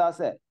ಹೊಂದ್ಬೇಕಂತ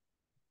ಆಸೆ.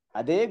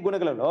 ಅದೇ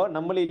ಗುಣಗಳು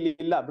ನಮ್ಮಲ್ಲಿ ಇಲ್ಲಿ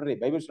ಇಲ್ಲ ಬಿಡ್ರಿ.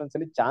 ಬೈಬಲ್ ಸ್ಟೂಡೆಂಟ್ಸ್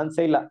ಅಲ್ಲಿ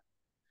ಚಾನ್ಸೇ ಇಲ್ಲ.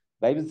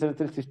 ಬೈಬಲ್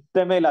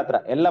ಸಿಸ್ಟಮೇ ಇಲ್ಲ ಆತರ,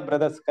 ಎಲ್ಲ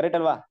ಬ್ರದರ್ಸ್, ಕರೆಕ್ಟ್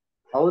ಅಲ್ವಾ?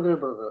 ಹೌದ್ರಿ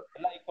ಬ್ರದರ್.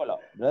 ಎಲ್ಲ ಈಕ್ವಲ್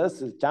ಬ್ರದರ್ಸ್,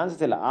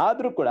 ಚಾನ್ಸಸ್ ಇಲ್ಲ.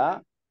 ಆದ್ರೂ ಕೂಡ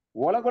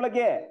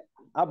ಒಳಗೊಳಗೆ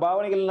ಆ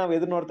ಭಾವನೆಗಳನ್ನ ನಾವ್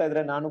ಎದುರು ನೋಡ್ತಾ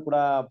ಇದ್ರೆ, ನಾನು ಕೂಡ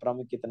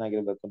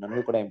ಪ್ರಾಮುಖ್ಯತನಾಗಿರ್ಬೇಕು,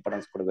 ನನಗೂ ಕೂಡ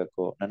ಇಂಪಾರ್ಟೆನ್ಸ್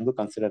ಕೊಡ್ಬೇಕು, ನನ್ಗೂ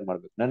ಕನ್ಸಿಡರ್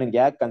ಮಾಡ್ಬೇಕು, ನನಗೆ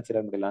ಯಾಕೆ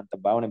ಕನ್ಸಿಡರ್ ಮಾಡಿಲ್ಲ ಅಂತ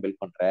ಭಾವನೆ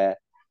ಬೆಳ್ಕೊಂಡ್ರೆ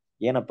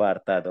ಏನಪ್ಪಾ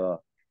ಅರ್ಥ ಅದು?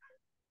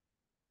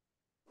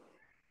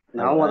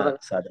 ನಾವು ಅಲ್ವಾ? ಅದ್ರಾಗ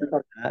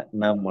ಸಾಧಾರಣ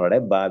ನಮ್ಮೊಳಗಡೆ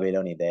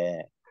ಬಾಬೇಲೋನ್ ಇದೆ,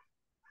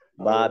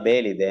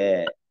 ಬಾಬೇಲ್ ಇದೆ.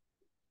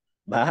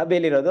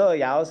 ಬಾಬೇಲ್ ಇರೋದು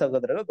ಯಾವ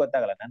ಸಹೋದರರಿಗೂ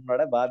ಗೊತ್ತಾಗಲ್ಲ.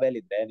 ನನ್ನೊಳಗಡೆ ಬಾಬೇಲ್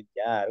ಇದ್ರೆ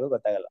ನಿಮ್ಗೆ ಯಾರಿಗೂ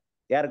ಗೊತ್ತಾಗಲ್ಲ.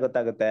 ಯಾರು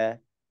ಗೊತ್ತಾಗುತ್ತೆ?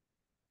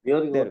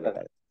 ದೇವ್ರಿಗೆ ದೇವ್ರಿಗೆ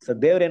ಗೊತ್ತಾಗ. ಗೊತ್ತಾಗುತ್ತೆ. ಸೊ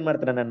ದೇವ್ರು ಏನ್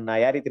ಮಾಡ್ತಾರೆ? ನನ್ನ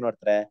ಯಾವ ರೀತಿ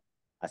ನೋಡ್ತಾರೆ?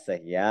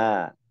 ಅಸಹ್ಯ,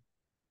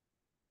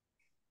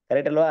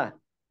 ಕರೆಕ್ಟ್ ಅಲ್ವಾ?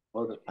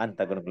 ಹೌದು.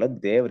 ಅಂತ ಗುಣಗಳು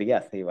ದೇವರಿಗೆ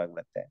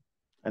ಅಸಹ್ಯವಾಗ್ಬಿಡುತ್ತೆ.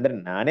 ಅಂದ್ರೆ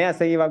ನಾನೇ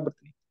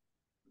ಅಸಹ್ಯವಾಗ್ಬಿಡ್ತೀನಿ.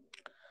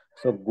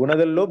 ಸೊ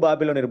ಗುಣದಲ್ಲೂ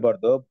ಬಾಬಿಲೋನ್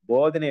ಇರಬಾರ್ದು,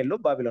 ಬೋಧನೆಯಲ್ಲೂ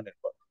ಬಾಬಿಲೋನ್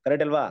ಇರಬಾರ್ದು,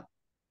 ಕರೆಕ್ಟ್ ಅಲ್ವಾ?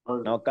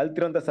 ಹೌದು. ನಾವು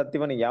ಕಲ್ತಿರೋಂತ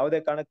ಸತ್ಯವನ್ನ ಯಾವುದೇ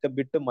ಕಾರಣಕ್ಕೆ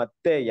ಬಿಟ್ಟು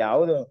ಮತ್ತೆ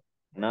ಯಾವ್ದು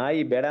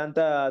ನಾಯಿ ಬೇಡ ಅಂತ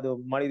ಅದು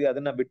ಮಾಡಿದ್ವಿ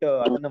ಅದನ್ನ ಬಿಟ್ಟು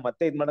ಅದನ್ನ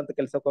ಮತ್ತೆ ಇದ್ ಮಾಡಂತ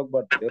ಕೆಲ್ಸಕ್ಕೆ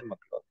ಹೋಗ್ಬಾರ್ದು ದೇವ್ರ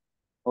ಮಕ್ಕಳು.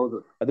 ಹೌದು.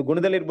 ಅದು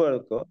ಗುಣದಲ್ಲಿ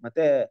ಇರ್ಬೇಕು,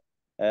 ಮತ್ತೆ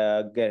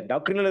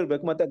ಡಾಕ್ಟ್ರಿನಲ್ಲಿ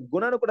ಇರ್ಬೇಕು, ಮತ್ತೆ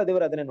ಗುಣನೂ ಕೂಡ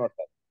ದೇವರು ಅದನ್ನೇ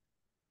ನೋಡ್ತಾರೆ.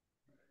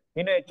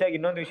 ಇನ್ನು ಹೆಚ್ಚಾಗಿ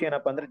ಇನ್ನೊಂದು ವಿಷಯ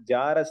ಏನಪ್ಪಾ ಅಂದ್ರೆ,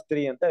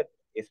 ಜಾರಸ್ತ್ರೀ ಅಂತ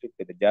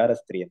ಹೆಸರಿಟ್ಟಿದೆ.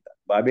 ಜಾರಸ್ತ್ರೀ ಅಂತ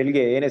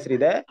ಬಾಬಿಲ್ಗೆ ಏನ್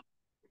ಹೆಸರಿದೆ?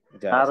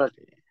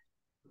 ಜಾರಸ್ತ್ರೀ.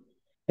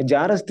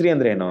 ಜಾರಸ್ತ್ರೀ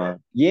ಅಂದ್ರೆ ಏನು?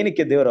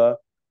 ಏನಕ್ಕೆ ದೇವರು?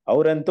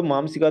 ಅವ್ರಂತೂ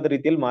ಮಾಂಸಿಕವಾದ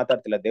ರೀತಿಯಲ್ಲಿ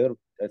ಮಾತಾಡ್ತಿಲ್ಲ, ದೇವ್ರು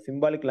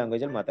ಸಿಂಬಾಲಿಕ್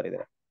ಲ್ಯಾಂಗ್ವೇಜ್ ಅಲ್ಲಿ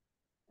ಮಾತಾಡಿದ್ದಾರೆ.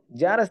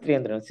 ಜಾರಸ್ತ್ರೀ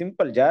ಅಂದ್ರೆ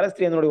ಸಿಂಪಲ್.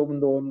 ಜಾರಸ್ತ್ರೀ ಅಂದ್ರೆ ನೋಡಿ,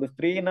 ಒಂದು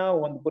ಸ್ತ್ರೀನ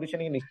ಒಂದು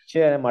ಪುರುಷನಿಗೆ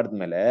ನಿಶ್ಚಯ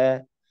ಮಾಡಿದ್ಮೇಲೆ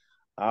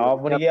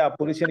ಅವನಿಗೆ ಆ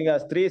ಪುರುಷನಿಗೆ ಆ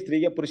ಸ್ತ್ರೀ,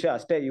 ಸ್ತ್ರೀಗೆ ಪುರುಷ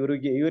ಅಷ್ಟೇ.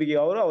 ಇವ್ರಿಗೆ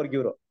ಅವರು, ಅವ್ರಿಗೆ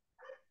ಇವ್ರು.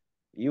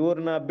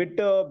 ಇವ್ರನ್ನ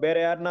ಬಿಟ್ಟು ಬೇರೆ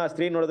ಯಾರನ್ನ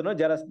ಸ್ತ್ರೀ ನೋಡಿದ್ರು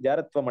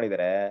ಜಾರತ್ವ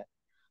ಮಾಡಿದ್ದಾರೆ.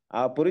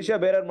 ಆ ಪುರುಷ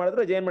ಬೇರೆಯವ್ರು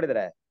ಮಾಡಿದ್ರು ಏನ್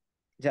ಮಾಡಿದ್ದಾರೆ?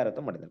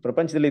 ಜಾರತ್ವ ಮಾಡಿದ್ದಾರೆ.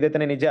 ಪ್ರಪಂಚದಲ್ಲಿ ಇದೆ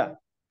ತಾನೇ ನಿಜ.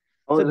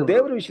 ಸೊ ಹೌದ್ರಿ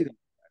ದೇವ್ರ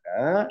ವಿಷಯದಾಗ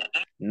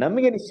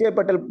ನಮಗೆ ನಿಶ್ಚಯ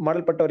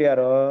ಮಾಡಲ್ಪಟ್ಟವ್ರು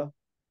ಯಾರು?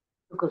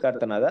 ಬ್ರದರ್.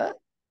 ಕರ್ತನಾದ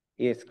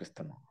ಯೇಸು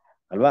ಕ್ರಿಸ್ತನು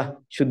ಅಲ್ವಾ?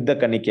 ಶುದ್ಧ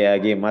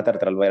ಕನ್ನಿಕೆಯಾಗಿ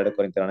ಮಾತಾಡ್ತಾರಲ್ವಾ 2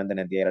 ಕೊರಿಂಥರ್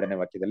 11ನೇ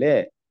ವಾಕ್ಯದಲ್ಲಿ,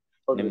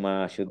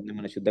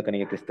 ನಿಮ್ಮನ್ನ ಶುದ್ಧ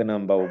ಕನ್ನಿಕೆ ಕ್ರಿಸ್ತನ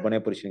ಎಂಬ ಒಬ್ಬನೇ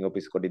ಪುರುಷನಿಗೆ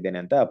ಒಪ್ಪಿಸಿಕೊಟ್ಟಿದ್ದೇನೆ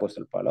ಅಂತ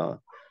ಅಪೊಸ್ತಲ ಪೌಲು.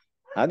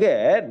 ಹಾಗೆ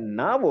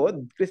ನಾವು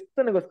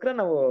ಕ್ರಿಸ್ತನಿಗೋಸ್ಕರ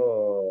ನಾವು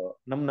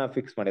ನಮ್ಮನ್ನ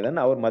ಫಿಕ್ಸ್ ಮಾಡಿದನ್ನ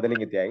ಅವ್ರ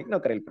ಮೊದಲಿಂಗತೆಯಾಗಿ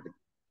ನಾವು ಕರೆಯಲ್ಪಟ್ಟಿದ್ವಿ.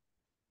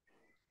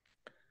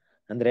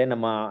 ಅಂದ್ರೆ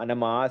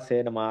ನಮ್ಮ ಆಸೆ,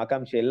 ನಮ್ಮ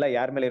ಆಕಾಂಕ್ಷೆ ಎಲ್ಲ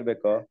ಯಾರ ಮೇಲೆ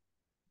ಇರ್ಬೇಕು?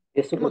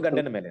 ನಮ್ಮ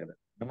ಗಂಡನ ಮೇಲೆ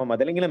ಇರ್ಬೇಕು, ನಮ್ಮ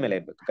ಮೊದಲಿಂಗಿನ ಮೇಲೆ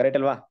ಇರ್ಬೇಕು, ಕರೆಕ್ಟ್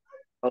ಅಲ್ವಾ?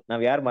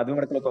 ನಾವ್ ಯಾರು ಮದ್ವೆ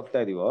ಮಾಡ್ಕೊಳಕ್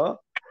ಹೋಗ್ತಾ ಇದೀವೋ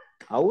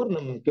ಅವ್ರು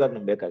ಮುಖ್ಯವಾಗಿ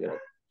ನಮ್ಗೆ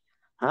ಬೇಕಾಗಿರೋದು.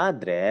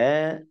 ಆದ್ರೆ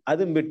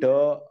ಅದನ್ ಬಿಟ್ಟು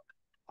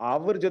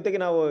ಅವ್ರ ಜೊತೆಗೆ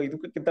ನಾವು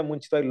ಇದಕ್ಕಿಂತ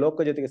ಮುಂಚಿತವಾಗಿ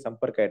ಲೋಕ ಜೊತೆಗೆ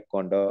ಸಂಪರ್ಕ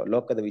ಇಟ್ಕೊಂಡು,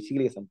 ಲೋಕದ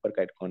ವಿಷಯಗಳಿಗೆ ಸಂಪರ್ಕ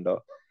ಇಟ್ಕೊಂಡು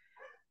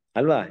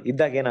ಅಲ್ವಾ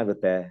ಇದ್ದಾಗ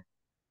ಏನಾಗುತ್ತೆ?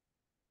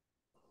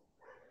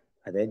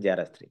 ಅದೇ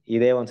ಜಾರಸ್ತ್ರೀ.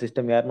 ಇದೇ ಒಂದ್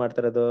ಸಿಸ್ಟಮ್ ಯಾರು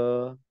ಮಾಡ್ತಾರದು?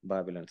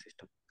 ಬಾಬಿಲೋನ್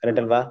ಸಿಸ್ಟಮ್,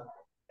 ಕರೆಕ್ಟ್ ಅಲ್ವಾ?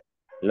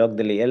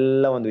 ಲೋಕದಲ್ಲಿ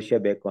ಎಲ್ಲ ಒಂದು ವಿಷಯ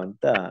ಬೇಕು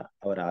ಅಂತ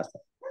ಅವರ ಆಸೆ.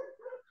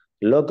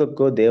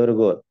 ಲೋಕಕ್ಕೂ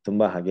ದೇವ್ರಿಗೂ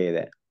ತುಂಬಾ ಹಾಗೆ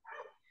ಇದೆ.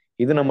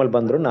 ಇದು ನಮ್ಮಲ್ಲಿ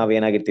ಬಂದ್ರು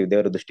ನಾವೇನಾಗಿರ್ತೀವಿ?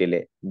 ದೇವ್ರ ದೃಷ್ಟಿಯಲ್ಲಿ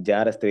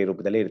ಜಾರಸ್ತ್ರೀ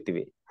ರೂಪದಲ್ಲಿ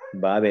ಇರ್ತೀವಿ,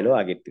 ಬಾಬೇಲು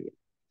ಆಗಿರ್ತೀವಿ.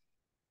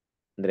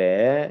 ಅಂದ್ರೆ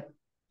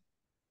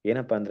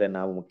ಏನಪ್ಪಾ ಅಂದ್ರೆ,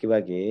 ನಾವು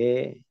ಮುಖ್ಯವಾಗಿ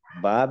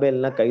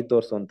ಬಾಬೇಲ್ನ ಕೈ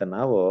ತೋರ್ಸುವಂತ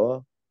ನಾವು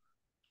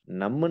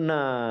ನಮ್ಮನ್ನ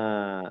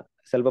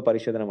ಸ್ವಲ್ಪ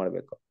ಪರಿಶೋಧನೆ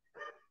ಮಾಡ್ಬೇಕು.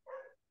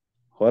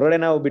 ಹೊರಗಡೆ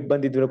ನಾವು ಬಿಟ್ಟು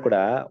ಬಂದಿದ್ರು ಕೂಡ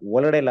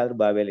ಒಳಗಡೆ ಎಲ್ಲಾದ್ರೂ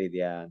ಬಾಬೇಲ್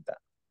ಇದೆಯಾ ಅಂತ.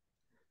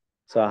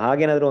 ಸೊ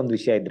ಹಾಗೇನಾದ್ರೂ ಒಂದು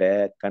ವಿಷಯ ಇದ್ರೆ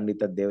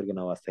ಖಂಡಿತ ದೇವ್ರಿಗೆ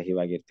ನಾವು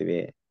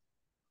ಅಸಹ್ಯವಾಗಿರ್ತೀವಿ.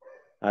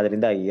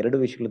 ಆದ್ರಿಂದ 2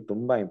 ವಿಷಯಗಳು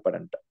ತುಂಬಾ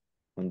ಇಂಪಾರ್ಟೆಂಟ್.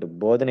 ಒಂದು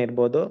ಬೋಧನೆ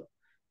ಇರ್ಬೋದು,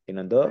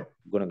 ಇನ್ನೊಂದು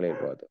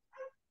ಗುಣಗಳಿರ್ಬೋದು.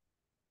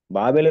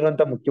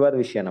 ಬಾಬೇಲಿರುವಂತ ಮುಖ್ಯವಾದ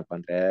ವಿಷಯ ಏನಪ್ಪಾ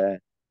ಅಂದ್ರೆ,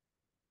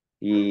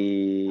 ಈ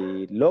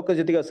ಲೋಕ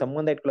ಜೊತೆಗೆ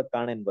ಸಂಬಂಧ ಇಟ್ಕೊಳ್ಳೋಕೆ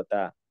ಕಾರಣ ಏನ್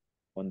ಗೊತ್ತಾ?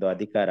 ಒಂದು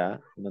ಅಧಿಕಾರ,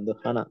 ಇನ್ನೊಂದು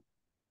ಹಣ.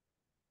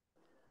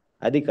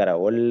 ಅಧಿಕಾರ,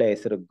 ಒಳ್ಳೆ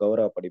ಹೆಸರು,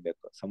 ಗೌರವ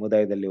ಪಡಿಬೇಕು,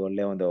 ಸಮುದಾಯದಲ್ಲಿ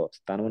ಒಳ್ಳೆ ಒಂದು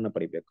ಸ್ಥಾನವನ್ನ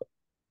ಪಡಿಬೇಕು.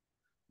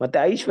 ಮತ್ತೆ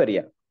ಐಶ್ವರ್ಯ,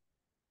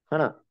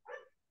 ಹಣ.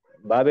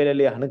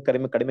 ಬಾಬೇಲಲ್ಲಿ ಹಣಕ್ಕೆ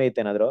ಕಡಿಮೆ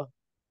ಐತೇನಾದ್ರು?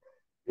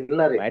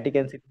 ಇಲ್ಲ ರೀ.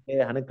 ವ್ಯಾಟಿಕನ್ ಸಿಟಿಗೆ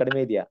ಹಣಕ್ಕೆ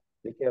ಕಡಿಮೆ ಇದೆಯಾ?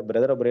 ಅದಕ್ಕೆ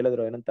ಬ್ರದರ್ ಒಬ್ರು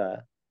ಹೇಳಿದ್ರು ಏನಂತ,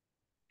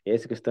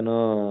 ಯೇಸು ಕ್ರಿಸ್ತನು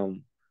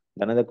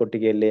ದನದ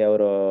ಕೊಟ್ಟಿಗೆಯಲ್ಲಿ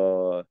ಅವರು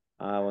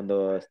ಆ ಒಂದು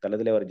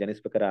ಸ್ಥಳದಲ್ಲಿ ಅವರು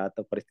ಜನಿಸ್ಬೇಕಾದ್ರೆ ಆತ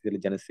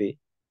ಪರಿಸ್ಥಿತಿಯಲ್ಲಿ ಜನಿಸಿ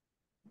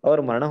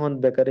ಅವ್ರು ಮರಣ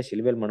ಹೊಂದ್ಬೇಕಾದ್ರೆ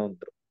ಶಿಲ್ಬೆಲ್ ಮರಣ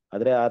ಹೊಂದ್ರು.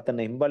 ಆದ್ರೆ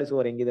ಆತನ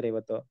ಹಿಂಬಾಲಿಸುವವರು ಹೆಂಗಿದ್ರೆ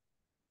ಇವತ್ತು?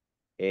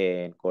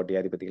 ಏನ್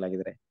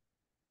ಕೋಟ್ಯಾಧಿಪತಿಗಳಾಗಿದ್ದಾರೆ.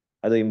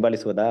 ಅದು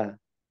ಹಿಂಬಾಲಿಸುವುದಾ?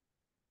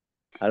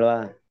 ಅಲ್ವಾ?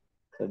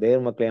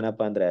 ದೇವ್ರ ಮಕ್ಳು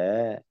ಏನಪ್ಪಾ ಅಂದ್ರೆ,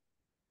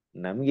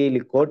 ನಮ್ಗೆ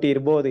ಇಲ್ಲಿ ಕೋಟಿ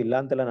ಇರ್ಬೋದು, ಇಲ್ಲ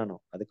ಅಂತಲ್ಲ ನಾನು,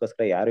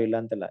 ಅದಕ್ಕೋಸ್ಕರ ಯಾರು ಇಲ್ಲ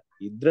ಅಂತಲ್ಲ,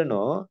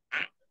 ಇದ್ರೂನು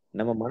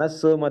ನಮ್ಮ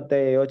ಮನಸ್ಸು ಮತ್ತೆ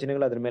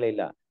ಯೋಚನೆಗಳು ಅದ್ರ ಮೇಲೆ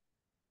ಇಲ್ಲ.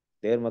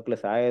 ದೇವ್ರ ಮಕ್ಳು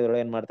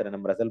ಸಾಯೋದ್ರೊಳಗೆ ಏನ್ ಮಾಡ್ತಾರೆ?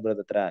 ನಮ್ಮ ರಸಲ್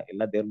ಬರೋದ್ ಹತ್ರ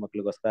ಎಲ್ಲ ದೇವ್ರ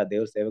ಮಕ್ಳಿಗೋಸ್ಕರ,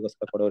 ದೇವ್ರ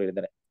ಸೇವೆಗೋಸ್ಕರ ಕೊಡೋರು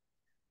ಇದ್ದಾರೆ.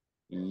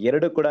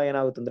 2 ಕೂಡ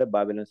ಏನಾಗುತ್ತೆ ಅಂದ್ರೆ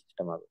ಬಾಬಿಲೋನ್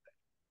ಸಿಸ್ಟಮ್ ಆಗುತ್ತೆ.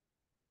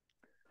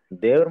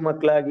 ದೇವ್ರ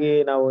ಮಕ್ಳಾಗಿ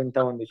ನಾವು ಇಂಥ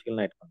ಒಂದು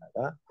ವಿಷಯಗಳನ್ನ ಇಟ್ಕೊಂಡಾಗ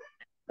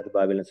ಅದು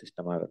ಬಾಬಿಲೋನ್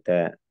ಸಿಸ್ಟಮ್ ಆಗುತ್ತೆ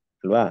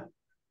ಅಲ್ವಾ?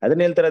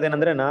 ಅದನ್ನ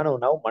ಹೇಳ್ತಿರೋದೇನಂದ್ರೆ,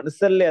 ನಾವು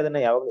ಮನಸ್ಸಲ್ಲೇ ಅದನ್ನ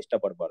ಯಾವಾಗ್ಲೂ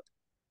ಇಷ್ಟಪಡ್ಬಾರ್ದು,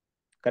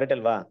 ಕರೆಕ್ಟ್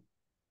ಅಲ್ವಾ?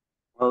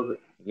 ಹೌದು.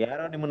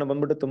 ಯಾರೋ ನಿಮ್ಮನ್ನ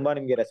ಬಂದ್ಬಿಟ್ಟು ತುಂಬಾ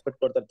ನಿಮ್ಗೆ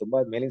ರೆಸ್ಪೆಕ್ಟ್ ಕೊಡ್ತಾರೆ, ತುಂಬಾ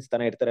ಮೇಲಿನ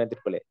ಸ್ಥಾನ ಇರ್ತಾರೆ ಅಂತ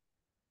ಇಟ್ಕೊಳ್ಳಿ.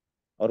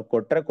 ಅವ್ರು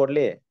ಕೊಟ್ರೆ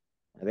ಕೊಡ್ಲಿ,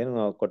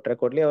 ಅದೇನು ಕೊಟ್ರೆ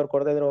ಕೊಡ್ಲಿ, ಅವ್ರು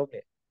ಕೊಡದೇ ಇದ್ರೆ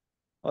ಹೋಗ್ಲಿ,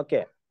 ಓಕೆ.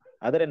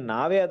 ಆದ್ರೆ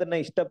ನಾವೇ ಅದನ್ನ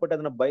ಇಷ್ಟಪಟ್ಟು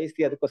ಅದನ್ನ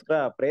ಬಯಸಿ ಅದಕ್ಕೋಸ್ಕರ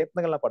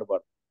ಪ್ರಯತ್ನಗಳನ್ನ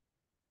ಪಡ್ಬಾರ್ದು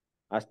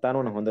ಆ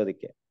ಸ್ಥಾನವನ್ನು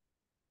ಹೊಂದೋದಿಕ್ಕೆ,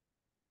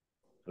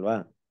 ಅಲ್ವಾ?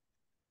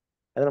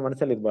 ಅದನ್ನ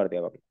ಮನಸ್ಸಲ್ಲಿ ಇರ್ಬಾರ್ದು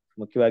ಯಾವಾಗ್ಲೂ.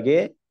 ಮುಖ್ಯವಾಗಿ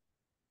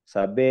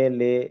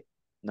ಸಭೆಯಲ್ಲಿ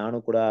ನಾನು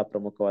ಕೂಡ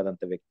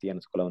ಪ್ರಮುಖವಾದಂತ ವ್ಯಕ್ತಿ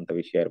ಅನ್ಸ್ಕೊಳ್ಳುವಂತ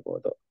ವಿಷಯ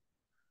ಇರ್ಬೋದು.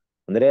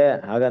 ಅಂದ್ರೆ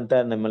ಹಾಗಂತ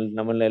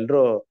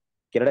ನಮ್ಮಲ್ಲೆಲ್ರು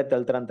ಕೆರಡೆ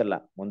ತಳ್ತಾರಂತಲ್ಲ,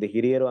 ಒಂದು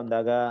ಹಿರಿಯರು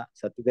ಅಂದಾಗ,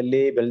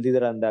 ಸತ್ಯದಲ್ಲಿ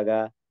ಬೆಳೆದಿದಾರ ಅಂದಾಗ,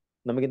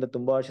 ನಮಗಿಂತ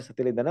ತುಂಬಾ ವರ್ಷ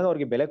ಸತ್ಯದಲ್ಲಿ ಇದ್ದಾಗ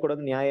ಅವ್ರಿಗೆ ಬೆಲೆ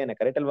ಕೊಡೋದು ನ್ಯಾಯನೇ,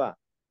 ಕರೆಕ್ಟ್ ಅಲ್ವಾ?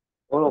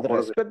 ಕೊಡ್ಬೇಕು.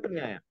 ರೆಸ್ಪೆಕ್ಟ್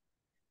ನ್ಯಾಯ.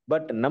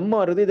 ಬಟ್ ನಮ್ಮ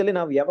ಹೃದಯದಲ್ಲಿ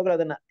ನಾವು ಯಾವಾಗಲೂ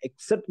ಅದನ್ನ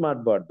ಎಕ್ಸೆಪ್ಟ್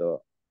ಮಾಡ್ಬಾರ್ದು,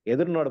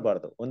 ಎದುರು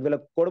ನೋಡ್ಬಾರ್ದು. ಒಂದ್ ವೇಳೆ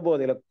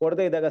ಕೊಡ್ಬೋದು, ಇಲ್ಲ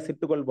ಕೊಡದೇ ಇದ್ದಾಗ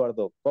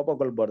ಸಿಟ್ಟುಕೊಳ್ಬಾರ್ದು,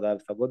 ಕೋಪಗೊಳ್ಬಾರ್ದು, ಆ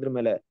ಸಹೋದ್ರ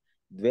ಮೇಲೆ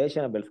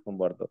ದ್ವೇಷನ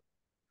ಬೆಳೆಸ್ಕೊಬಾರ್ದು.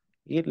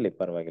 ಇರ್ಲಿ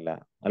ಪರವಾಗಿಲ್ಲ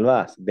ಅಲ್ವಾ,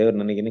 ದೇವ್ರು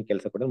ನನಗೇನು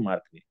ಕೆಲಸ ಕೊಟ್ಟು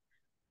ಮಾಡ್ತೀನಿ,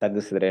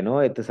 ತಗ್ಗಿಸಿದ್ರೇನೋ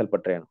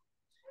ಎತ್ತಿಸಲ್ಪಟ್ರೇನೋ,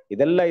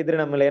 ಇದೆಲ್ಲ ಇದ್ರೆ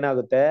ನಮ್ಮಲ್ಲಿ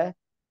ಏನಾಗುತ್ತೆ,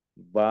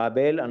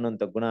 ಬಾಬೇಲ್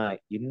ಅನ್ನೋಂಥ ಗುಣ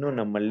ಇನ್ನು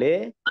ನಮ್ಮಲ್ಲಿ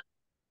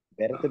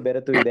ಬೆರೆತು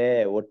ಬೆರೆತು ಇದೆ,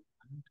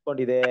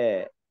 ಅಂಟ್ಕೊಂಡಿದೆ,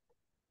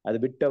 ಅದು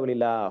ಬಿಟ್ಟು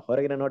ಹೋಗ್ಲಿಲ್ಲ.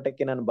 ಹೊರಗಿನ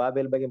ನೋಟಕ್ಕೆ ನಾನು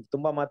ಬಾಬೇಲ್ ಬಗ್ಗೆ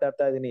ತುಂಬಾ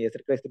ಮಾತಾಡ್ತಾ ಇದ್ದೀನಿ,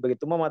 ಹೆಸರು ಕ್ರೈಸ್ತ ಬಗ್ಗೆ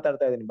ತುಂಬಾ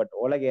ಮಾತಾಡ್ತಾ ಇದ್ದೀನಿ, ಬಟ್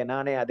ಒಳಗೆ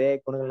ನಾನೇ ಅದೇ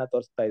ಗುಣಗಳನ್ನ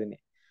ತೋರಿಸ್ತಾ ಇದ್ದೀನಿ.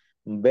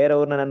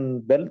 ಬೇರೆಯವ್ರನ್ನ ನನ್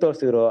ಬೆಲ್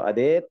ತೋರಿಸಿದ್ರು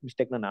ಅದೇ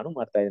ಮಿಸ್ಟೇಕ್ ನಾನು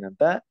ಮಾಡ್ತಾ ಇದ್ದೀನಿ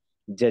ಅಂತ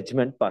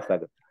ಜಡ್ಜ್ಮೆಂಟ್ ಪಾಸ್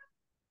ಆಗುತ್ತೆ.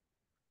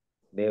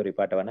 ದೇವ್ರ ಈ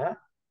ಪಾಠವನ್ನ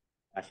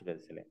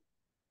ಆಶೀರ್ವದಿಸಲಿ.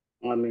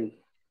 ಆಮೀನ್.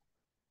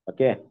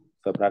 ಓಕೆ,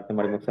 ಸೊ ಪ್ರಾರ್ಥನೆ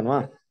ಮಾಡಿ ಮುಗಿಸೋಣವಾ?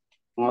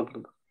 ಮಾತು